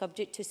difficult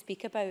subject to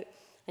speak about,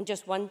 and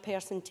just one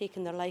person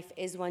taking their life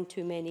is one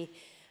too many.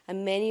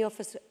 And many of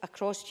us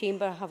across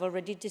Chamber have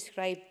already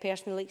described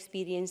personal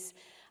experience,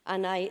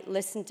 and I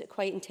listened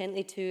quite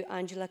intently to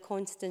Angela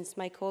Constance,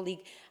 my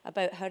colleague,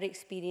 about her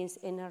experience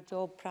in her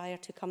job prior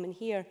to coming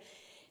here.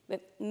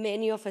 But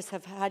many of us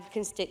have had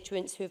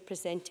constituents who have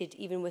presented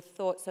even with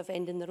thoughts of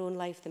ending their own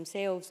life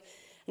themselves.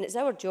 And it's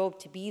our job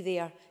to be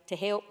there, to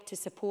help, to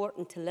support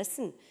and to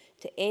listen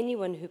to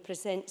anyone who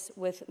presents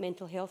with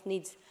mental health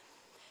needs.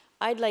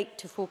 I'd like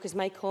to focus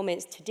my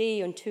comments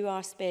today on two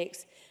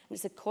aspects, and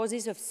it's the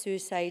causes of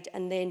suicide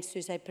and then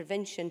suicide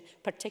prevention,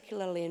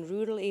 particularly in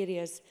rural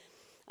areas.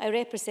 I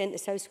represent the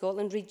South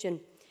Scotland region.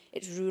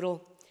 It's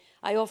rural.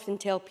 I often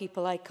tell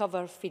people I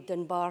cover Feed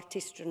Dunbar to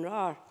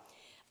Stranraer.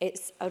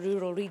 It's a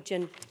rural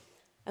region.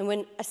 And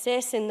when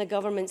assessing the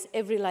Government's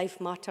Every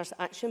Life Matters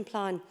action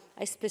plan,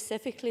 I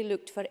specifically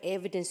looked for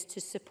evidence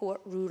to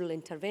support rural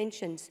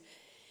interventions.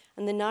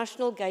 And the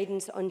National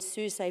Guidance on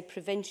Suicide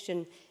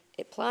Prevention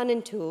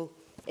planning tool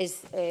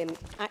is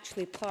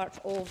actually part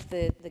of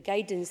the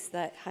guidance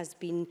that has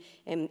been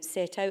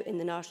set out in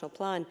the National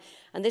Plan.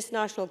 And this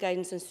National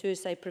Guidance on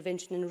Suicide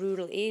Prevention in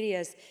rural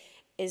areas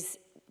is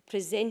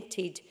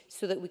presented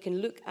so that we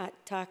can look at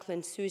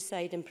tackling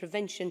suicide and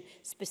prevention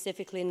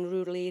specifically in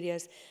rural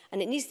areas.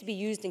 And it needs to be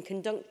used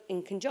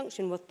in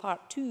conjunction with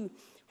Part 2,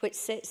 which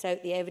sets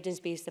out the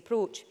evidence-based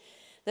approach.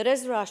 There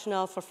is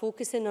rationale for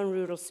focusing on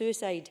rural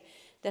suicide.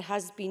 There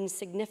has been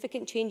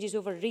significant changes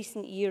over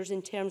recent years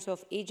in terms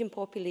of ageing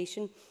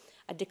population,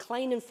 a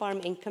decline in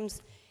farm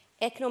incomes,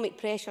 economic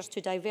pressures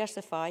to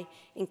diversify,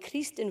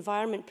 increased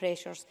environment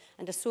pressures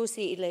and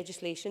associated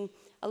legislation,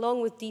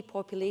 along with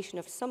depopulation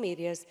of some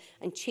areas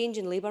and change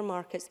in labour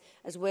markets,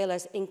 as well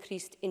as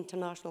increased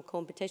international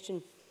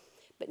competition.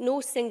 But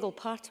no single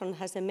pattern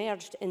has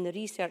emerged in the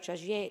research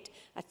as yet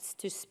as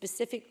to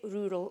specific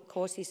rural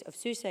causes of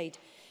suicide.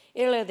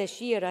 Earlier this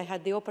year, I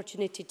had the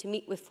opportunity to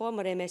meet with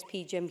former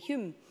MSP Jim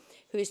Hume,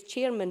 who is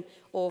chairman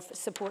of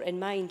Support in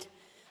Mind.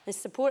 And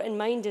Support in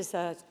Mind is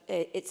a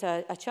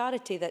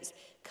charity that's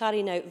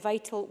carrying out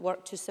vital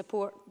work to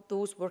support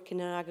those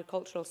working in the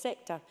agricultural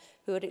sector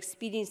who are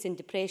experiencing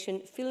depression,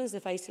 feelings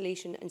of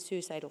isolation and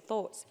suicidal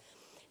thoughts.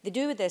 They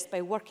do this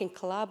by working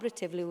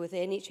collaboratively with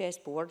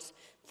NHS boards,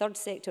 third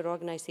sector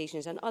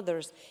organisations and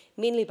others,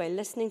 mainly by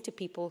listening to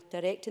people,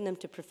 directing them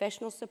to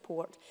professional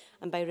support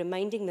and by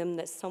reminding them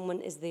that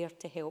someone is there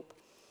to help.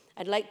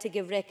 I'd like to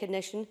give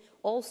recognition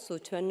also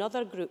to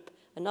another group,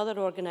 another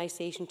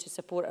organisation to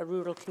support our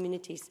rural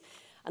communities,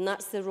 and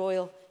that's the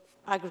Royal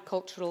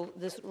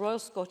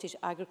Scottish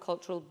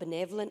Agricultural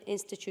Benevolent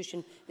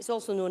Institution. It's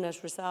also known as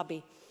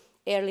RASABI.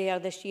 Earlier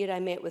this year,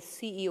 I met with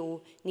CEO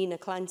Nina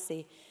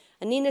Clancy,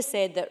 and Nina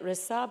said that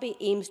RASABI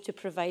aims to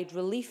provide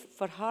relief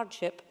for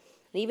hardship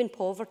and even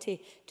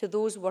poverty to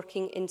those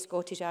working in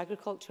Scottish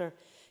agriculture.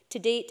 To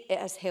date, it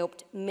has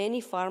helped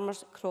many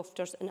farmers,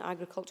 crofters and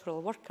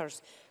agricultural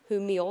workers who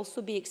may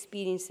also be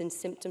experiencing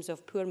symptoms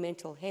of poor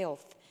mental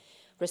health.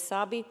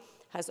 RASABI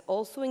has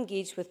also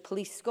engaged with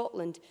Police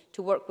Scotland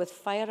to work with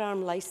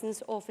firearm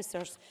licence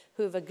officers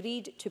who have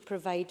agreed to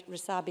provide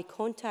RASABI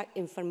contact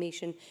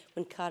information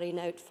when carrying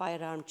out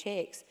firearm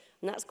checks.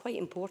 and that's quite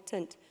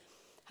important.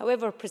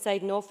 However,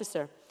 Presiding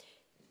Officer,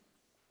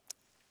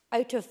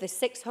 out of the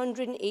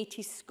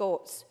 680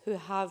 Scots who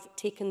have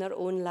taken their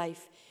own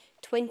life,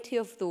 20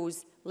 of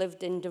those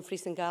lived in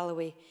Dumfries and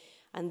Galloway,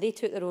 and they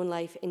took their own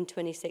life in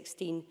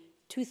 2016.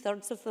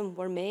 2/3 of them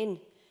were men.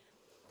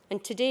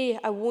 And today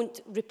I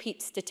won't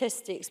repeat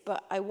statistics,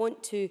 but I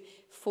want to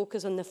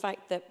focus on the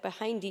fact that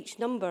behind each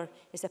number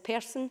is a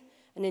person,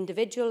 an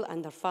individual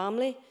and their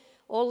family,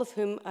 all of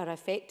whom are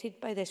affected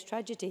by this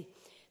tragedy.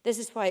 This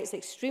is why it's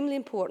extremely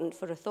important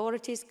for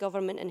authorities,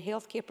 government and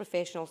healthcare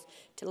professionals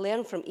to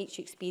learn from each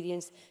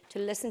experience, to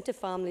listen to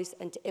families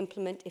and to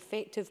implement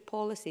effective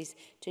policies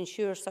to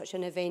ensure such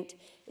an event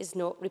is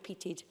not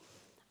repeated.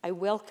 I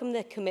welcome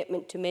the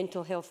commitment to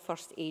mental health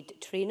first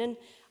aid training.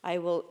 I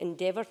will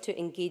endeavour to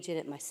engage in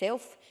it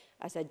myself.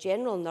 As a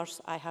general nurse,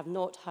 I have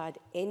not had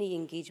any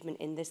engagement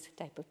in this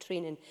type of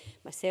training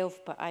myself,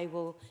 but I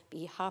will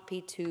be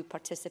happy to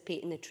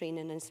participate in the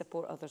training and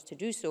support others to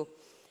do so.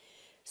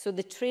 So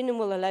the training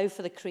will allow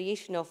for the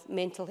creation of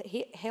mental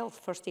health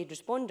first aid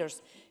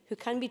responders who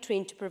can be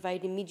trained to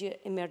provide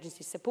immediate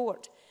emergency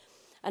support.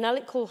 And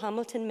Alec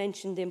Cole-Hamilton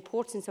mentioned the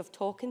importance of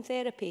talking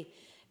therapy,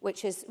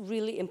 which is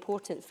really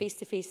important,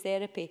 face-to-face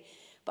therapy.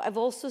 But I've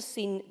also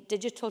seen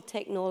digital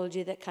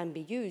technology that can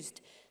be used,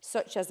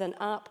 such as an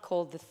app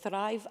called the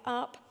Thrive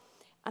app.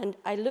 And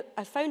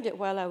I found it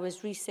while I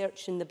was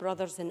researching the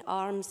Brothers in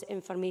Arms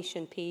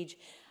information page.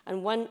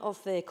 And one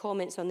of the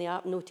comments on the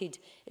app noted,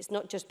 it's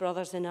not just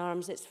Brothers in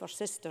Arms, it's for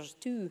sisters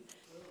too.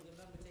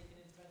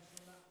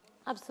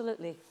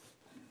 Absolutely.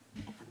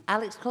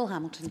 Alex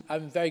Cole-Hamilton.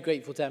 I'm very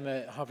grateful to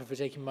Emma Harper for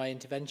taking my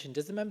intervention.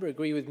 Does the member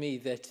agree with me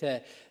that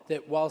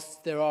that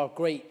whilst there are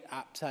great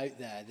apps out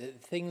there,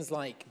 that things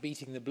like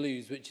Beating the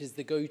Blues, which is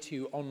the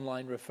go-to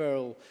online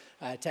referral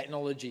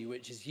technology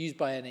which is used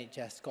by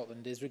NHS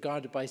Scotland, is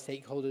regarded by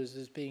stakeholders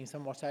as being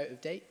somewhat out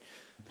of date?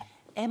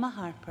 Emma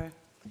Harper.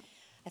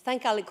 I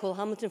thank Alec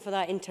Cole-Hamilton for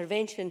that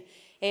intervention.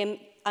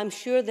 I'm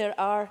sure there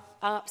are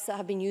apps that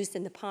have been used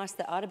in the past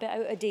that are a bit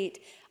out of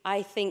date.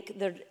 I think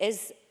there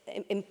is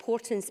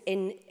importance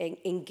in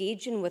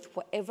engaging with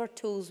whatever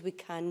tools we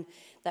can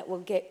that will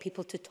get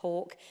people to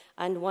talk.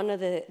 And one of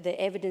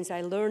the evidence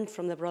I learned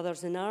from the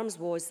Brothers in Arms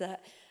was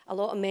that a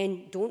lot of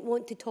men don't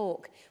want to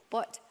talk,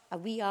 but a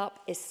wee app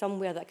is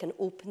somewhere that can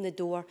open the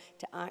door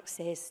to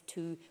access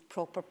to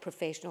proper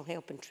professional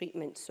help and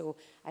treatment. So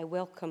I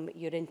welcome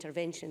your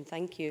intervention.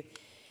 Thank you.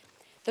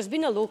 There's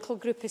been a local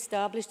group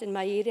established in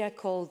my area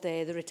called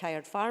the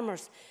Retired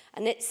Farmers,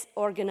 and it's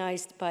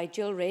organised by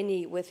Jill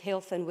Rennie with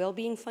health and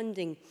wellbeing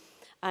funding.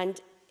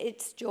 And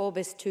its job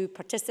is to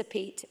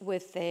participate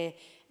with a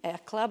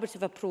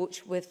collaborative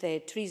approach with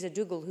Teresa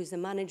Dougal, who's the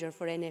manager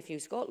for NFU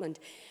Scotland.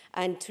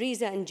 And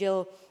Teresa and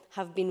Jill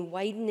have been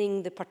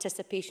widening the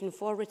participation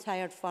for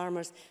retired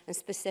farmers, and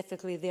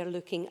specifically they're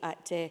looking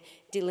at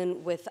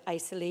dealing with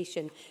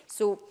isolation.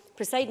 So,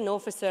 Presiding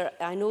Officer,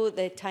 I know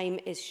the time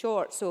is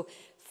short, so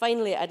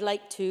finally, I'd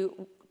like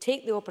to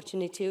take the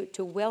opportunity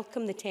to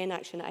welcome the 10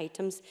 action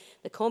items,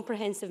 the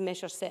comprehensive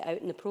measures set out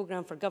in the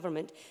programme for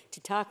government to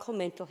tackle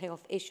mental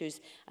health issues,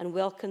 and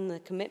welcome the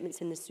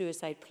commitments in the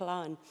suicide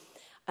plan.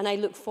 And I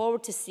look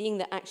forward to seeing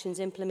the actions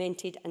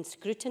implemented and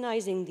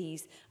scrutinising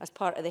these as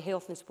part of the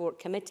Health and Sport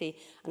Committee.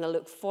 And I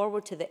look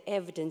forward to the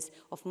evidence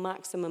of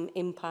maximum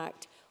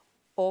impact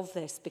of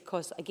this,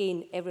 because,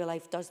 again, every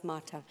life does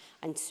matter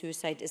and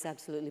suicide is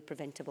absolutely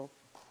preventable.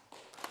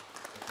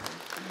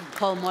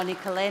 Call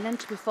Monica Lennon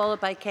to be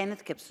followed by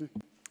Kenneth Gibson.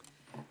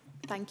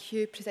 Thank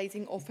you,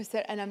 Presiding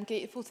Officer, and I'm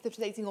grateful to the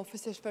Presiding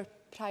Officers for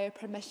prior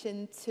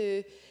permission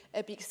to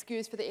be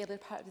excused for the earlier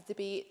part of the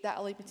debate. That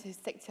allowed me to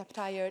stick to a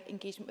prior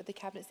engagement with the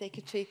Cabinet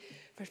Secretary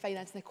for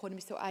Finance and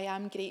Economy, so I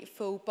am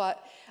grateful,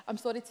 but I'm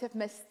sorry to have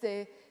missed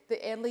the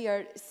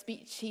earlier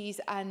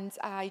speeches, and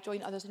I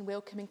join others in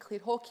welcoming Clare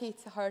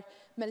Haughey to her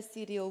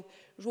ministerial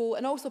role,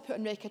 and also put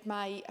on record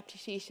my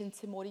appreciation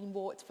to Maureen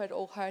Watt for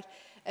all her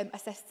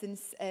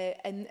assistance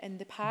in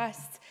the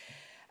past.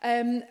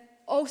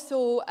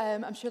 Also,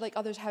 I'm sure, like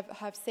others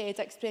have said,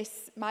 I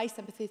express my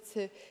sympathy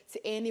to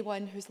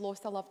anyone who's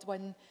lost a loved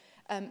one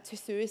to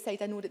suicide.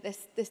 I know that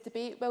this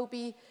debate will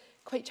be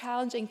quite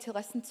challenging to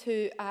listen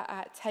to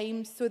at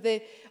times. So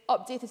the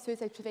updated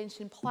suicide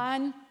prevention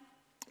plan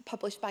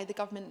published by the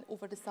government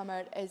over the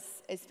summer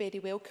is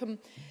very welcome.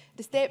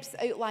 The steps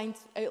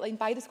outlined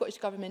by the Scottish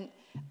Government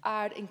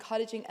are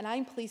encouraging, and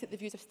I'm pleased that the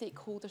views of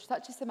stakeholders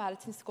such as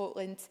Samaritan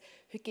Scotland,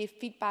 who gave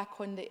feedback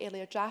on the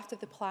earlier draft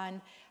of the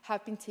plan,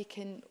 have been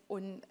taken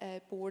on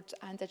board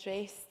and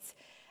addressed.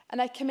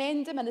 And I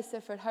commend the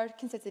Minister for her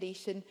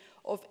consideration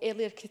of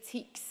earlier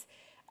critiques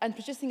and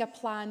producing a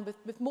plan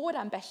with more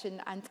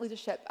ambition and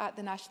leadership at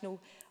the national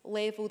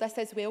level. This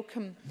is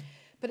welcome.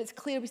 But it's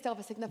clear we still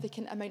have a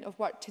significant amount of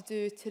work to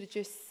do to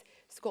reduce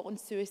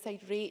Scotland's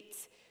suicide rate.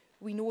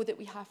 We know that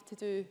we have to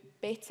do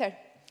better.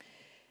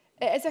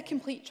 It is a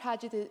complete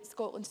tragedy that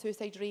Scotland's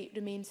suicide rate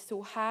remains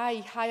so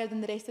high, higher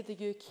than the rest of the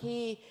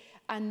UK,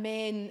 and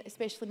men,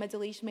 especially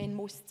middle-aged men,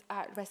 most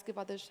at risk of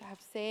others, have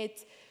said.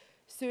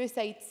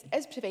 Suicide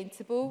is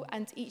preventable,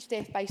 and each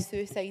death by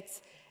suicide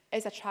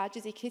is a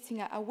tragedy,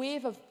 creating a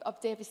wave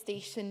of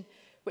devastation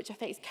which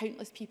affects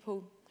countless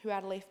people who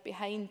are left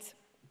behind.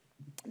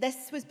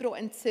 This was brought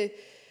into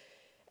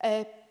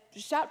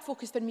sharp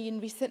focus for me in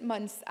recent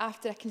months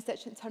after a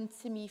constituent turned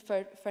to me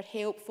for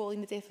help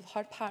following the death of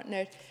her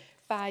partner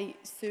by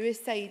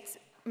suicide.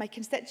 My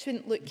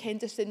constituent, Luke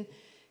Henderson,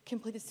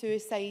 completed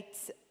suicide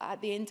at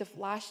the end of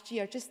last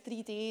year, just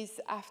 3 days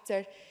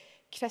after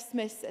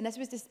Christmas, and this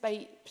was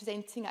despite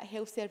presenting at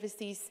health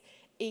services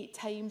 8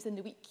 times in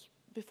the week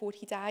before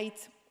he died.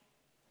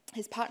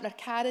 His partner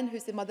Karen,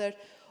 who's the mother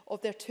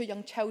of their 2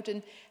 young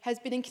children, has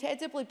been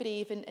incredibly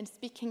brave in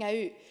speaking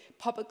out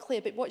publicly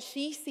about what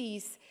she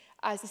sees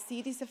as a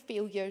series of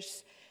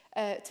failures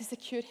to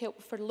secure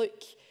help for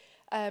Luke,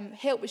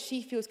 help which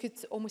she feels could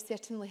almost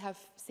certainly have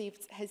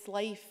saved his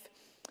life.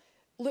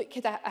 Luke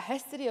had a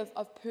history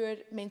of poor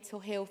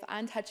mental health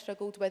and had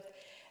struggled with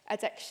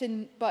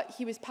addiction, but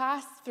he was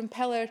passed from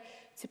pillar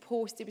to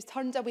post. He was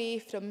turned away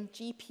from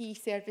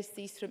GP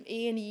services, from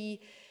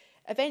A&E,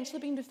 eventually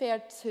being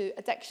referred to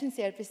addiction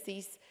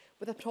services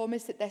with a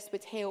promise that this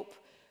would help,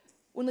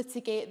 only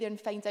to get there and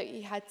find out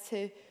he had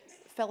to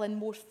fill in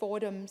more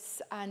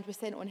forms and was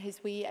sent on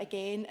his way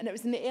again. And it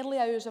was in the early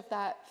hours of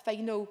that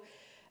final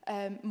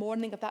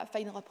morning of that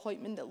final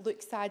appointment that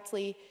Luke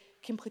sadly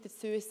completed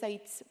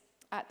suicide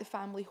at the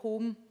family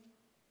home.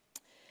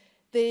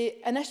 The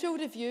initial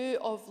review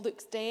of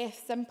Luke's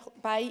death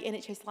by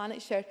NHS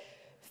Lanarkshire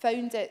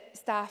found that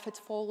staff had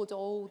followed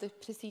all the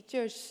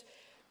procedures.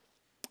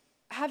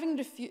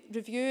 Having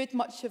reviewed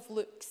much of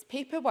Luke's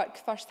paperwork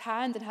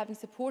firsthand and having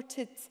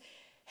supported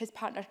his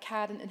partner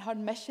Karen in her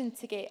mission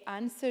to get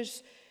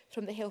answers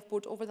from the Health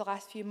Board over the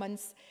last few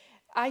months,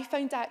 I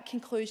found that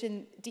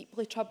conclusion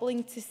deeply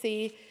troubling, to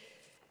say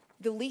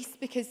the least,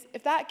 because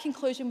if that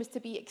conclusion was to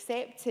be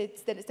accepted,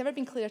 then it's never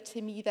been clear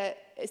to me that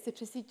it's the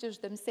procedures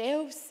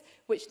themselves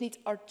which need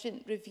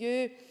urgent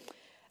review.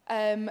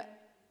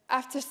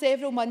 After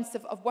several months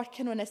of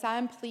working on this, I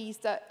am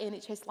pleased that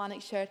NHS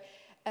Lanarkshire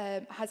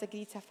has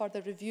agreed to a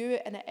further review,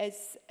 and it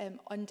is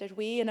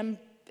underway. And I'm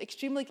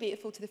extremely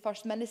grateful to the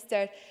First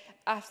Minister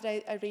after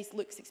I raised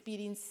Luke's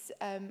experience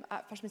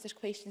at First Minister's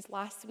Questions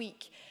last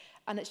week,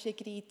 and that she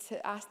agreed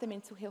to ask the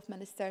Mental Health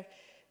Minister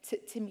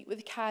to meet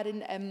with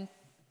Karen.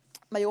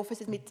 My office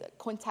has made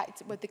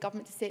contact with the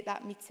government to set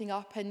that meeting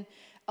up, and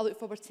I look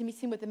forward to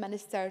meeting with the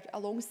Minister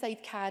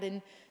alongside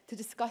Karen to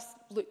discuss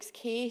Luke's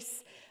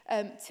case,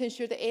 to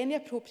ensure that any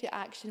appropriate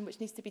action which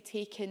needs to be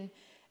taken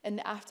in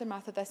the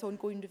aftermath of this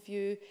ongoing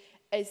review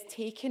is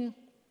taken.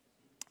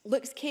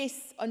 Luke's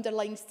case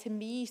underlines to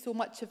me so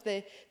much of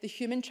the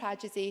human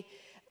tragedy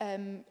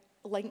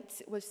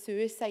linked with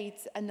suicide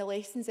and the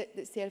lessons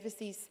that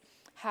services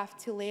have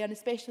to learn,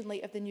 especially in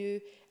light of the new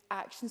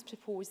actions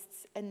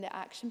proposed in the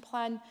action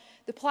plan.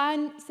 The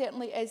plan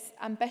certainly is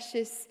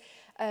ambitious,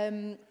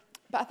 but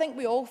I think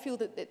we all feel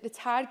that the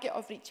target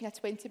of reaching a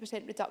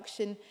 20%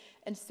 reduction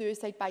in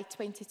suicide by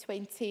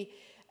 2020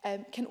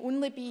 can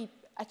only be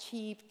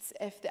achieved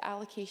if the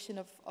allocation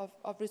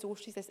of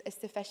resources is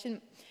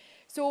sufficient.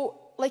 So,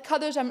 like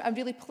others, I'm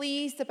really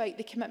pleased about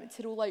the commitment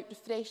to roll out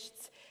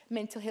refreshed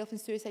mental health and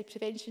suicide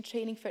prevention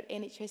training for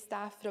NHS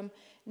staff from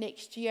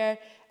next year.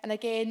 And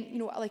again,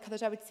 like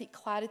others, I would seek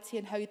clarity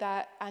on how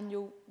that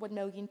annual £1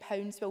 million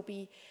will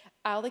be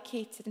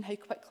allocated and how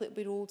quickly it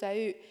will be rolled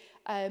out.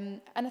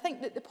 And I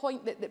think that the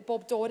point that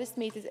Bob Doris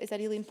made is a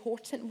really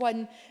important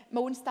one. My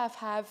own staff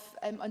have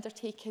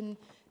undertaken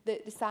the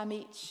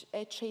SAMH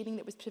training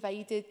that was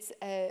provided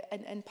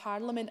in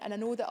Parliament, and I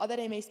know that other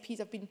MSPs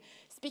have been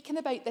speaking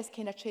about this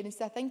kind of training,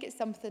 so I think it's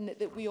something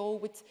that we all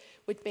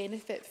would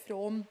benefit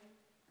from.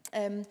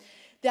 The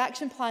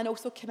action plan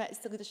also commits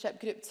the leadership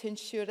group to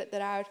ensure that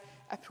there are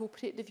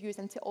appropriate reviews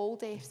into all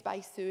deaths by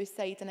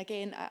suicide, and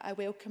again I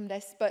welcome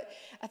this, but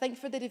I think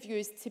for the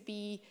reviews to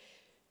be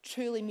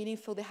truly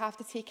meaningful, they have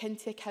to take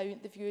into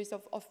account the views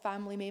of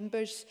family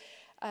members.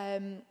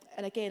 And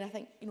again, I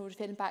think,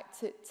 referring back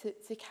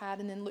to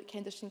Karen and Luke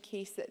Henderson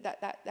case,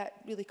 that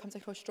really comes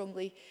across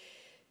strongly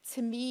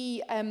to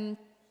me. I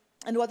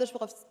know others will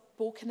have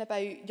spoken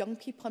about young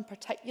people in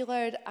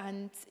particular,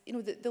 and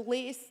the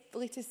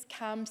latest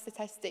CAM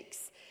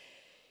statistics,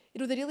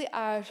 they really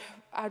are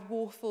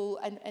woeful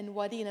and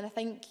worrying. And I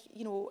think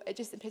it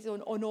just imposes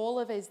on all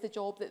of us the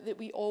job that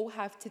we all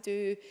have to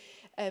do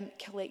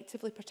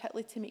collectively,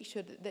 particularly to make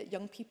sure that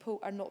young people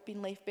are not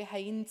being left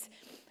behind.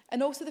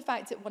 And also the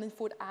fact that 1 in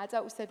 4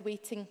 adults are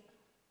waiting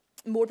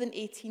more than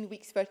 18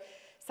 weeks for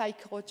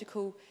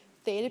psychological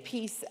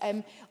therapies.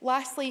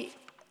 Lastly,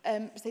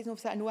 Presiding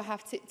Officer, I know I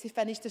have to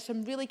finish. There's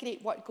some really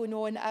great work going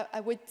on. I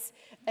would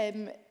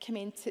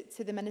commend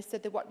to the Minister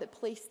the work that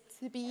Place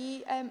to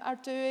Be are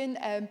doing,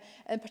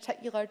 in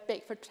particular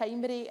Beckford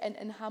Primary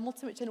in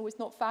Hamilton, which I know is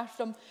not far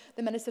from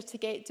the Minister to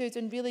get to,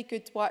 doing really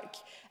good work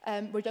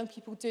where young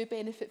people do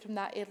benefit from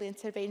that early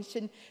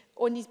intervention.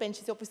 On these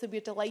benches, obviously, we're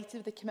delighted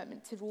with the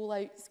commitment to roll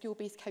out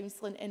school-based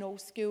counselling in all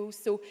schools.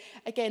 So,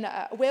 again,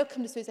 I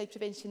welcome the Suicide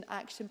Prevention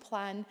Action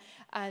Plan,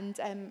 and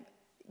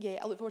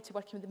I look forward to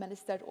working with the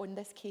Minister on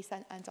this case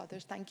and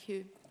others. Thank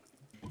you.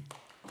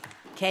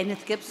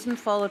 Kenneth Gibson,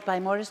 followed by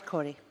Maurice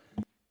Corey.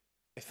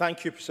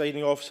 Thank you,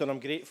 Presiding Officer.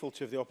 I'm grateful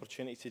to have the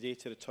opportunity today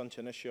to return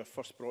to an issue I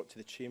first brought to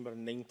the Chamber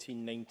in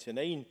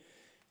 1999.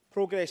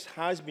 Progress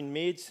has been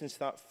made since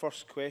that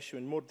first question,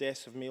 when more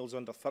deaths of males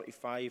under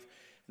 35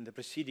 in the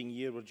preceding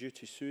year were due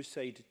to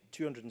suicide,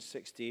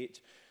 268,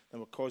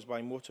 than were caused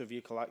by motor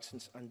vehicle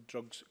accidents and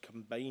drugs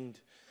combined.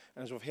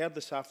 And as we've heard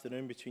this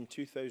afternoon, between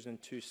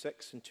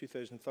 2002-6 and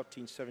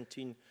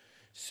 2013-17,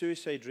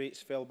 suicide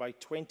rates fell by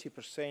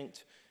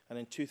 20%, and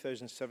in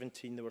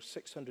 2017 there were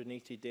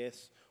 680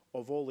 deaths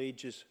of all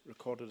ages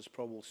recorded as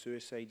probable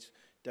suicides,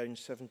 down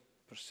 7%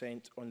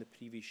 on the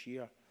previous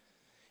year.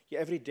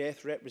 Yet every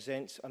death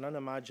represents an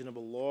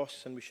unimaginable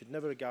loss, and we should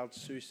never regard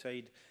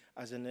suicide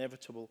as an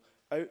inevitable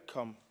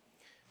outcome.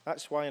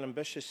 That's why an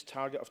ambitious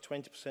target of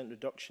 20%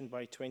 reduction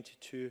by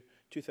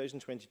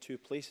 2022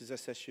 places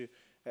this issue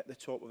at the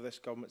top of this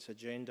government's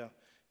agenda.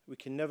 We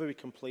can never be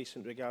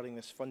complacent regarding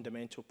this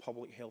fundamental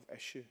public health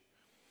issue.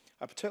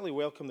 I particularly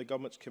welcome the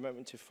government's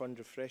commitment to fund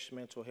refreshed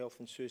mental health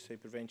and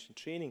suicide prevention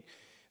training.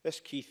 This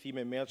key theme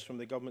emerged from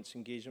the government's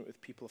engagement with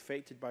people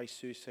affected by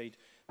suicide.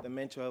 The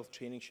mental health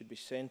training should be a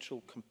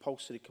central,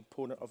 compulsory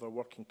component of our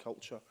working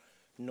culture,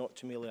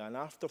 not merely an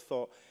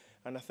afterthought.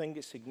 And I think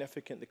it's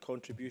significant the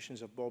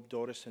contributions of Bob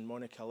Doris and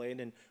Monica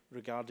Lennon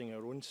regarding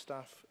our own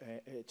staff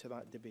to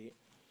that debate.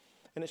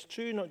 And it's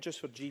true not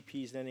just for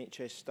GPs and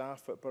NHS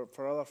staff, but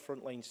for other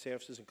frontline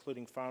services,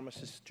 including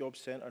pharmacists, job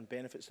centre and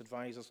benefits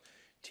advisors,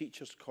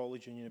 teachers,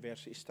 college and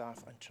university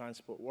staff and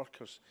transport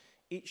workers.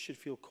 Each should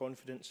feel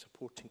confident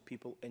supporting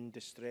people in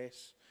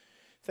distress.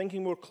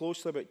 Thinking more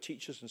closely about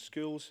teachers and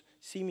schools,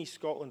 See Me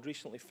Scotland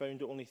recently found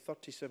that only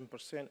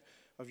 37%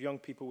 of young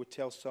people would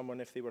tell someone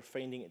if they were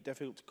finding it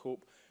difficult to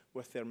cope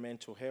with their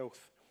mental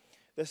health.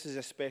 This is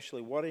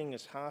especially worrying,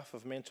 as half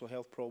of mental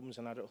health problems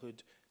in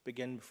adulthood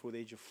begin before the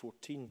age of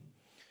 14.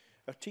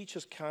 Our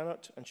teachers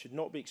cannot and should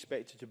not be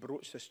expected to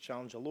broach this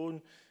challenge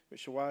alone,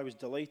 which is why I was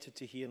delighted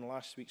to hear in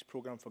last week's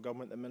programme for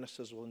government that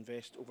ministers will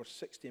invest over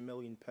 £60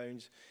 million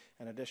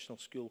in additional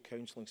school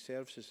counselling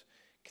services,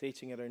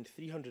 creating around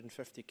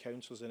 350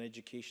 counsellors in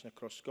education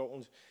across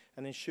Scotland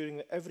and ensuring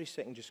that every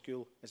secondary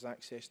school has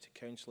access to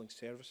counselling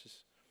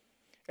services.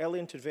 Early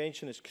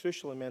intervention is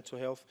crucial in mental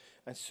health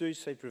and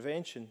suicide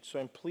prevention, so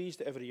I'm pleased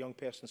that every young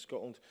person in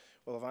Scotland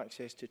will have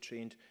access to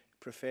trained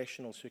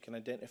professionals who can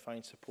identify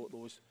and support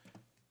those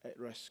at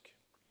risk.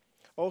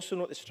 Also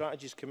note the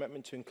strategy's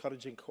commitment to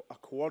encouraging a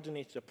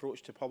coordinated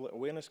approach to public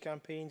awareness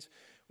campaigns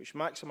which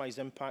maximise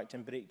impact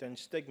and break down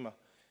stigma.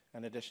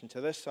 In addition to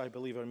this, I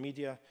believe our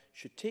media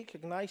should take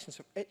cognizance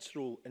of its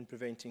role in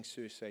preventing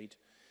suicide.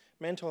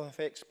 Mental health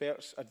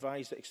experts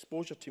advise that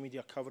exposure to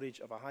media coverage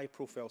of a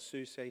high-profile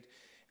suicide,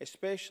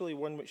 especially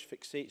one which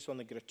fixates on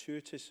the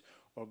gratuitous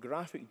or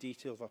graphic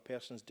detail of a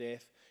person's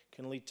death,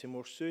 can lead to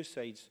more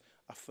suicides,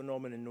 a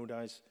phenomenon known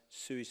as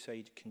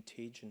suicide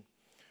contagion.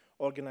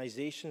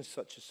 Organisations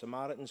such as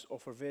Samaritans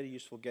offer very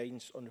useful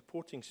guidance on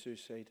reporting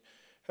suicide.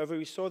 However,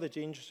 we saw the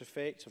dangerous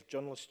effects of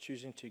journalists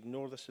choosing to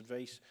ignore this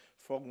advice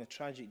following the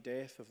tragic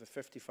death of the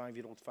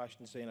 55-year-old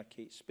fashion designer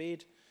Kate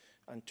Spade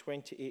and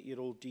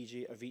 28-year-old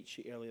DJ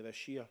Avicii earlier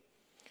this year.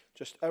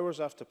 Just hours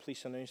after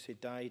police announced they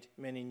died,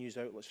 many news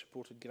outlets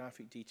reported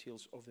graphic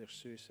details of their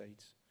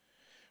suicides.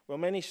 While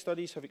many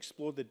studies have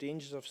explored the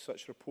dangers of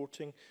such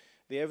reporting,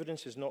 the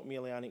evidence is not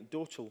merely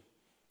anecdotal.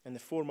 In the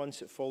 4 months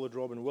that followed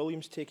Robin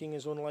Williams taking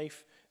his own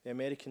life, the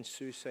American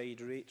suicide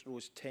rate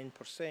rose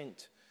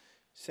 10%.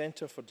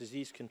 Centre for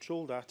Disease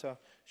Control data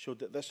showed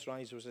that this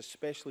rise was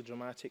especially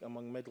dramatic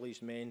among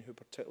middle-aged men who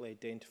particularly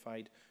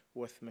identified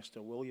with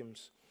Mr.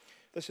 Williams.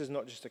 This is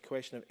not just a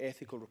question of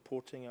ethical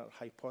reporting or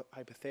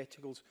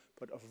hypotheticals,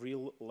 but of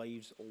real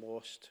lives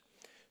lost.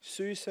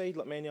 Suicide,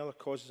 like many other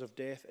causes of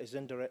death, is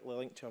indirectly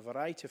linked to a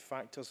variety of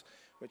factors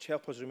which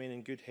help us remain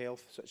in good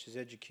health, such as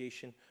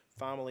education,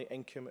 family,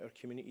 income, our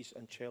communities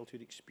and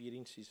childhood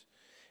experiences.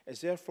 It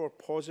is therefore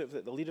positive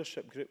that the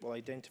leadership group will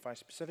identify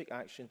specific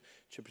action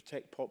to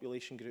protect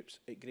population groups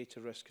at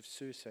greater risk of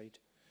suicide.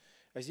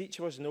 As each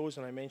of us knows,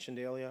 and I mentioned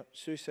earlier,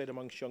 suicide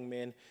amongst young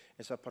men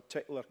is a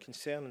particular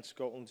concern in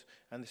Scotland,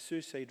 and the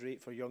suicide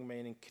rate for young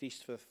men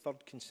increased for the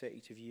third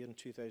consecutive year in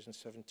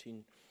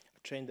 2017, a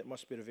trend that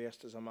must be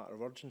reversed as a matter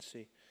of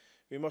urgency.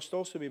 We must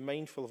also be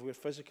mindful of where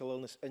physical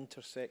illness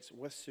intersects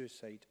with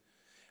suicide.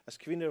 As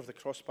convener of the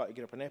cross-party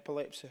group on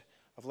epilepsy,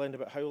 I've learned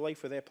about how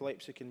life with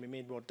epilepsy can be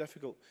made more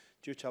difficult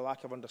due to a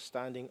lack of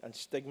understanding and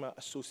stigma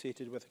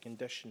associated with the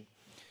condition.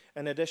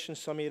 In addition,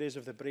 some areas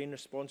of the brain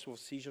responsible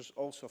for seizures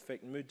also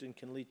affect mood and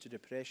can lead to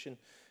depression,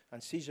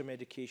 and seizure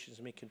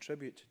medications may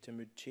contribute to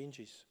mood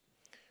changes.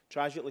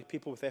 Tragically,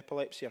 people with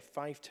epilepsy are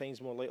 5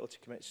 times more likely to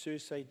commit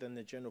suicide than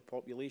the general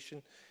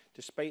population,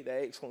 despite the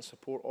excellent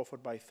support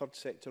offered by third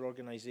sector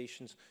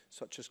organisations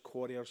such as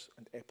Quarriers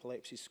and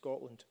Epilepsy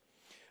Scotland.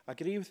 I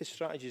agree with the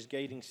strategy's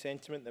guiding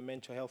sentiment that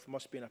mental health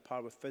must be on a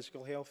par with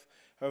physical health.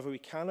 However, we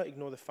cannot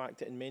ignore the fact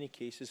that in many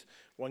cases,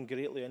 one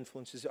greatly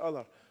influences the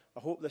other.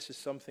 I hope this is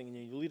something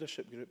the new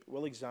leadership group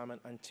will examine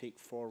and take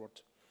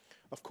forward.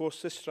 Of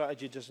course, this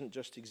strategy doesn't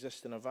just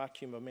exist in a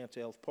vacuum of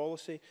mental health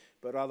policy,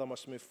 but rather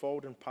must move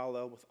forward in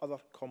parallel with other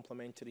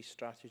complementary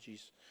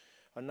strategies.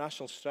 A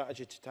national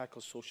strategy to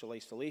tackle social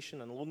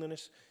isolation and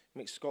loneliness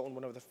makes Scotland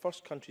one of the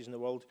first countries in the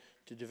world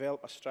to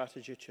develop a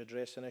strategy to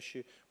address an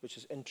issue which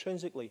is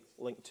intrinsically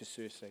linked to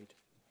suicide.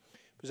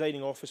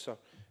 Presiding Officer,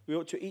 we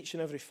owe it to each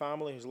and every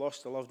family who has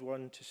lost a loved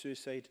one to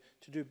suicide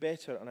to do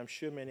better, and I'm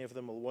sure many of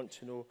them will want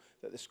to know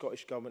that the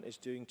Scottish Government is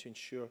doing to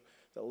ensure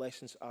that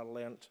lessons are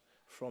learnt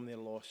from their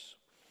loss.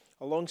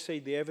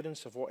 Alongside the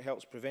evidence of what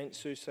helps prevent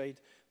suicide,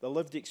 the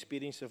lived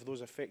experience of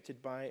those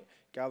affected by it,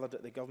 gathered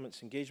at the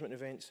Government's engagement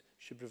events,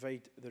 should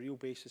provide the real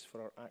basis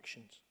for our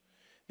actions.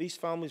 These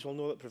families will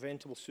know that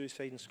preventable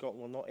suicide in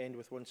Scotland will not end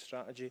with one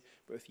strategy,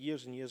 but with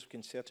years and years of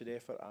concerted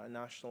effort at a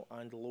national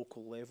and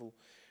local level.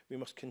 We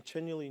must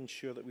continually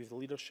ensure that we have the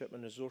leadership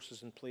and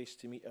resources in place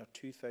to meet our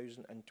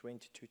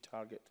 2022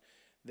 target,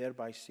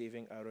 thereby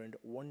saving around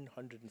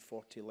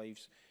 140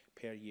 lives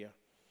per year.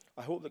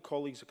 I hope that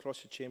colleagues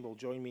across the Chamber will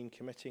join me in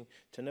committing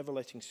to never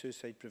letting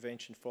suicide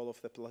prevention fall off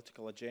the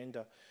political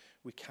agenda.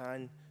 We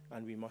can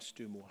and we must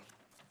do more.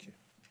 Thank you.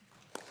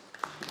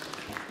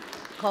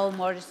 Call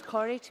Maurice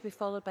Corrie to be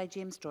followed by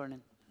James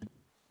Dornan.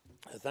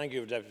 Thank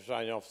you, Deputy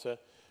Presiding Officer,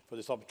 for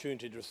this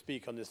opportunity to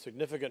speak on this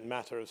significant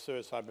matter of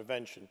suicide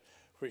prevention,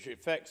 which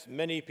affects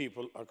many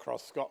people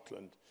across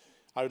Scotland.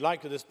 I would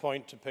like at this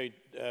point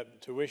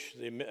to wish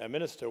the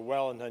Minister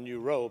well in her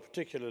new role,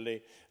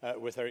 particularly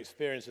with her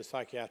experience in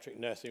psychiatric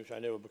nursing, which I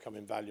know will become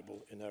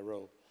invaluable in her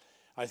role.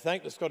 I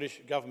thank the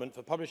Scottish Government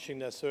for publishing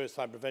their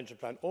suicide prevention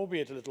plan,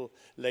 albeit a little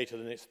later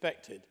than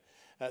expected.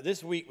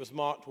 This week was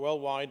marked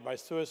worldwide by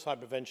Suicide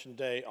Prevention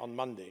Day on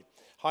Monday,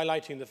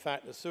 highlighting the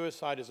fact that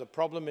suicide is a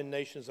problem in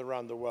nations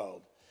around the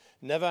world.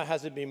 Never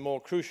has it been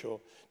more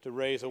crucial to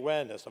raise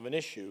awareness of an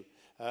issue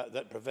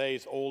that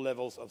pervades all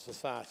levels of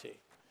society.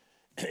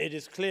 It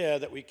is clear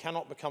that we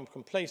cannot become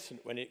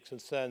complacent when it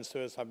concerns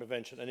suicide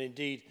prevention, and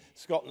indeed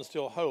Scotland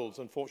still holds,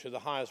 unfortunately,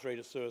 the highest rate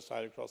of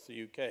suicide across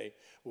the UK.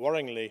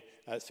 Worryingly,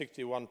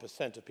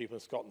 61% of people in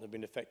Scotland have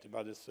been affected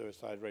by this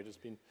suicide rate, as has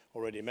been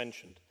already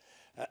mentioned.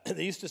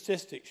 These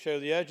statistics show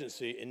the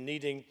urgency in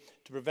needing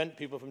to prevent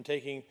people from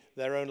taking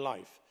their own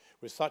life,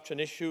 with such an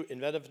issue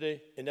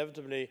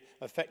inevitably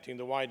affecting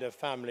the wider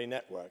family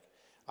network.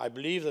 I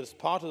believe that as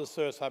part of the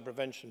suicide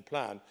prevention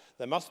plan,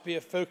 there must be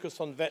a focus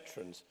on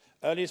veterans,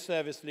 early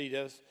service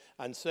leaders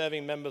and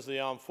serving members of the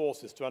armed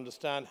forces to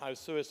understand how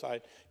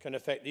suicide can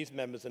affect these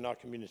members in our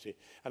community.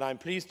 And I'm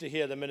pleased to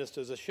hear the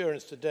Minister's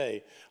assurance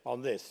today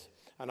on this.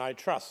 And I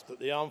trust that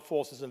the armed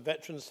forces and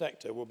veterans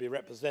sector will be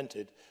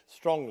represented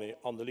strongly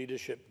on the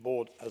leadership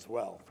board as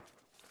well.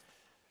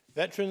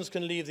 Veterans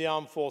can leave the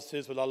armed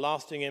forces with a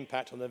lasting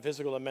impact on their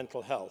physical and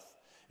mental health.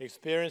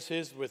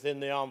 Experiences within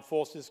the armed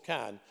forces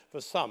can,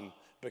 for some,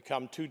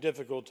 become too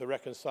difficult to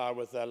reconcile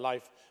with their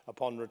life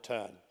upon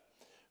return.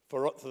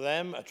 For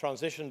them, a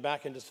transition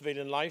back into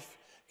civilian life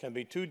can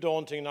be too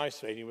daunting and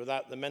isolating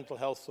without the mental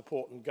health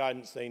support and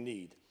guidance they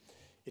need.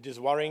 It is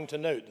worrying to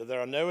note that there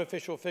are no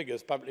official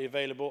figures publicly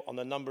available on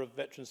the number of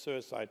veteran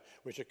suicide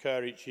which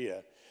occur each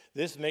year.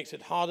 This makes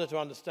it harder to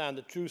understand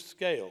the true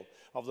scale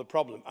of the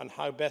problem and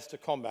how best to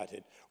combat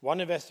it.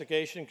 One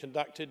investigation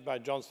conducted by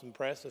Johnson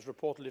Press has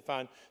reportedly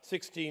found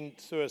 16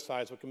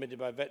 suicides were committed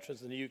by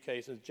veterans in the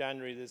UK since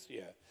January this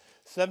year.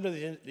 7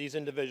 of these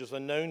individuals are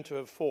known to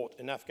have fought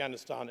in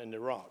Afghanistan and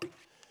Iraq.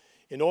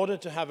 In order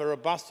to have a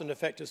robust and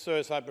effective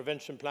suicide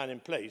prevention plan in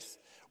place,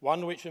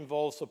 one which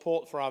involves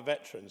support for our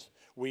veterans,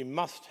 we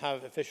must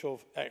have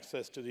official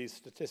access to these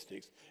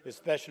statistics,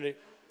 especially...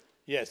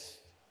 Yes.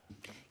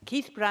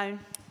 Keith Brown.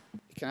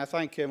 Can I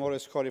thank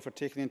Maurice Corrie for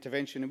taking the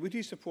intervention? And would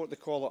you support the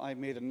call that I've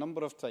made a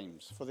number of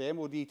times for the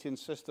MOD to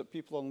insist that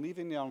people on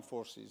leaving the armed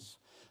forces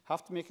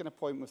have to make an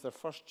appointment with their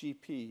first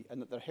GP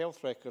and that their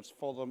health records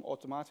follow them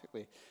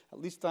automatically?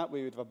 At least that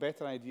way we'd have a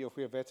better idea of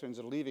where veterans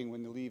are leaving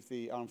when they leave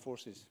the armed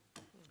forces.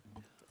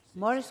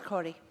 Maurice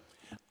Corrie.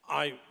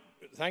 I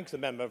thank the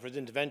member for his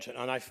intervention,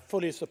 and I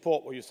fully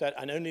support what you said.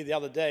 And only the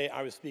other day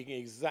I was speaking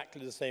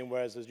exactly the same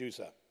words as you,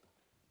 sir.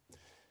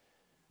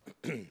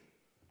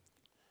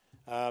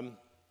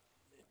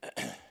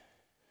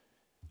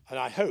 And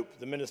I hope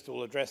the Minister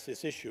will address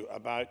this issue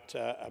about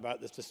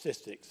the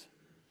statistics.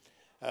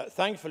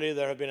 Thankfully,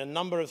 there have been a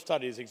number of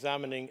studies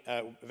examining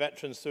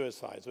veteran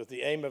suicides with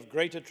the aim of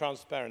greater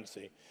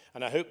transparency,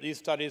 and I hope these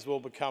studies will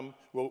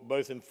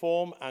both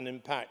inform and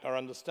impact our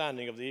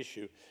understanding of the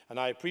issue, and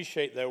I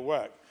appreciate their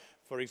work.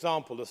 For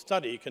example, a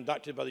study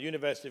conducted by the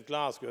University of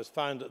Glasgow has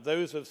found that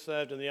those who have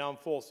served in the armed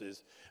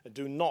forces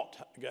do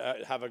not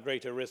have a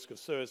greater risk of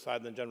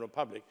suicide than the general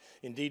public.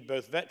 Indeed,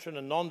 both veteran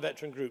and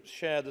non-veteran groups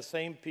share the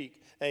same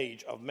peak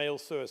age of male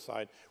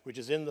suicide, which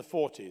is in the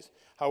 40s.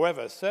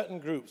 However, certain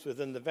groups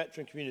within the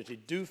veteran community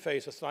do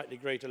face a slightly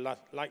greater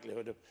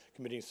likelihood of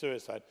committing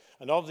suicide.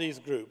 And of these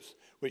groups,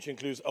 which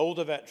includes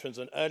older veterans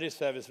and early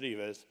service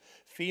leavers,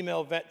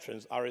 female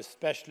veterans are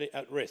especially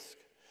at risk.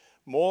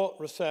 More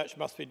research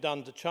must be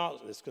done to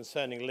chart this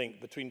concerning link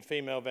between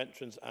female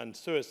veterans and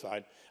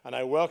suicide, and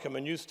I welcome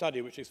a new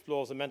study which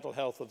explores the mental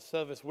health of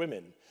service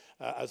women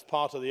as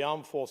part of the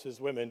Armed Forces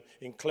Women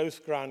in Close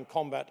Ground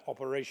Combat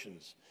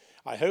Operations.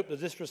 I hope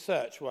that this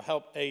research will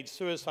help aid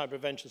suicide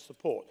prevention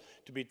support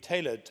to be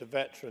tailored to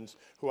veterans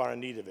who are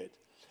in need of it.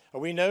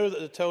 And we know that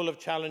the toll of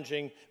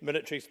challenging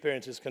military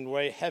experiences can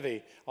weigh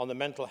heavy on the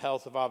mental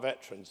health of our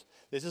veterans.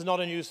 This is not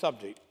a new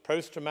subject.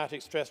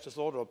 Post-traumatic stress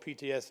disorder, or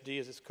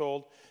PTSD as it's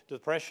called,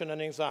 depression and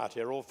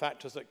anxiety are all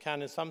factors that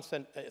can, in some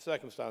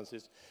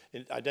circumstances,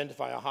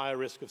 identify a higher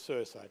risk of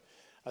suicide.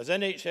 As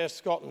NHS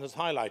Scotland has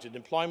highlighted,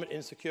 employment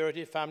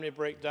insecurity, family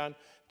breakdown,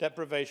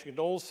 deprivation can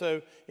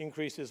also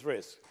increase this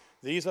risk.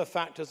 These are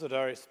factors that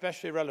are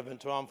especially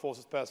relevant to armed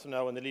forces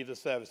personnel when they leave the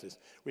services.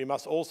 We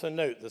must also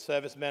note that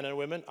servicemen and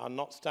women are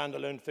not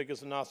standalone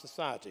figures in our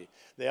society.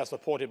 They are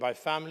supported by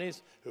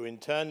families who in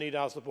turn need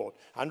our support.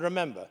 And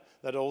remember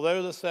that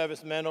although the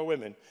servicemen or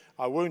women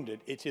are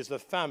wounded, it is the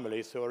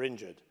families who are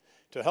injured.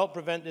 To help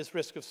prevent this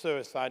risk of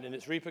suicide and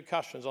its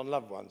repercussions on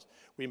loved ones,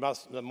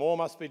 more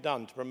must be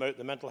done to promote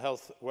the mental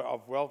health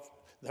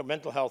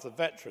of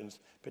veterans,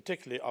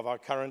 particularly of our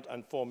current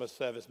and former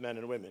servicemen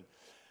and women.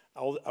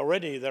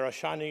 Already there are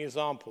shining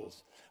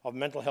examples of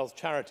mental health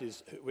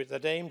charities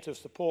that aim to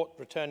support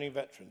returning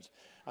veterans.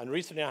 And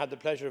recently I had the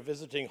pleasure of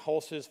visiting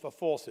Horses for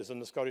Forces on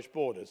the Scottish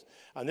borders.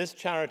 And this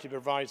charity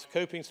provides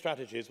coping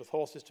strategies with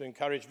horses to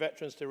encourage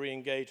veterans to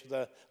re-engage with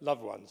their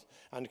loved ones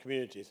and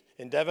communities.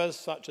 Endeavours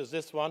such as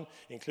this one,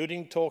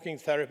 including talking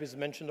therapies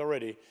mentioned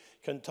already,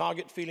 can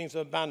target feelings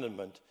of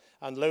abandonment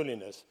and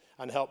loneliness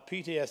and help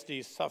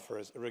PTSD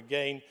sufferers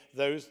regain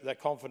their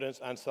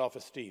confidence and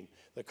self-esteem.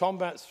 The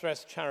Combat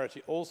Stress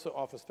charity also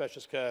offers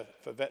specialist care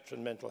for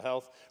veteran mental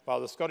health, while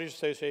the Scottish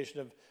Association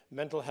of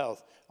Mental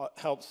Health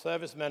helps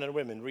servicemen and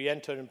women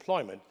re-enter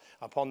employment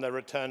upon their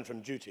return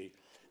from duty.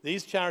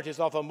 These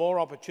charities offer more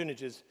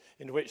opportunities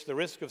in which the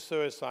risk of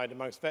suicide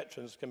amongst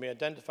veterans can be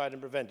identified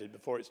and prevented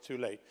before it's too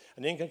late.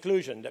 And in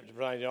conclusion, Deputy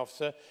Presiding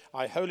Officer,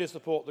 I wholly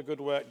support the good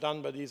work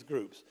done by these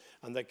groups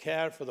and the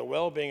care for the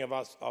well-being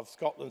of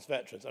Scotland's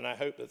veterans, and I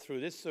hope that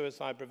through this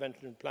suicide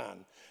prevention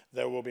plan,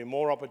 there will be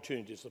more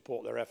opportunity to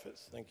support their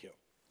efforts. Thank you.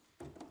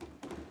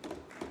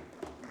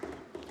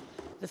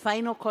 The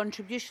final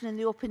contribution in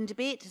the open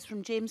debate is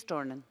from James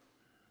Dornan.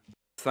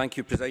 Thank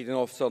you, Presiding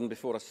Officer. And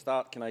before I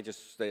start, can I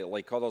just,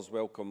 like others,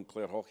 welcome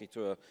Clare Haughey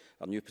to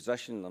a new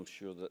position. I'm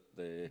sure that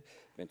the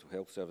mental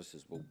health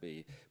services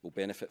will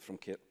benefit from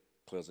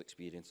Clare's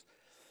experience.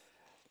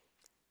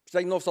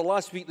 Presiding Officer,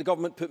 last week the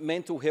government put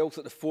mental health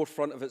at the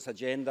forefront of its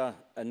agenda,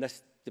 and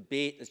this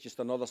debate is just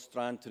another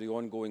strand to the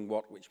ongoing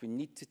work which we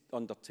need to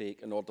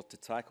undertake in order to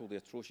tackle the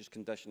atrocious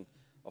condition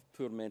of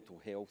poor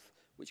mental health,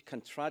 which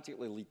can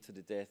tragically lead to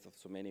the death of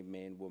so many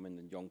men, women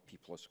and young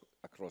people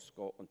across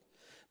Scotland.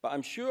 But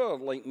I'm sure,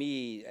 like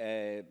me,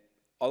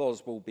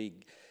 others will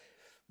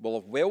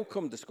have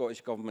welcomed the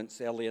Scottish Government's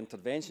early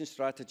intervention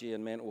strategy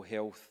in mental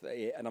health,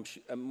 and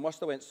it must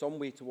have went some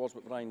way towards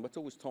what Brian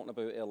Whittle was talking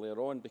about earlier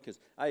on, because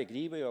I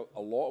agree with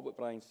a lot of what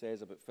Brian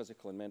says about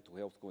physical and mental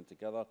health going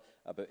together,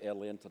 about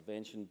early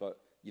intervention, but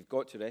you've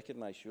got to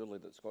recognise surely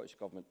that the Scottish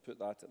Government put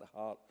that at the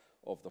heart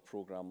of the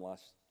programme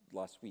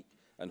last week.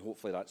 And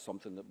hopefully that's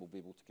something that we'll be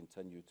able to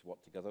continue to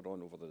work together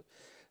on over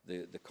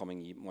the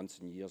coming months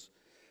and years.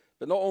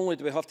 But not only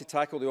do we have to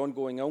tackle the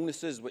ongoing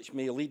illnesses which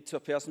may lead to a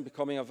person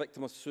becoming a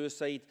victim of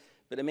suicide,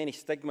 but the many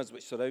stigmas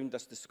which surround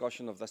this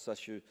discussion of this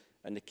issue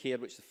and the care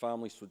which the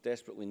families so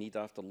desperately need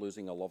after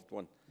losing a loved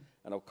one.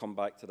 And I'll come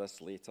back to this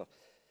later.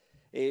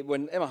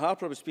 When Emma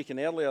Harper was speaking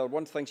earlier,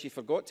 one thing she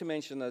forgot to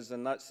mention is,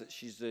 and that's that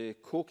she's the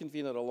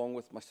co-convener along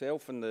with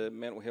myself in the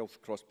Mental Health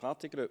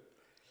Cross-Party Group.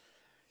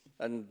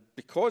 And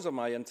because of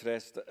my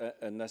interest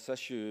in this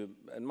issue,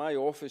 in my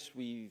office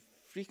we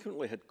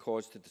frequently had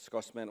cause to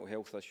discuss mental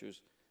health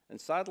issues. And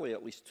sadly,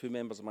 at least 2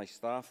 members of my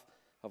staff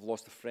have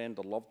lost a friend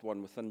or loved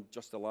one within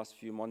just the last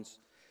few months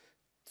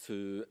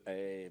to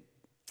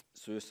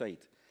suicide.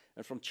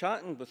 And from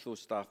chatting with those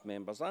staff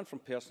members and from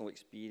personal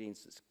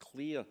experience, it's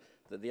clear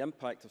that the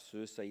impact of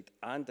suicide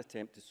and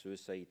attempted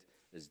suicide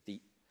is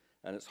deep.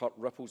 And it's hurt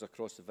ripples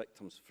across the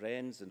victim's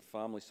friends and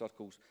family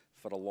circles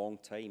for a long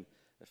time,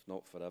 if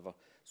not forever.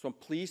 So I'm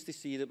pleased to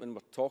see that when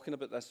we're talking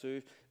about this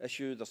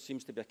issue, there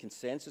seems to be a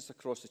consensus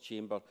across the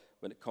chamber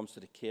when it comes to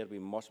the care we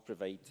must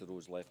provide to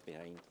those left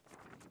behind.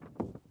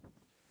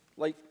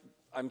 Like,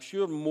 I'm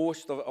sure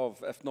most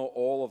of, if not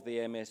all of the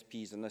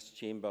MSPs in this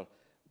chamber,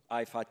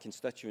 I've had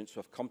constituents who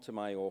have come to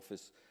my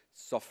office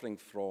suffering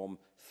from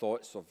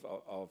thoughts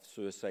of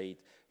suicide,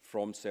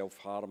 from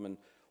self-harm. And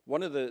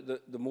one of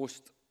the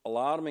most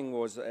alarming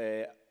was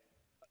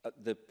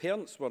the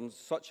parents were in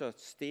such a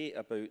state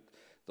about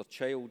their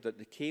child that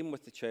they came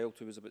with the child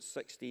who was about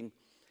 16,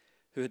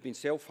 who had been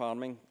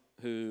self-harming,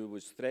 who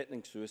was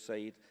threatening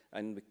suicide,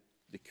 and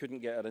they couldn't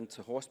get her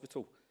into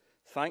hospital.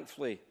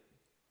 Thankfully,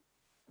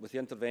 with the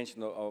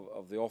intervention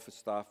of the office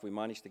staff, we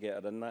managed to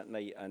get her in that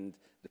night, and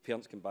the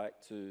parents came back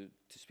to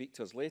speak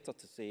to us later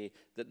to say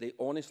that they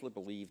honestly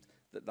believed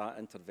that that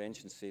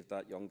intervention saved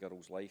that young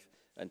girl's life.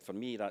 And for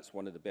me, that's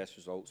one of the best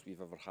results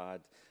we've ever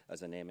had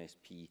as an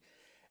MSP.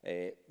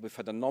 We've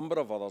had a number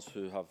of others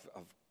who have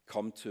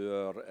come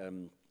to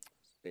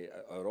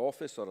our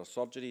office or our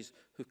surgeries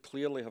who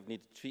clearly have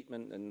needed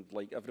treatment, and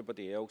like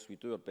everybody else, we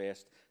do our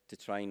best to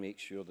try and make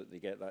sure that they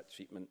get that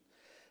treatment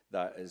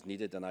that is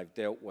needed. And I've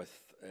dealt with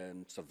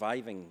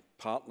surviving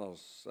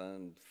partners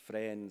and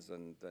friends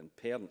and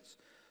parents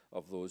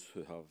of those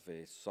who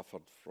have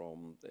suffered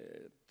from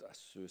a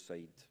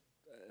suicide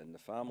in the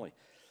family.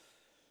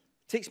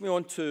 Takes me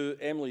on to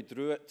Emily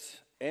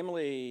Druitt.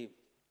 Emily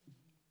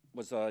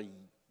was a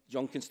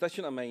young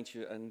constituent of mine,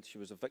 and she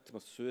was a victim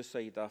of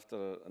suicide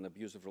after an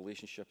abusive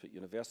relationship at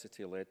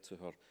university led to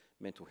her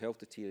mental health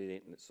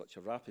deteriorating at such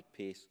a rapid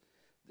pace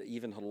that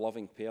even her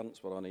loving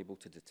parents were unable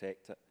to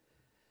detect it.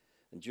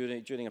 And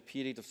during a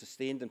period of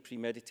sustained and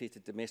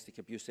premeditated domestic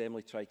abuse,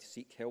 Emily tried to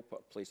seek help at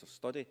her place of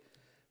study,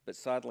 but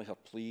sadly her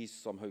pleas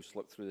somehow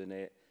slipped through the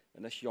net,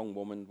 and this young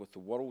woman, with the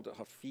world at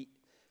her feet,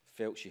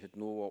 felt she had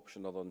no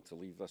option other than to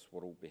leave this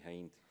world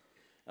behind.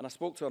 And I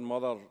spoke to her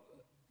mother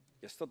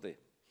yesterday,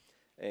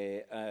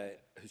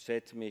 who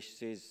said to me, she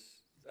says,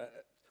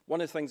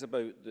 one of the things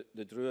about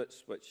the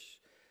Druitts, which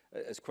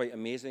is quite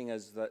amazing,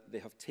 is that they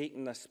have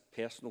taken this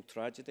personal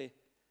tragedy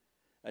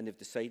and they've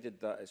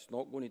decided that it's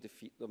not going to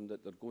defeat them,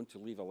 that they're going to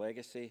leave a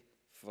legacy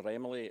for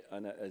Emily,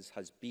 and it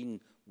has been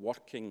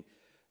working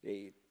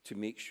to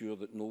make sure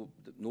that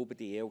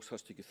nobody else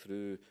has to go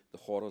through the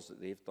horrors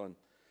that they've done.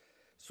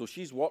 So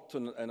she's worked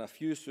on a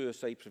few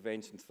suicide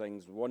prevention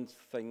things. One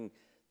thing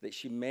that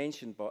she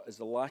mentioned, but is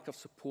the lack of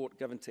support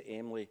given to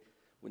Emily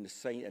when the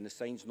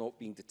signs not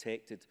being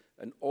detected,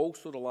 and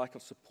also the lack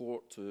of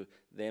support to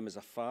them as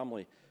a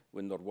family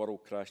when their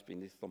world crashed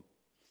beneath them.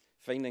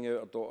 Finding out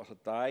her daughter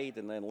had died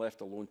and then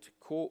left alone to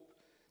cope.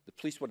 The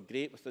police were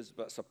great with us,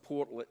 but a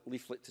support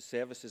leaflet to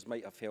services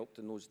might have helped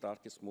in those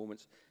darkest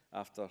moments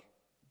after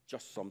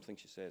just something,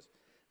 she says.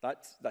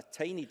 That's that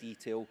tiny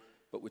detail,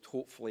 but would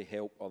hopefully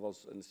help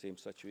others in the same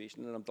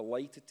situation. And I'm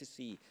delighted to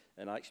see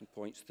in action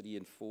points 3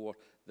 and 4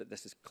 that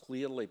this has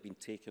clearly been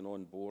taken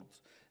on board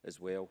as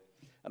well.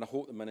 And I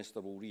hope the Minister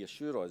will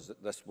reassure us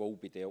that this will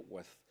be dealt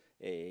with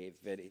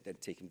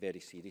and taken very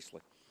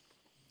seriously.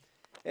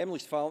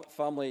 Emily's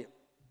family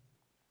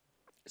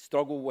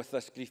struggle with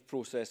this grief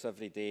process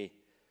every day,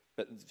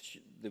 but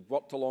they've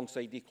worked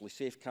alongside Equally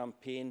Safe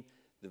campaign,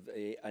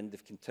 and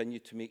they've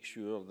continued to make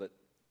sure that,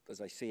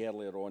 as I say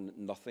earlier on,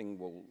 nothing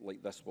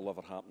like this will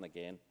ever happen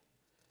again.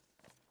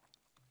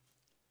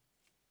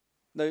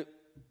 Now,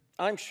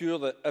 I'm sure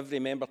that every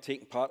member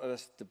taking part in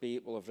this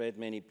debate will have read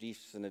many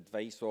briefs and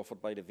advice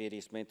offered by the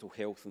various mental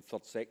health and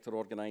third sector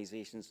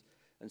organisations,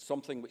 and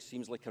something which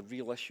seems like a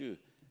real issue,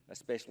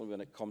 especially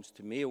when it comes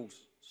to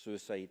males'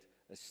 suicide,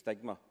 is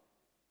stigma.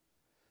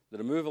 The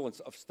removal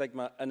of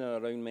stigma in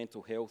and around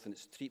mental health and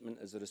its treatment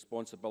is the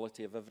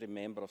responsibility of every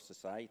member of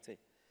society.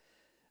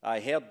 I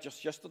heard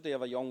just yesterday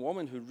of a young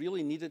woman who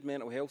really needed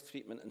mental health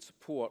treatment and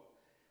support,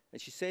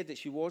 and she said that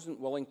she wasn't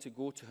willing to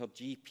go to her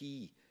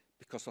GP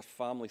because her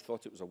family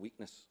thought it was a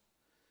weakness.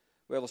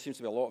 Well, there seems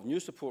to be a lot of new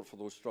support for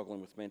those struggling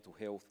with mental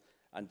health,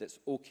 and it's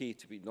okay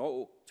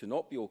to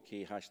not be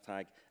okay,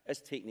 hashtag,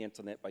 is taking the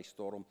internet by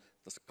storm.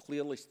 There's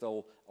clearly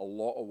still a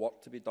lot of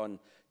work to be done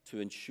to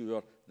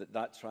ensure that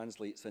that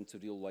translates into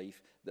real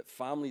life, that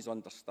families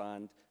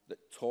understand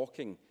that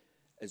talking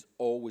is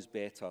always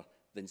better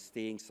than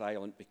staying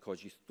silent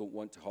because you don't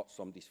want to hurt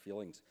somebody's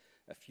feelings.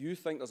 If you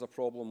think there's a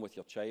problem with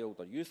your child,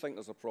 or you think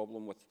there's a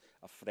problem with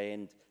a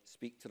friend,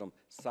 speak to them.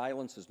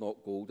 Silence is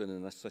not golden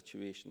in this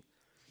situation.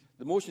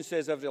 The motion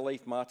says every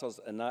life matters,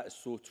 and that is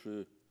so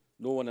true.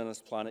 No one on this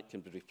planet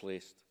can be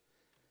replaced.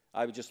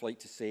 I would just like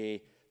to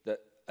say that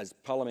as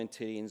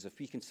parliamentarians, if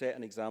we can set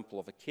an example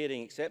of a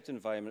caring, accepting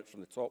environment from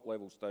the top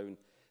levels down,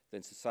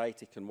 then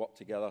society can work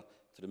together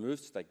to remove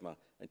stigma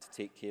and to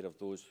take care of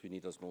those who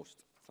need us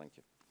most. Thank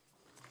you.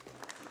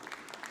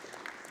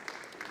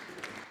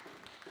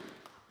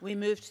 We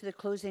move to the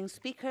closing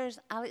speakers.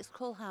 Alex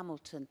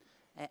Cole-Hamilton,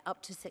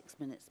 up to 6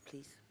 minutes,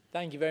 please.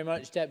 Thank you very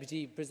much,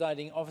 Deputy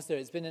Presiding Officer.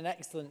 It's been an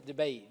excellent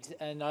debate,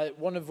 and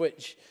one of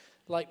which,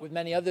 like with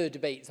many other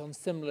debates on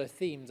similar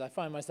themes, I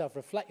find myself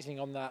reflecting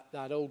on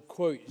that old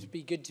quote,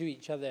 be good to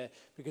each other,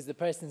 because the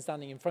person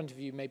standing in front of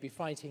you may be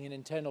fighting an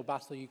internal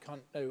battle you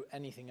can't know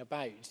anything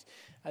about.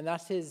 And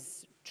that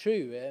is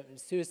true.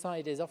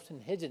 Suicide is often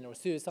hidden, or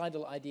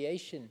suicidal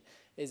ideation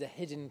is a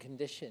hidden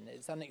condition.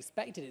 It's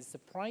unexpected, it's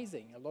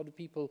surprising. A lot of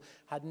people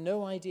had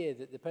no idea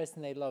that the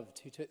person they loved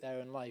who took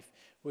their own life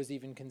was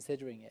even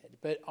considering it.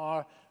 But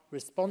our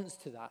response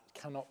to that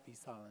cannot be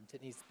silent.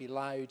 It needs to be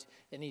loud,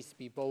 it needs to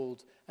be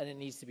bold, and it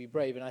needs to be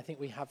brave. And I think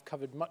we have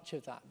covered much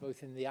of that,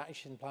 both in the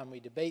action plan we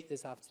debate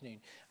this afternoon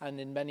and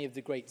in many of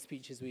the great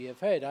speeches we have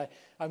heard.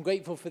 I'm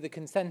grateful for the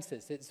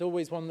consensus. It's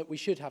always one that we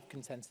should have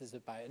consensus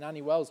about. And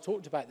Annie Wells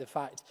talked about the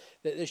fact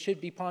that there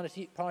should be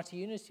party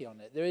unity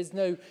on it. There is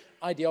no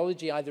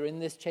ideology either in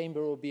this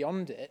chamber or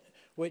beyond it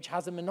which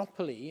has a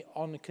monopoly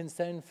on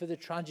concern for the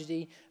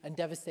tragedy and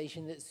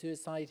devastation that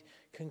suicide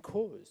can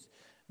cause.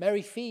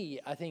 Mary Fee,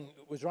 I think,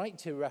 was right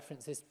to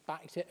reference this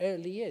back to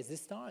early years.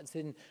 This starts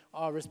in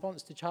our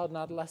response to child and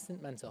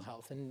adolescent mental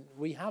health. And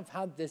we have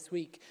had this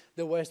week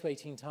the worst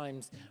waiting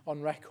times on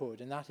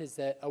record. And that is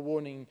a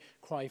warning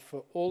cry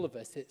for all of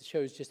us. It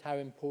shows just how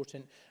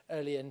important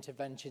early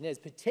intervention is,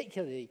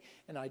 particularly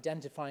in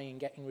identifying and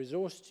getting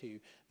resource to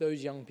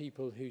those young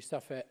people who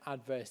suffer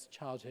adverse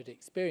childhood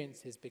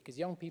experiences, because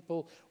young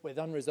people with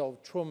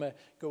unresolved trauma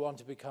go on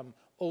to become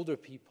older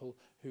people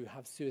who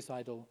have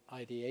suicidal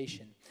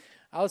ideation.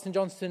 Alison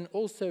Johnson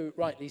also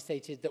rightly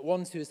stated that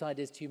one suicide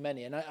is too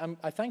many, and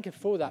I thank her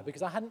for that,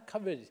 because I hadn't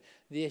covered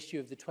the issue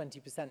of the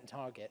 20%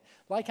 target.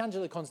 Like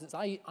Angela Constance,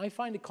 I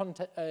find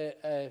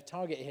a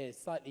target here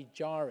slightly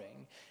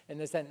jarring, in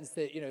the sense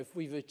that, you know, if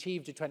we've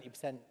achieved a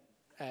 20%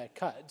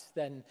 cut,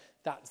 then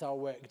that's our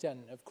work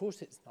done. Of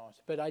course it's not,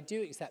 but I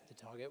do accept the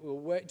target. We'll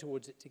work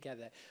towards it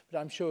together, but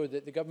I'm sure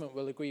that the government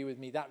will agree with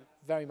me that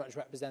very much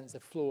represents a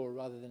floor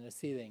rather than a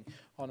ceiling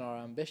on our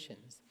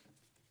ambitions.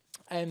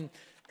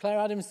 Clare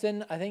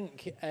Adamson, I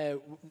think,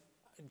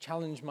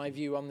 challenged my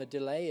view on the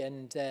delay,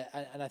 and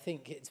I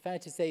think it's fair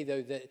to say,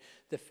 though, that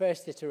the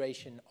first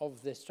iteration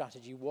of this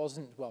strategy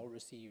wasn't well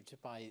received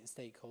by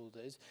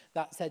stakeholders.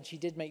 That said, she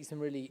did make some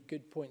really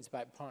good points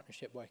about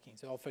partnership working,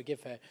 so I'll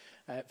forgive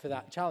her for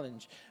that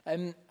challenge.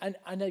 And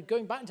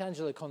going back to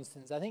Angela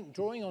Constance, I think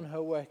drawing on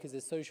her work as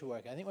a social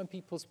worker, I think when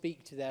people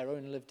speak to their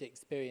own lived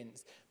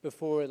experience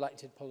before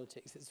elected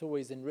politics, it's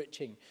always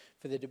enriching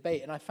for the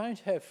debate. And I found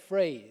her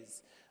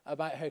phrase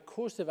about her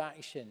course of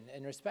action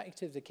in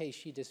respect of the case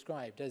she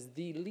described as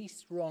the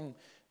least wrong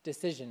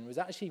decision was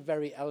actually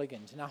very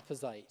elegant and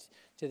apposite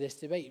to this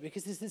debate,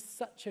 because this is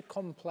such a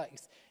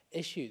complex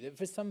issue that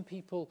for some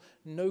people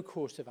no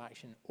course of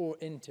action or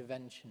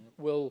intervention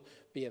will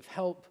be of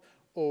help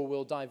or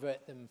will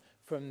divert them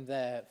from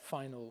their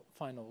final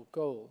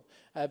goal.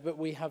 But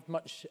we have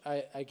much,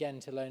 again,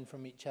 to learn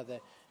from each other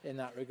in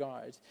that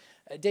regard.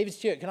 David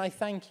Stewart, can I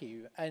thank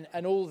you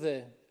and all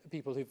the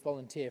people who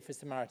volunteer for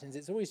Samaritans?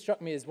 It's always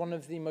struck me as one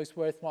of the most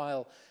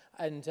worthwhile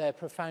and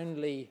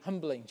profoundly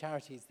humbling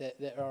charities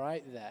that are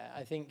out there.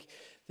 I think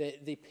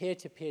that the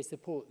peer-to-peer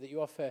support that you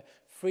offer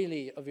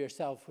freely of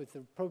yourself with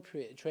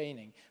appropriate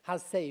training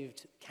has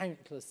saved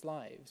countless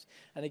lives.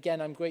 And again,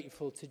 I'm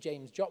grateful to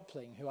James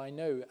Jopling, who I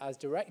know as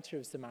Director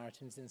of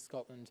Samaritans in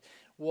Scotland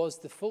was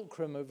the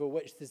fulcrum over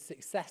which the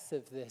success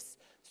of this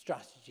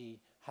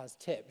strategy has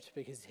tipped,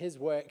 because his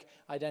work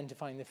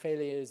identifying the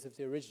failures of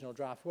the original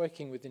draft,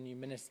 working with the new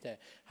minister,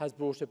 has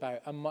brought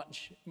about a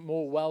much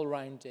more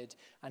well-rounded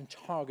and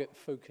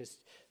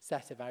target-focused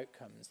set of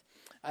outcomes.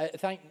 I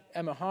thank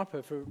Emma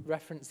Harper for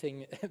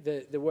referencing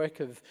the work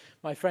of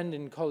my friend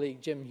and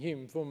colleague Jim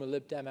Hume, former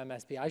Lib Dem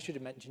MSP. I should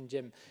have mentioned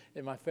Jim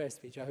in my first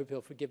speech. I hope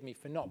he'll forgive me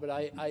for not, but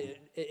it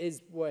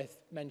is worth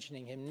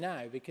mentioning him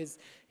now, because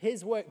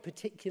his work,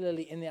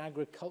 particularly in the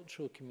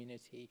agricultural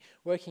community,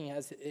 working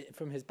as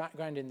from his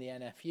background in the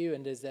NFU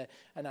and as a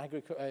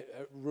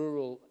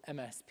rural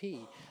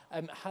MSP,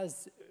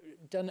 has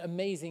done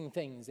amazing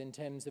things in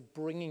terms of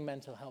bringing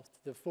mental health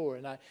to the fore.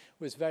 And I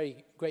was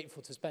very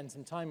grateful to spend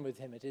some time with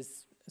him at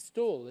his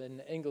stall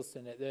in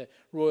Ingleston at the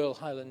Royal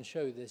Highland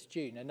Show this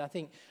June. And I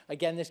think,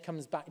 again, this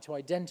comes back to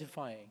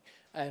identifying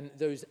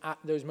those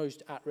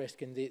most at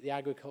risk, and the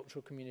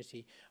agricultural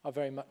community are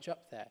very much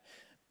up there.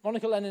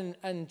 Monica Lennon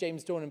and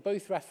James Dornan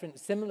both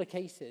referenced similar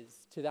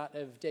cases to that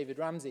of David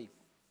Ramsey.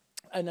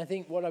 And I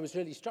think what I was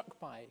really struck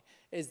by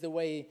is the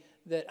way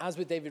that, as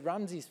with David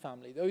Ramsey's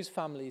family, those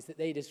families that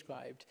they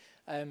described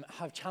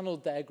have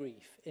channeled their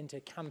grief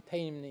into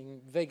campaigning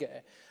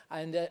vigour.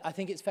 And I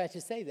think it's fair to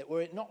say that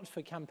were it not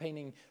for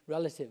campaigning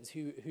relatives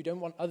who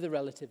don't want other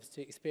relatives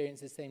to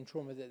experience the same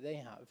trauma that they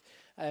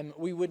have,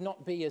 we would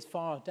not be as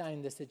far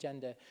down this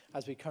agenda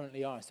as we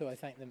currently are. So I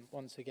thank them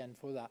once again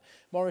for that.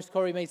 Maurice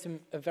Corrie made some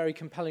very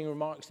compelling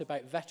remarks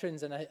about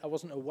veterans, and I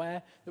wasn't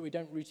aware that we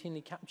don't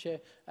routinely capture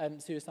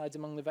suicides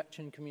among the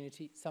veteran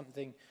community,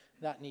 something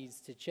that needs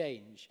to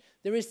change.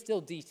 There is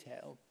still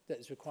detail that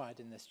is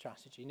required in this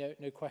strategy,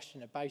 no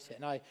question about it,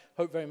 and I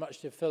hope very much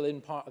to fill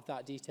in part of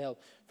that detail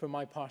from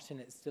my part in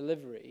its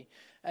delivery.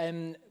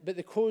 But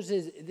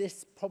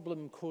this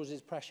problem causes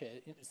pressure.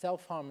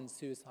 Self-harm and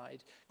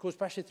suicide cause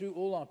pressure through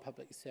all our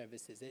public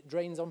services. It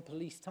drains on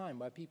police time,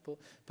 where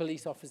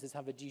police officers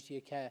have a duty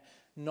of care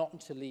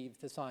not to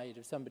leave the side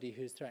of somebody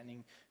who's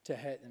threatening to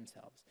hurt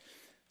themselves.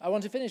 I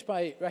want to finish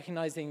by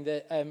recognising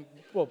that,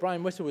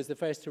 Brian Whittle was the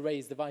first to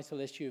raise the vital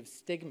issue of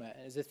stigma.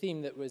 It's a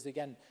theme that was,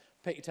 again,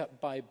 picked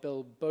up by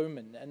Bill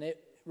Bowman, and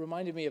it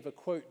reminded me of a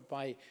quote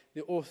by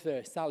the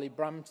author Sally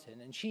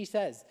Brampton, and she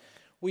says,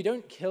 "We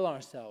don't kill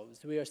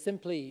ourselves, we are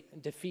simply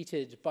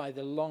defeated by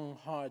the long,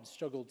 hard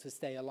struggle to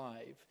stay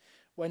alive.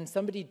 When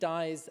somebody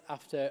dies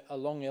after a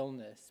long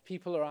illness,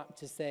 people are apt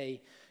to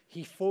say,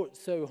 he fought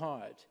so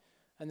hard,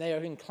 and they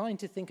are inclined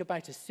to think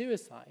about a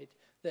suicide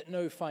that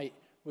no fight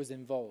was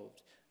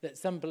involved, that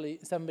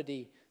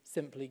somebody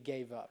simply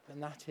gave up,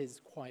 and that is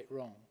quite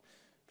wrong.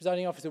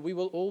 Presiding Officer, we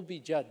will all be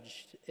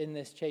judged in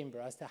this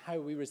chamber as to how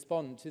we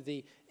respond to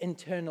the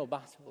internal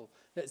battle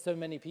that so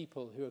many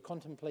people who are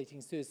contemplating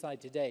suicide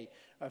today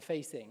are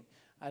facing.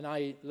 And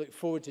I look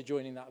forward to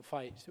joining that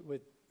fight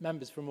with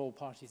members from all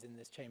parties in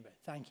this chamber.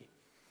 Thank you.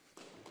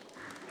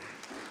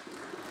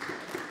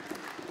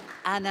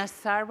 Anna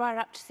Sarwar,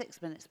 up to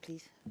 6 minutes,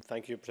 please.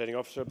 Thank you, Presiding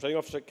Officer. Presiding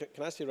Officer,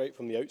 can I say right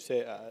from the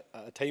outset,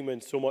 at a time when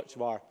so much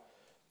of our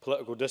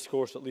political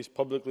discourse, at least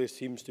publicly,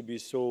 seems to be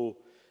so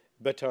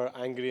bitter,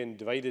 angry and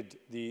divided,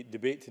 the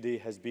debate today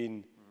has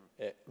been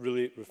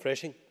really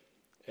refreshing,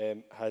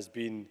 has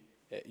been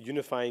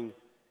unifying,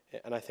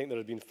 and I think there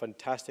have been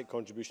fantastic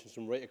contributions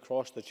from right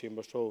across the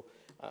chamber. So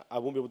I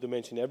won't be able to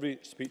mention every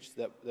speech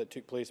that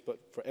took place, but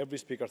for every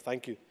speaker,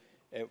 thank you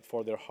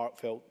for their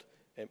heartfelt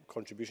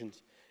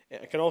contributions.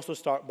 I can also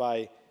start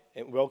by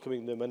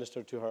welcoming the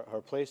Minister to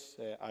her place.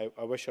 I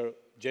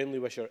genuinely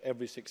wish her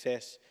every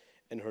success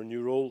in her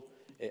new role.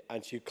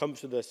 And she comes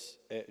to this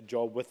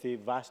job with a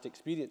vast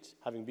experience,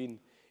 having been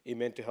a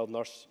mental health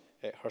nurse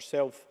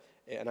herself.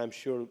 And I'm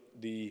sure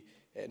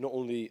not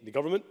only the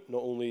government,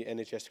 not only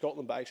NHS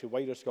Scotland, but actually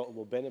wider Scotland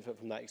will benefit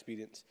from that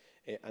experience.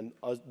 And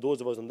those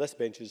of us on this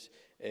benches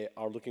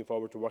are looking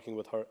forward to working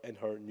with her in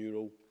her new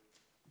role.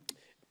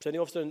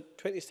 Presiding Officer, in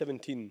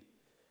 2017,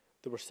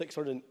 there were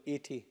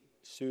 680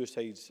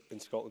 suicides in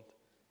Scotland.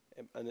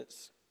 And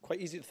it's quite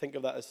easy to think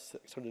of that as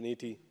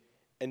 680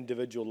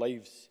 individual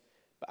lives.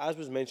 But as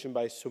was mentioned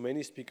by so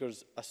many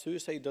speakers, a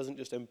suicide doesn't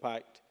just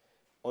impact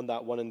on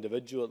that one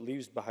individual. It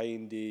leaves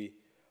behind a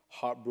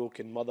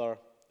heartbroken mother,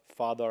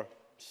 father,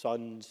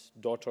 sons,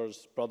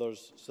 daughters,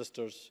 brothers,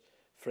 sisters,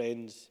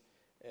 friends,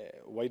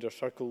 wider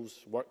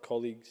circles, work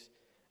colleagues.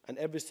 And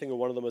every single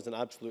one of them is an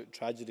absolute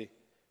tragedy.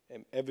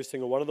 Every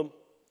single one of them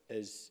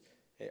is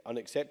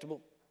unacceptable.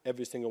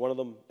 Every single one of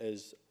them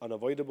is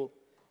unavoidable.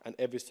 And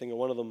every single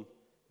one of them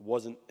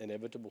wasn't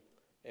inevitable.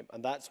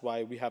 And that's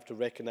why we have to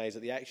recognise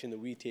that the action that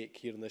we take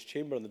here in this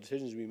chamber and the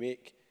decisions we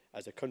make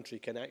as a country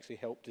can actually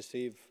help to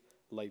save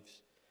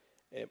lives.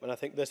 And I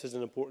think this is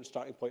an important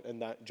starting point in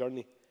that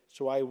journey.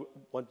 So I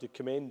want to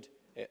commend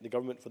the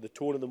government for the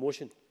tone of the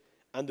motion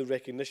and the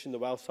recognition that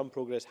while some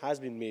progress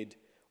has been made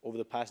over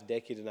the past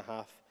decade and a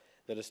half,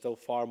 there is still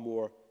far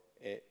more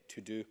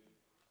to do.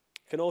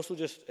 I can also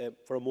just,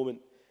 for a moment,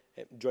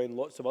 join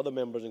lots of other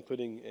members,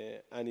 including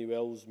Annie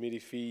Wells, Mary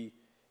Fee,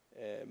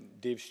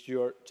 Dave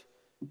Stewart,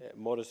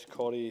 Maurice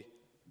Corrie,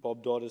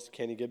 Bob Doris,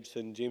 Kenny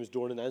Gibson, James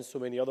Dornan and so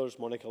many others,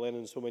 Monica Lennon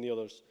and so many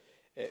others,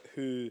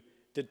 who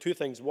did two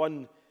things.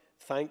 One,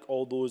 thank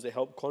all those that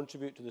helped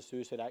contribute to the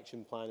Suicide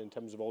Action Plan in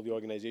terms of all the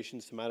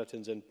organisations,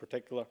 Samaritans in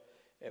particular.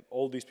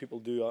 All these people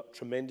do a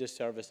tremendous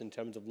service in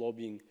terms of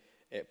lobbying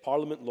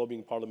Parliament,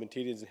 lobbying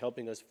parliamentarians and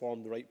helping us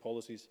form the right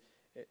policies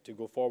to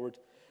go forward.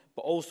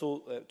 But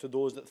also to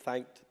those that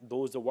thanked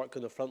those that work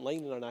on the front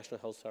line in our National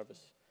Health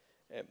Service.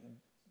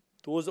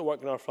 Those that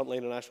work in our front line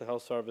in our National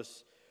Health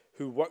Service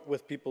who work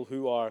with people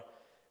who are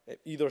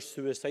either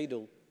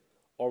suicidal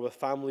or with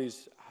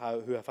families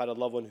who have had a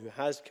loved one who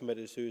has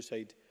committed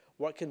suicide,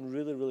 work in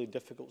really, really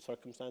difficult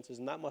circumstances,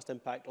 and that must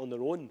impact on their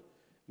own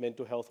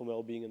mental health and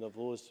well-being and of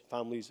those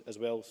families as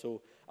well.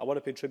 So I want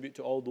to pay tribute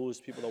to all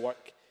those people that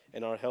work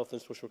in our health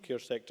and social care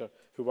sector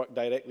who work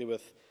directly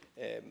with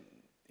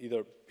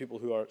either people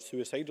who are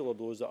suicidal or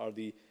those that are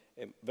the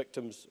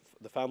victims,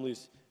 the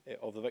families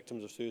of the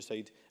victims of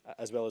suicide,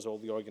 as well as all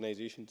the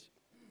organisations.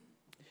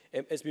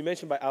 It's been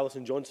mentioned by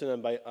Alison Johnson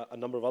and by a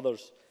number of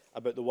others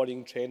about the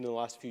worrying trend in the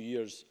last few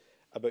years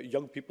about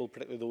young people,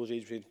 particularly those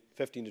aged between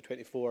 15 to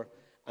 24,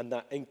 and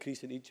that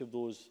increase in each of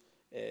those,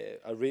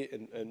 a rate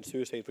in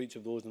suicide for each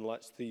of those in the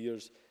last 3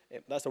 years.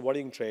 That's a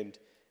worrying trend.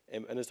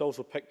 And it's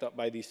also picked up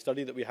by the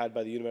study that we had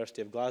by the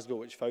University of Glasgow,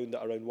 which found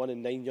that around 1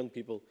 in 9 young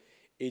people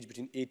aged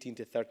between 18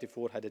 to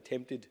 34 had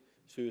attempted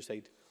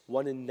suicide.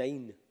 1 in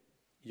 9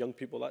 young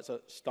people, that's a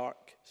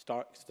stark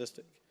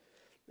statistic.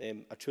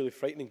 A truly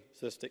frightening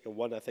statistic, and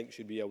one I think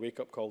should be a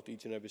wake-up call to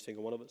each and every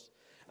single one of us.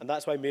 And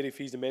that's why Mary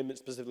Fee's amendment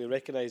specifically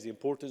recognised the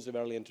importance of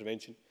early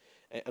intervention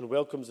and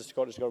welcomes the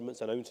Scottish Government's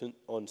announcement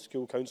on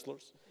school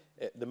counsellors.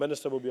 The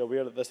Minister will be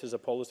aware that this is a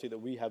policy that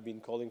we have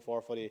been calling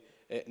for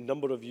a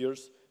number of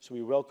years, so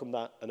we welcome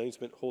that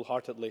announcement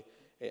wholeheartedly,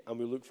 and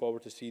we look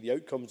forward to see the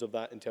outcomes of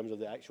that in terms of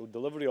the actual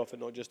delivery of it,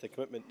 not just the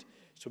commitment,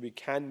 so we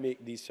can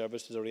make these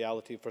services a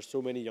reality for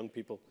so many young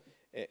people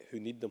who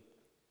need them.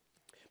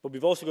 But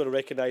we've also got to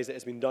recognise that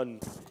it's been done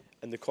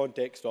in the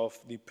context of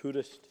the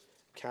poorest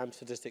CAM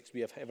statistics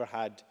we have ever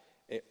had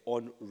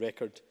on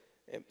record.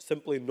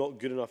 Simply not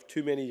good enough.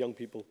 Too many young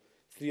people,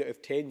 3 out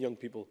of 10 young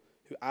people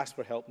who ask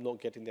for help,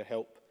 not getting their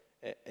help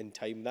in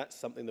time. That's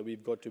something that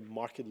we've got to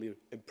markedly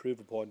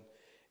improve upon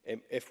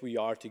if we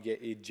are to get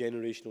a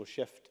generational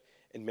shift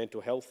in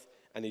mental health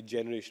and a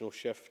generational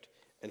shift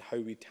in how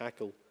we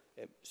tackle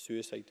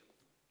suicide.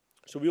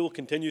 So we will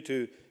continue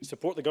to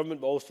support the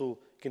government, but also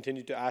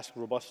continue to ask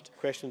robust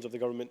questions of the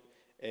government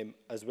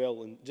as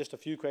well. And just a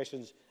few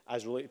questions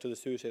as related to the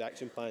Suicide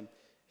Action Plan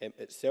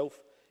itself.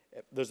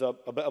 There's a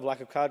bit of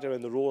lack of clarity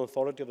around the role and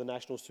authority of the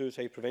National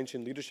Suicide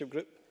Prevention Leadership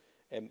Group.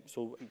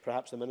 So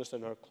perhaps the Minister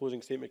in her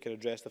closing statement can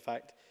address the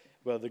fact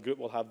whether the group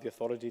will have the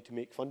authority to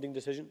make funding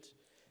decisions.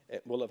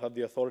 Will it have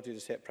the authority to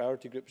set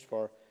priority groups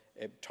for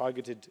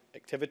targeted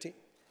activity?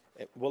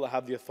 Will it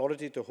have the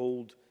authority to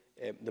hold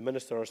the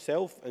Minister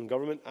herself and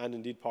Government and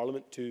indeed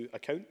Parliament to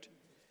account?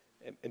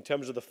 In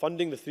terms of the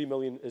funding, the £3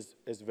 million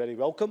is very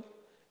welcome,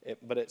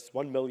 but it's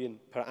 £1 million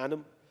per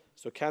annum.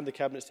 So can the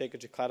Cabinet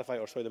Secretary clarify,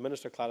 or sorry, the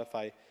Minister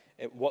clarify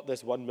what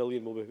this £1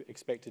 million will be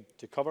expected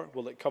to cover?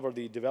 Will it cover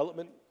the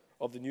development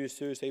of the new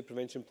suicide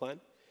prevention plan?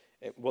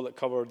 Will it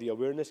cover the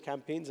awareness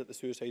campaigns that the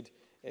suicide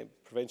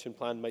prevention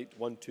plan might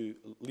want to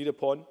lead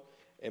upon?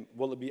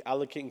 Will it be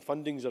allocating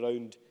fundings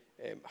around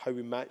how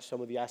we match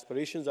some of the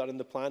aspirations that are in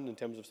the plan in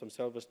terms of some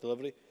service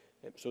delivery?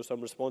 So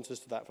some responses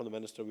to that from the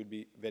Minister would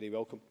be very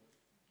welcome.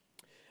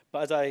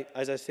 But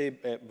as I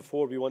said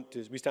before,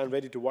 we stand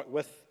ready to work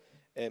with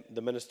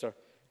the Minister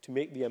to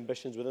make the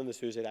ambitions within the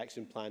Suicide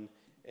Action Plan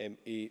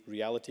a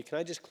reality. Can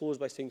I just close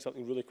by saying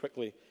something really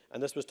quickly?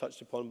 And this was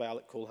touched upon by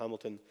Alec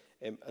Cole-Hamilton,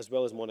 as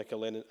well as Monica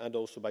Lennon, and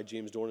also by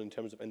James Dornan in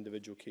terms of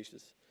individual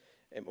cases.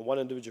 One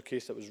individual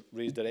case that was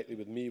raised directly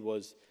with me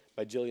was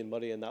by Gillian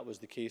Murray, and that was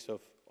the case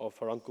of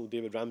her uncle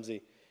David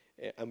Ramsey.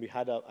 And we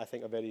had, I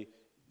think, a very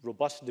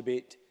robust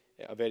debate,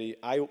 a very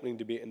eye-opening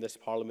debate in this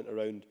Parliament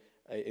around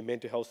a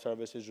mental health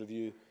services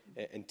review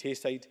in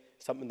Tayside,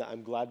 something that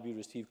I'm glad we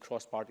received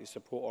cross-party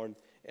support on,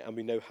 and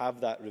we now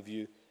have that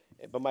review.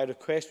 But my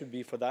request would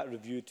be for that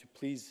review to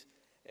please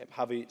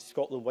have a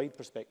Scotland-wide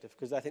perspective,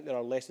 because I think there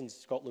are lessons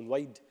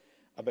Scotland-wide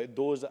about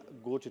those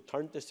that go to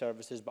turn to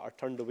services but are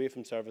turned away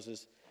from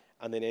services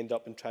and then end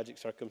up in tragic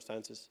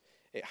circumstances.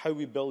 How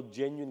we build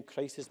genuine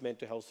crisis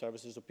mental health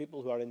services so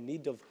people who are in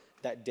need of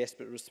that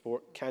desperate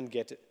support can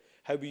get it.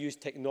 How we use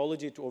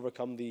technology to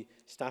overcome the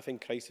staffing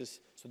crisis,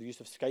 so the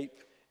use of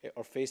Skype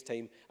or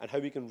FaceTime, and how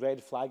we can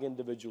red flag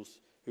individuals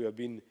who have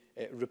been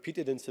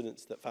repeated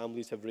incidents that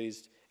families have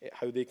raised,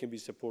 how they can be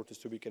supported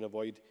so we can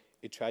avoid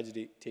a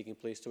tragedy taking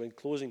place. So in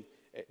closing,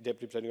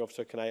 Deputy Presiding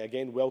Officer, can I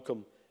again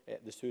welcome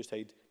the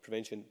Suicide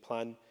Prevention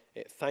Plan,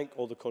 thank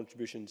all the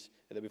contributions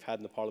that we've had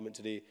in the Parliament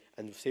today,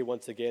 and say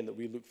once again that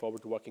we look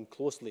forward to working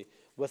closely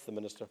with the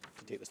Minister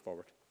to take this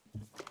forward.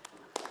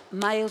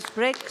 Miles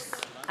Briggs,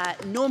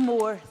 no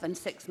more than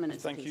 6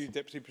 minutes. Thank you,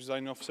 Deputy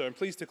Presiding Officer. I'm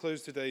pleased to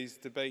close today's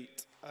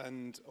debate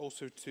and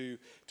also to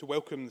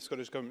welcome the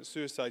Scottish Government's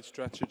suicide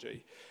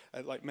strategy,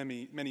 like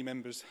many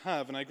members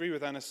have. And I agree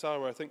with Anna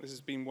Sarwar. I think this has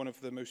been one of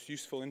the most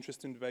useful,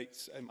 interesting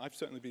debates I've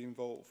certainly been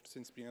involved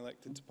since being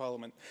elected to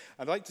Parliament.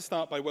 I'd like to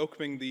start by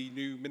welcoming the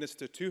new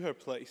Minister to her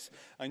place.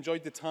 I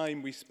enjoyed the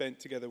time we spent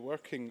together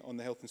working on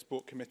the Health and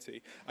Sport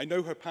Committee. I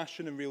know her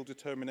passion and real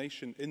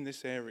determination in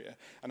this area,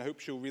 and I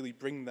hope she'll really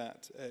bring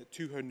that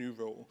to her new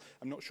role.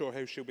 I'm not sure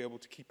how she'll be able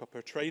to keep up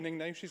her training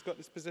now she's got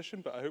this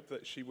position, but I hope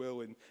that she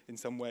will in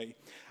some way.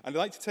 And I'd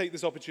like to take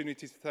this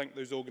opportunity to thank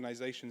those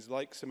organisations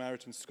like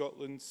Samaritan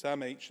Scotland,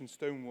 SAMH and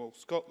Stonewall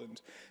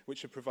Scotland,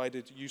 which have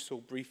provided useful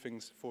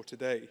briefings for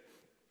today.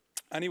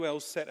 Annie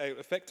Wells set out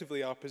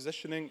effectively our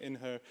position in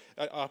her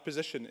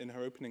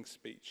opening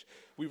speech.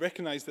 We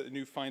recognise that the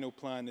new final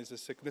plan is a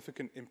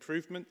significant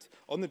improvement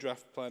on the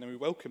draft plan, and we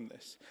welcome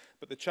this.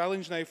 But the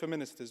challenge now for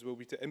ministers will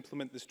be to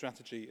implement the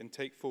strategy and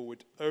take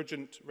forward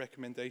urgent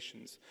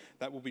recommendations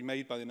that will be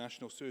made by the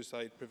National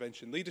Suicide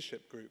Prevention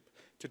Leadership Group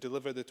to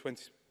deliver the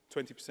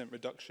 20%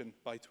 reduction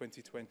by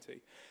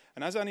 2020.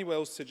 And as Annie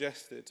Wells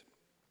suggested,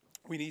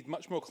 we need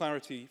much more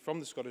clarity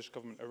from the Scottish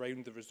Government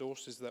around the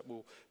resources that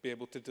will be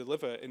able to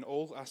deliver in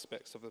all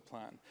aspects of the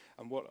plan,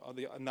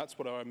 and that's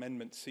what our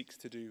amendment seeks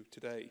to do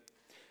today.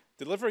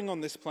 Delivering on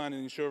this plan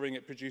and ensuring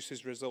it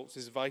produces results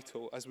is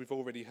vital, as we've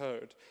already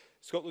heard.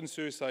 Scotland's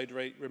suicide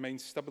rate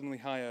remains stubbornly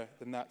higher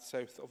than that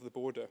south of the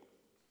border.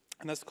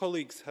 And as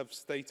colleagues have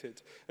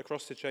stated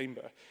across the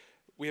chamber,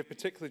 we have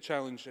particular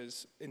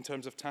challenges in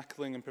terms of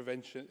tackling and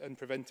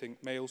preventing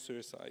male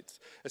suicides,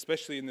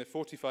 especially in the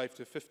 45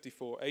 to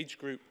 54 age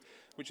group,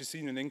 which has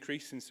seen an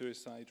increase in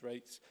suicide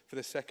rates for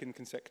the second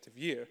consecutive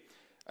year.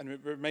 And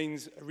it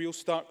remains a real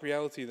stark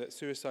reality that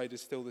suicide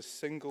is still the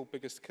single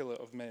biggest killer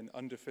of men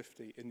under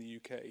 50 in the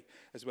UK,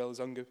 as well as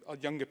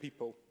younger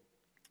people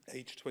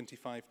aged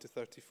 25 to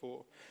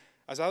 34.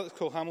 As Alex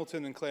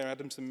Cole-Hamilton and Clare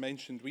Adamson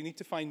mentioned, we need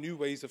to find new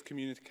ways of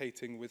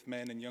communicating with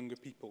men and younger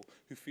people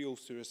who feel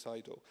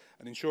suicidal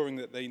and ensuring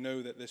that they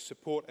know that there's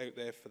support out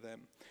there for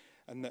them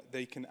and that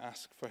they can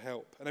ask for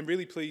help. And I'm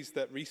really pleased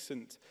that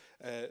recent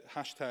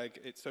hashtag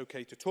It's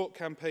OK to Talk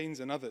campaigns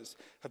and others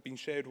have been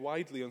shared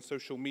widely on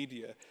social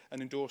media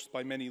and endorsed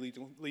by many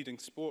leading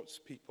sports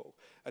people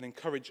and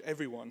encourage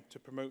everyone to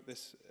promote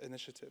this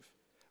initiative.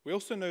 We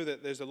also know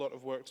that there's a lot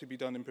of work to be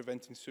done in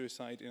preventing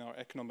suicide in our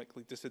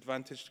economically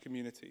disadvantaged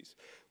communities,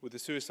 with the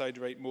suicide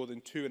rate more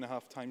than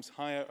 2.5 times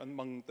higher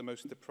among the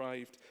most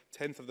deprived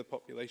tenth of the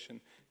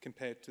population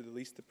compared to the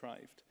least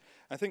deprived.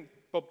 I think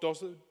Bob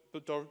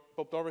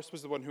Bob Doris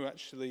was the one who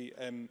actually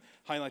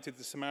highlighted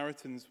the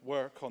Samaritans'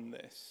 work on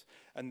this,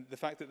 and the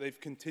fact that they've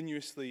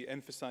continuously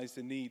emphasised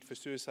the need for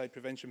suicide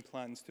prevention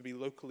plans to be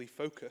locally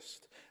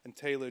focused and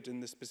tailored in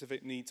the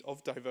specific needs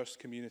of diverse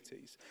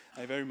communities.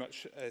 I very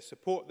much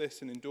support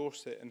this and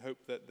endorse it, and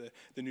hope that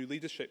the new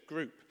leadership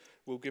group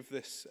will give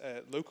this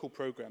local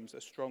programmes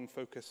a strong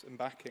focus and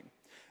backing.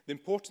 The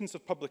importance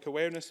of public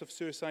awareness of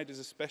suicide is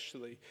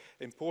especially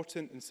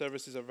important, and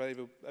services are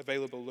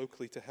available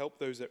locally to help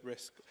those at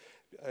risk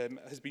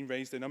has been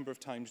raised a number of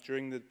times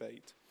during the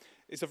debate.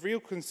 It's of real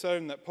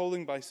concern that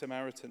polling by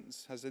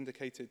Samaritans has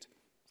indicated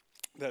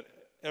that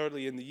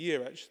early in the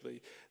year,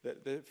 actually,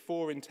 that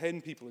 4 in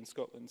 10 people in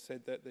Scotland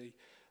said that they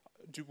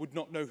would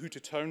not know who to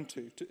turn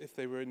to if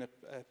they were in a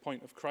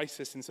point of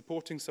crisis and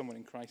supporting someone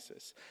in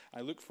crisis.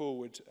 I look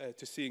forward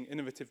to seeing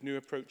innovative new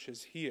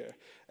approaches here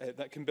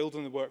that can build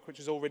on the work which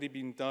has already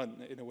been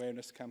done in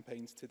awareness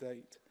campaigns to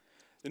date.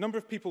 The number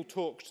of people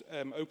talked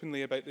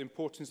openly about the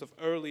importance of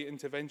early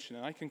intervention,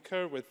 and I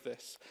concur with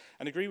this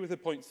and agree with the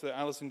points that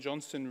Alison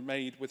Johnson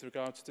made with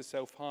regards to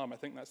self-harm. I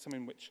think that's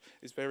something which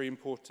is very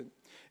important.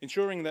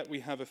 Ensuring that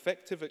we have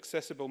effective,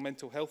 accessible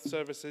mental health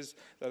services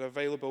that are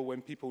available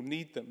when people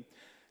need them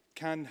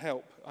can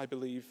help, I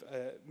believe,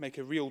 make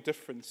a real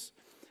difference.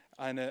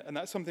 And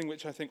that's something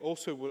which I think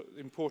also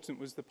important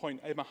was the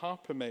point Emma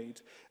Harper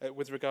made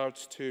with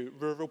regards to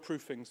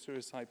rural-proofing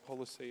suicide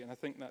policy. And I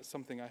think that's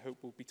something I hope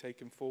will be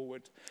taken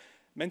forward.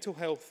 Mental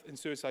health and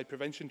suicide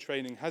prevention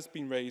training has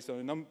been raised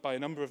by a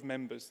number of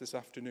members this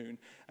afternoon,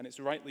 and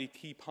it's rightly a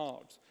key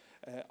part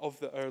of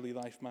the Early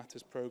Life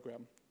Matters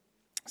programme.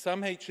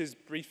 Sam H's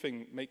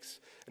briefing makes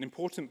an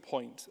important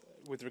point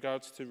with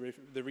regards to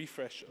the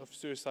refresh of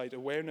suicide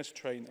awareness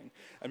training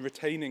and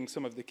retaining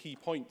some of the key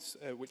points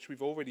which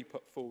we've already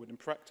put forward in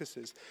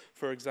practices,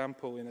 for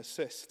example, in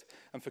ASSIST,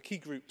 and for key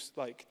groups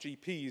like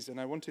GPs.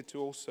 And I wanted to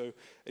also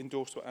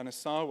endorse what Anna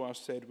Sarwar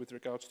said with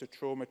regards to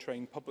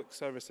trauma-trained public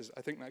services.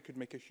 I think that could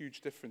make a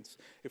huge difference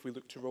if we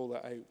look to roll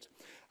that out.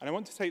 And I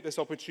want to take this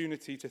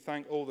opportunity to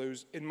thank all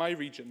those in my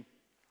region,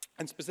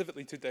 and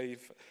specifically to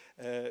Dave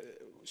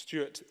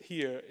Stewart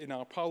here in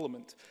our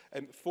Parliament,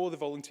 for the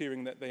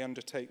volunteering that they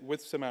undertake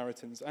with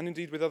Samaritans and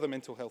indeed with other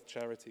mental health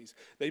charities.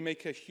 They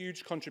make a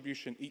huge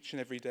contribution each and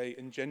every day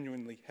and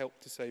genuinely help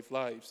to save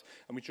lives,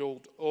 and we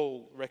should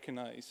all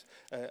recognise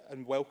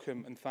and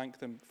welcome and thank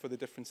them for the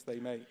difference they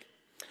make.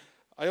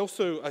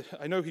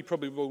 I know he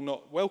probably will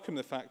not welcome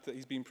the fact that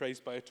he's been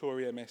praised by a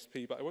Tory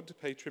MSP, but I want to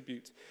pay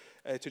tribute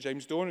to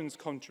James Dornan's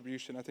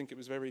contribution. I think it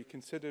was very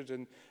considered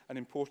and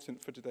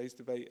important for today's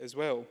debate as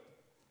well.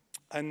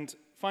 And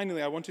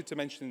finally, I wanted to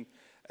mention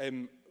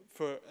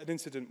for an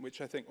incident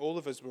which I think all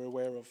of us were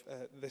aware of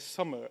this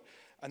summer,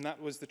 and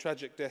that was the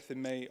tragic death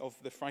in May of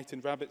the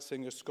Frightened Rabbit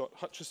singer Scott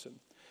Hutchison.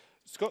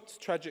 Scott's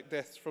tragic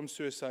death from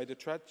suicide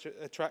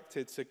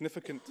attracted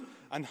significant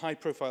and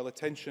high-profile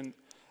attention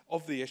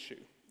of the issue.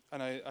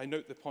 And I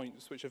note the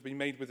points which have been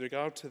made with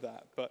regard to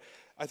that. But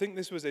I think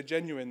this was a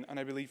genuine and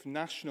I believe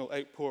national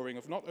outpouring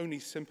of not only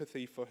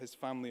sympathy for his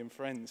family and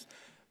friends,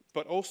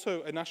 but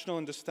also a national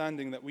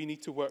understanding that we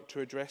need to work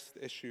to address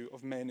the issue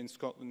of men in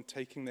Scotland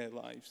taking their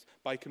lives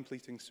by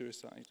completing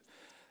suicide.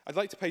 I'd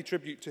like to pay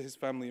tribute to his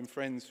family and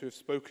friends who have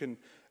spoken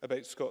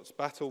about Scott's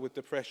battle with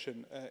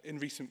depression in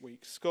recent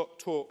weeks. Scott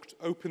talked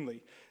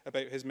openly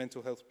about his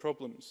mental health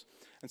problems,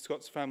 and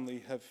Scott's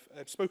family have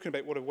spoken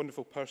about what a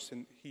wonderful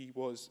person he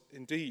was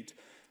indeed.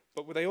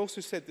 But they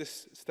also said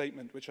this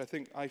statement, which I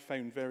think I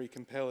found very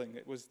compelling.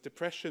 It was,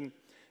 depression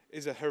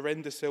is a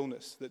horrendous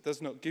illness that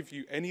does not give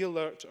you any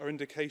alert or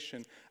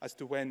indication as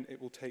to when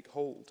it will take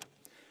hold.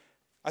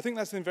 I think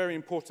that's a very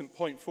important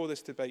point for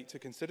this debate to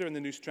consider in the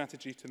new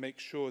strategy to make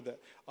sure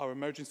that our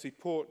emergency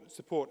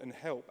support and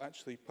help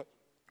actually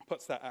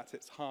puts that at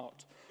its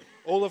heart.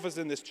 All of us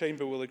in this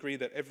chamber will agree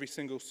that every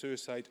single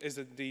suicide is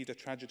indeed a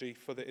tragedy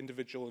for the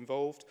individual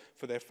involved,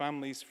 for their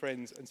families,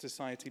 friends and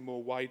society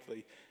more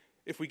widely.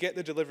 If we get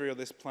the delivery of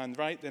this plan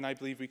right, then I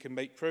believe we can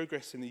make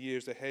progress in the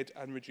years ahead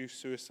and reduce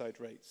suicide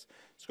rates.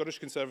 Scottish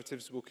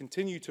Conservatives will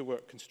continue to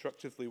work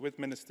constructively with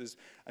ministers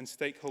and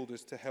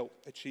stakeholders to help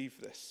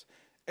achieve this.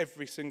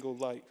 Every single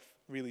life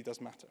really does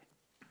matter.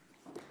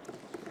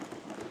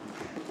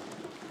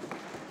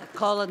 I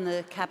call on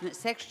the Cabinet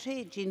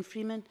Secretary, Jean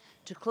Freeman,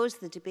 to close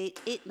the debate.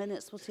 8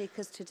 minutes will take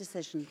us to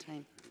decision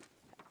time.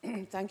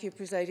 Thank you,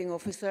 Presiding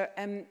Officer.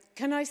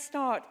 Can I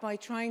start by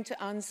trying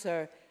to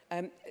answer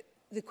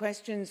the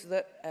questions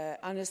that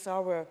Anna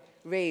Sarwar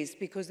raised,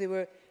 because they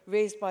were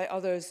raised by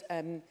others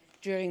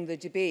during the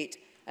debate.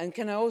 And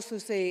can I also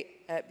say,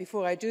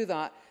 before I do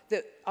that,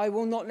 that I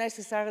will not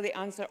necessarily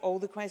answer all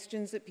the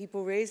questions that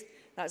people raised.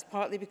 That's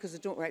partly because I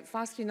don't write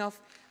fast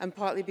enough and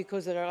partly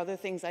because there are other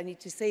things I need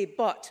to say.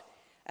 But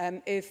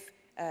if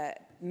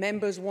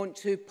members want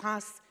to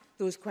pass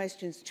those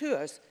questions to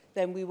us,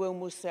 then we will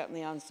most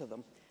certainly answer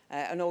them.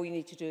 And all you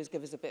need to do is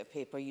give us a bit of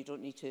paper. You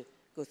don't need to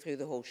go through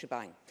the whole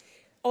shebang.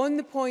 On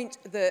the point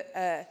that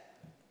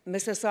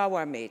Mr.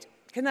 Sarwar made,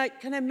 can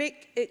I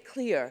make it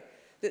clear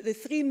that the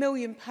 £3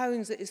 million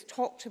that is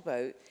talked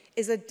about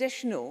is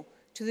additional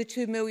to the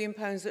 £2 million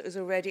that is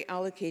already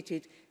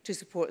allocated to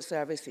support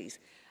services.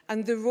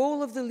 And the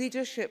role of the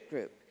leadership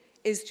group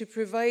is to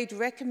provide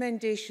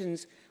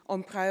recommendations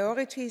on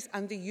priorities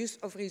and the use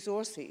of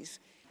resources,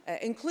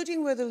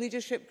 including where the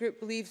leadership group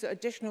believes that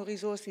additional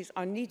resources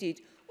are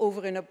needed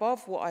over and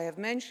above what I have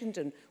mentioned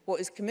and what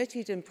is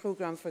committed in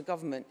Programme for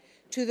Government,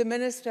 to the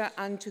Minister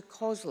and to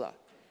COSLA.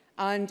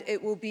 And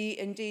it will be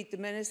indeed the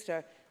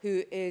Minister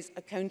who is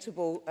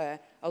accountable,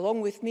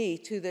 along with me,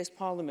 to this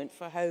Parliament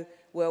for how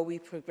well we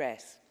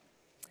progress.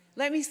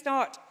 Let me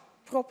start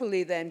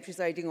properly then,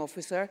 Presiding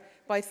Officer,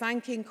 by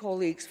thanking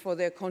colleagues for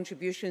their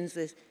contributions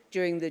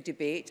during the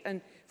debate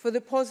and for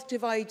the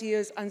positive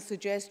ideas and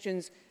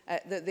suggestions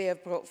that they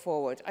have brought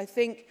forward. I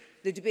think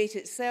the debate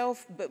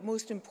itself, but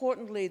most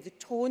importantly the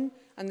tone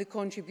and the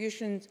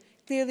contributions,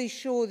 clearly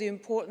show the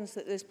importance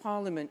that this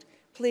Parliament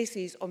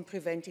places on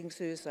preventing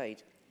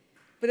suicide.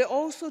 But it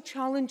also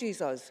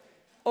challenges us,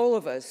 all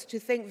of us, to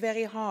think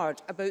very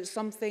hard about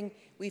something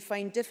we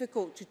find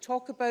difficult to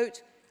talk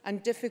about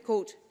and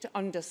difficult to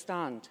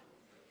understand.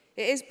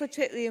 It is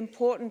particularly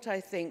important,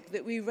 I think,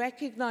 that we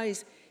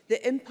recognise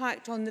the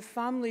impact on the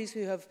families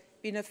who have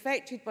been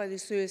affected by the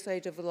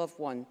suicide of a loved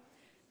one,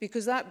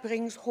 because that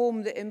brings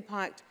home the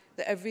impact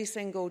that every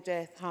single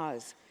death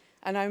has.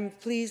 And I'm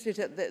pleased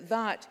that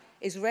that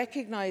is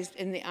recognised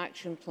in the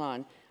action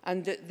plan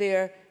and that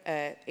their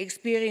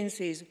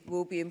experiences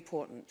will be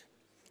important.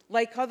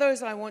 Like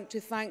others, I want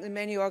to thank the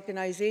many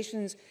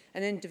organisations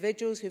and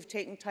individuals who have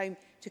taken time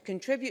to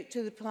contribute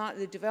to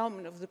the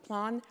development of the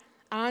plan,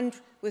 and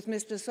with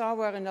Mr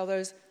Sarwar and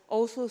others,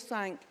 also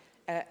thank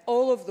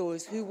all of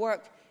those who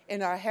work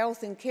in our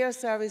health and care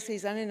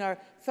services and in our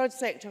third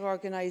sector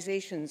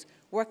organisations,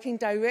 working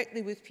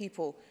directly with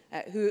people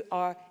who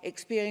are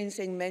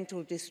experiencing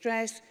mental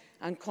distress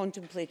and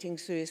contemplating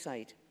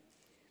suicide.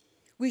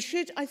 We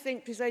should, I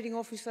think, Presiding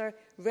Officer,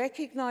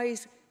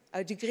 recognise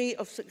a degree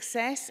of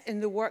success in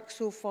the work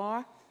so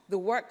far, the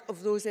work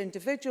of those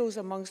individuals,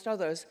 amongst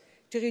others,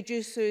 to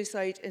reduce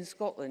suicide in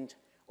Scotland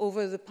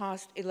over the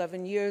past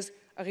 11 years,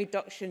 a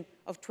reduction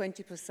of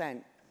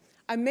 20%.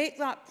 I make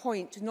that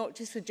point not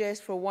to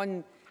suggest for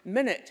 1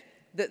 minute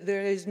that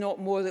there is not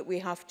more that we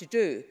have to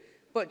do,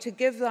 but to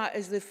give that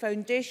as the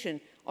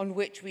foundation on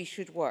which we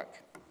should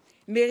work.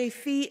 Mary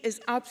Fee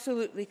is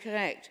absolutely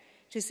correct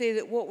to say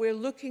that what we're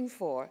looking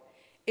for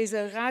is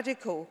a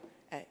radical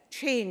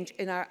change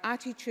in our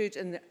attitude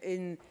and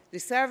in the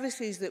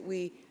services that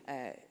we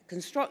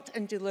construct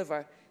and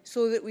deliver,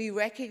 so that we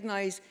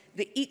recognise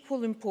the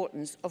equal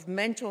importance of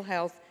mental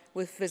health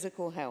with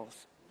physical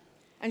health.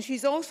 And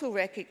she's also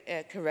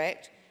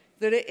correct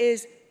that it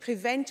is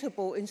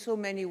preventable in so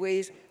many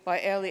ways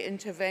by early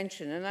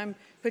intervention. And I'm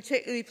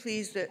particularly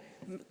pleased that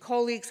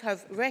colleagues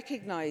have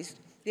recognised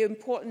the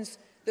importance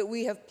that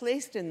we have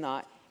placed in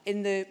that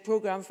in the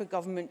Programme for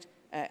Government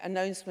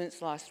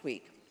announcements last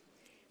week.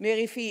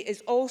 Mary Fee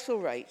is also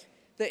right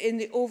that in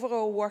the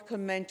overall work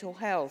on mental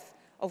health,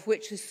 of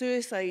which the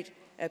suicide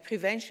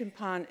prevention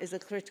plan is a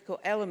critical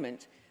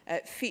element,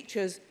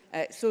 features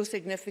so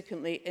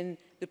significantly in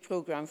the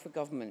Programme for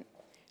Government.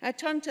 I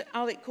turn to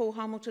Alec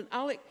Cole-Hamilton.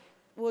 Alec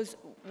was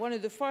one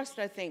of the first,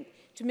 I think,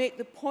 to make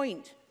the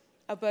point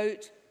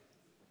about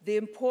the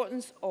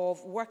importance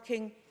of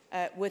working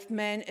with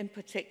men in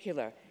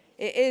particular.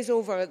 It is,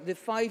 over the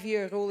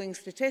 5-year rolling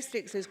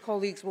statistics, as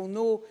colleagues will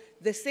know,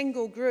 the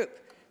single group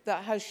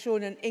that has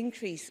shown an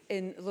increase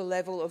in the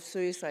level of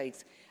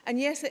suicides. And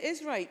yes, it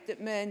is right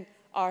that men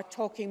are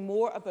talking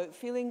more about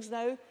feelings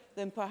now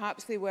than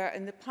perhaps they were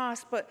in the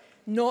past, but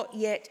not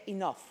yet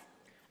enough.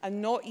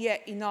 And not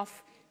yet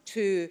enough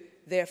to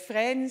their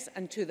friends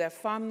and to their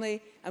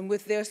family, and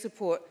with their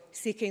support,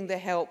 seeking the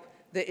help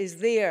that is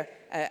there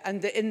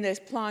and that in this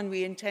plan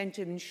we intend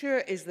to ensure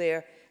is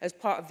there as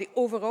part of the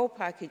overall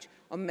package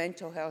on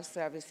mental health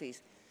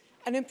services.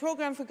 And in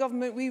Programme for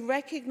Government, we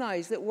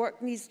recognise that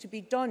work needs to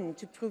be done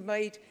to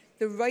provide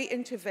the right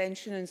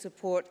intervention and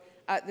support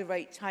at the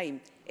right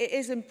time. It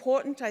is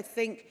important, I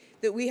think,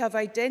 that we have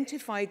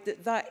identified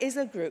that that is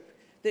a group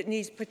that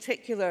needs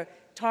particular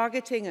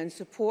targeting and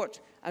support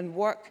and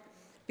work,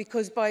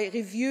 because by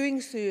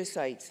reviewing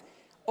suicides,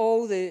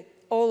 all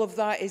of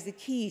that is the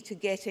key to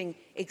getting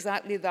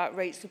exactly that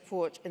right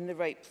support in the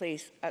right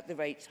place at the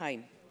right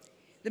time.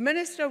 The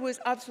Minister was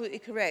absolutely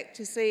correct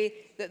to say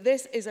that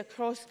this is a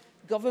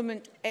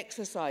cross-government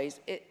exercise,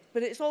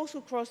 but it's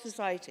also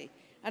cross-society.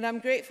 And I'm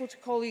grateful to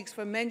colleagues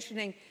for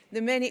mentioning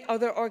the many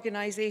other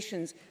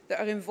organisations that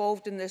are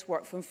involved in this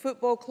work, from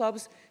football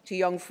clubs to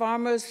young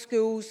farmers,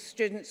 schools,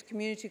 students,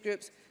 community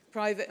groups,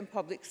 private and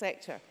public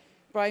sector.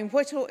 Brian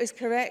Whittle is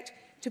correct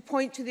to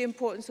point to the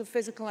importance of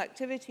physical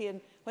activity.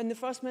 And when the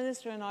First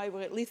Minister and I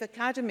were at Leith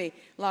Academy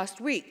last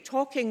week,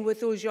 talking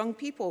with those young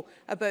people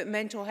about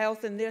mental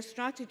health and their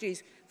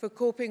strategies for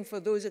coping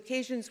for those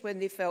occasions when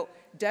they felt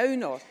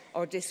down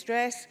or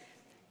distress,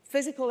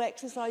 physical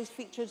exercise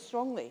featured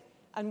strongly.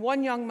 And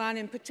one young man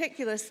in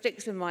particular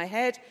sticks in my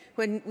head.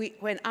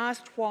 When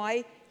asked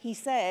why, he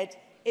said,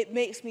 "It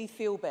makes me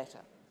feel better."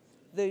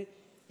 The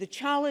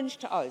challenge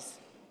to us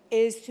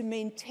is to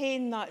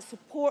maintain that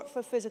support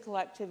for physical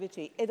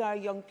activity in our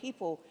young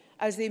people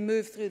as they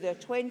move through their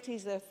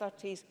 20s, their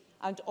 30s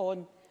and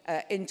on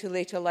into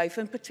later life,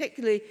 and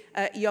particularly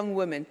young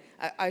women.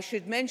 I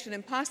should mention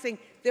in passing,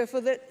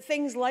 therefore, that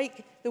things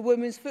like the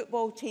women's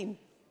football team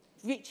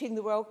reaching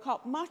the World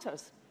Cup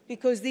matters,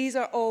 because these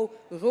are all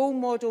role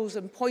models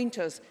and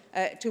pointers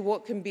to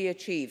what can be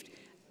achieved.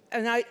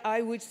 And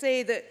I would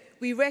say that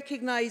we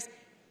recognise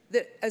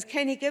that, as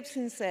Kenny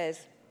Gibson says,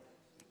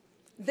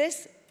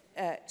 this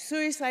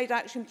suicide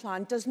action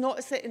plan does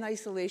not sit in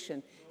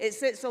isolation. It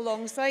sits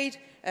alongside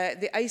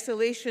the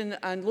isolation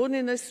and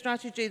loneliness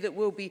strategy that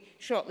will be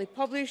shortly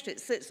published. It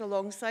sits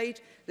alongside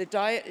the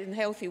diet and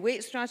healthy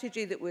weight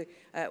strategy that we're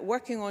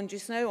working on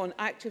just now, on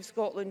Active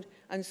Scotland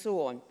and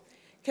so on.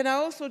 Can I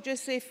also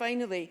just say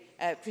finally,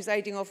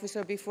 Presiding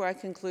Officer, before I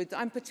conclude, that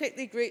I'm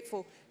particularly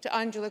grateful to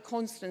Angela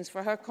Constance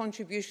for her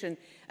contribution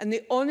and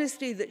the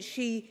honesty that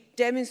she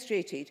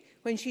demonstrated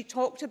when she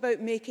talked about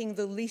making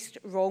the least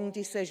wrong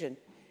decision.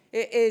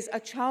 It is a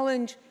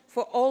challenge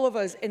for all of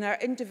us in our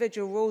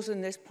individual roles in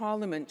this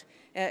Parliament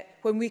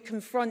when we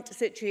confront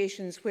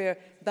situations where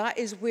that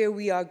is where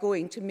we are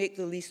going to make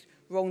the least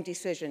wrong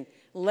decision.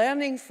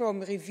 Learning from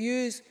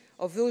reviews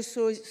of those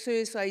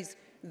suicides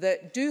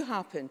that do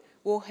happen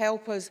will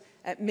help us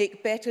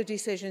make better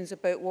decisions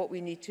about what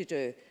we need to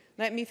do.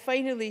 Let me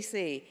finally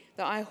say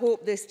that I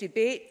hope this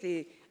debate,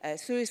 the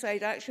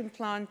suicide action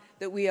plan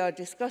that we are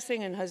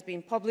discussing and has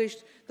been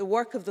published, the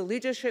work of the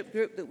leadership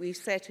group that we've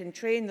set in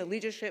train, the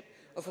leadership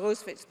of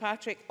Rose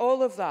Fitzpatrick,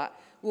 all of that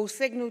will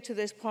signal to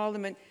this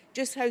Parliament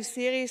just how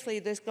seriously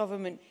this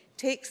government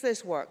takes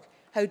this work,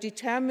 how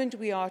determined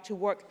we are to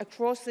work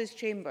across this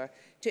chamber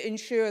to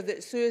ensure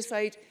that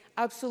suicide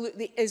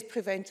absolutely is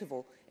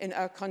preventable in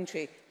our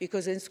country,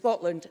 because in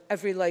Scotland,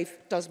 every life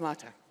does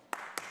matter.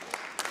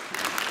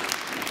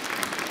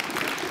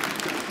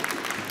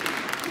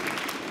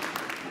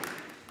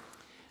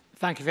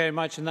 Thank you very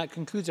much, and that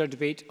concludes our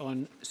debate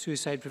on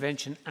Suicide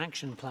Prevention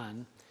Action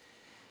Plan.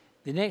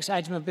 The next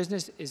item of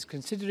business is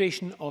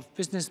consideration of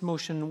Business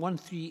Motion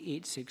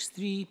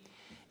 13863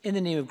 in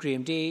the name of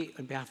Graham Day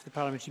on behalf of the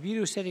Parliamentary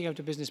Bureau setting out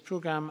a business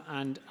programme,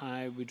 and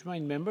I would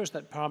remind members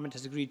that Parliament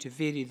has agreed to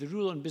vary the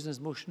rule on business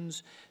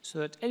motions so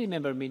that any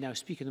member may now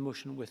speak in the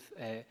motion with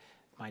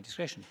my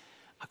discretion.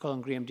 I call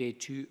on Graham Day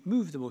to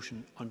move the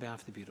motion on behalf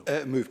of the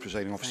Bureau. Move,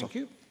 Presiding Officer. Thank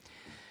you.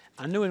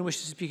 And no one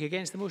wishes to speak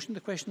against the motion.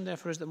 The question,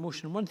 therefore, is that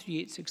motion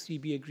 13863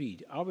 be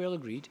agreed. Are we all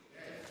agreed?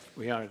 Yes.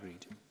 We are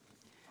agreed.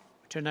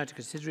 We turn now to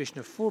consideration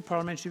of 4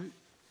 Parliamentary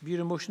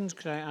Bureau motions.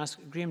 Could I ask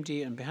Graham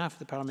Day on behalf of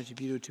the Parliamentary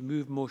Bureau to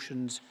move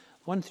motions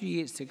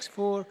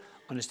 13864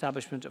 on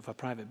establishment of a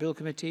private bill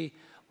committee,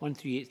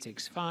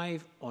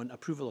 13865 on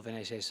approval of an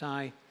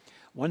SSI,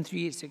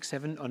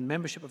 13867 on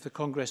membership of the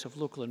Congress of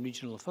Local and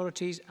Regional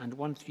Authorities, and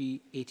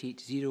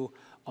 13880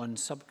 on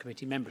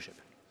subcommittee membership?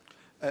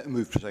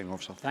 Move, Presiding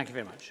Officer. Thank you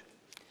very much.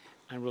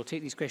 And we'll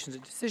take these questions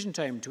at decision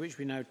time, to which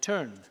we now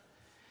turn.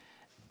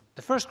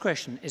 The first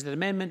question is that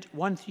Amendment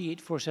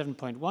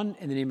 13847.1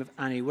 in the name of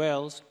Annie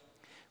Wells,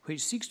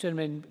 which seeks to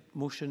amend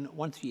motion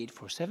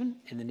 13847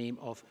 in the name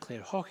of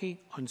Clare Haughey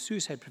on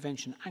Suicide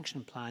Prevention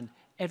Action Plan,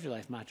 Every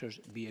Life Matters,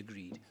 be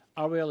agreed.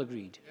 Are we all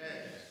agreed?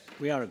 Yes.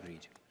 We are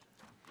agreed.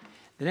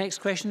 The next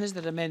question is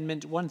that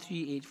Amendment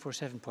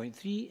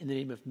 13847.3 in the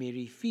name of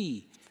Mary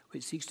Fee,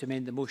 which seeks to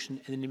amend the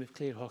motion in the name of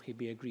Clare Haughey,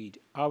 be agreed.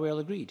 Are we all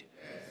agreed?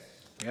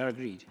 Yes. We are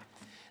agreed.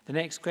 The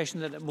next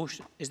question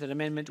is that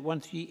Amendment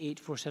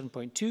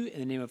 13847.2 in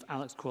the name of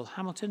Alex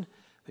Cole-Hamilton,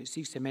 which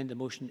seeks to amend the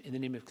motion in the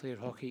name of Clare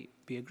Haughey,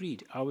 be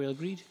agreed. Are we all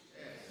agreed?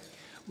 Yes.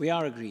 We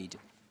are agreed.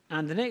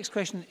 And the next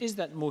question is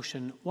that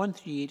motion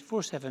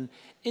 13847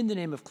 in the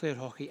name of Clare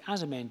Haughey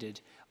as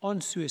amended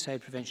on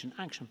Suicide Prevention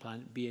Action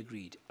Plan be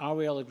agreed. Are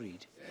we all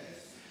agreed? Yes.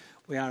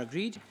 We are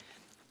agreed.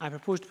 I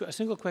propose to put a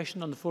single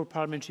question on the 4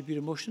 Parliamentary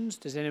Bureau motions.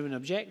 Does anyone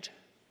object?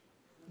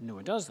 No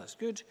one does. That's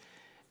good.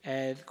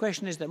 The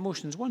question is that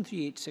motions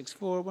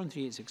 13864,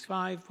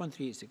 13865,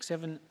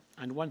 13867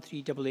 and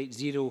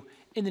 13880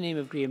 in the name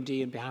of Graham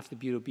Day on behalf of the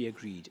Bureau be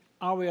agreed.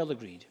 Are we all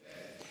agreed?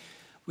 Yes.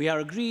 We are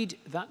agreed.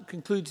 That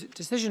concludes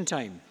decision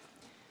time.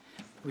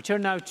 We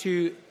turn now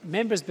to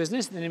members'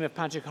 business in the name of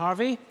Patrick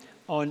Harvey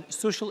on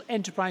social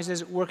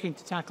enterprises working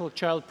to tackle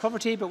child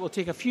poverty, but we'll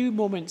take a few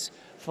moments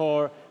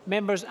for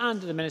members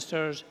and the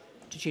ministers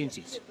to change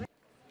seats.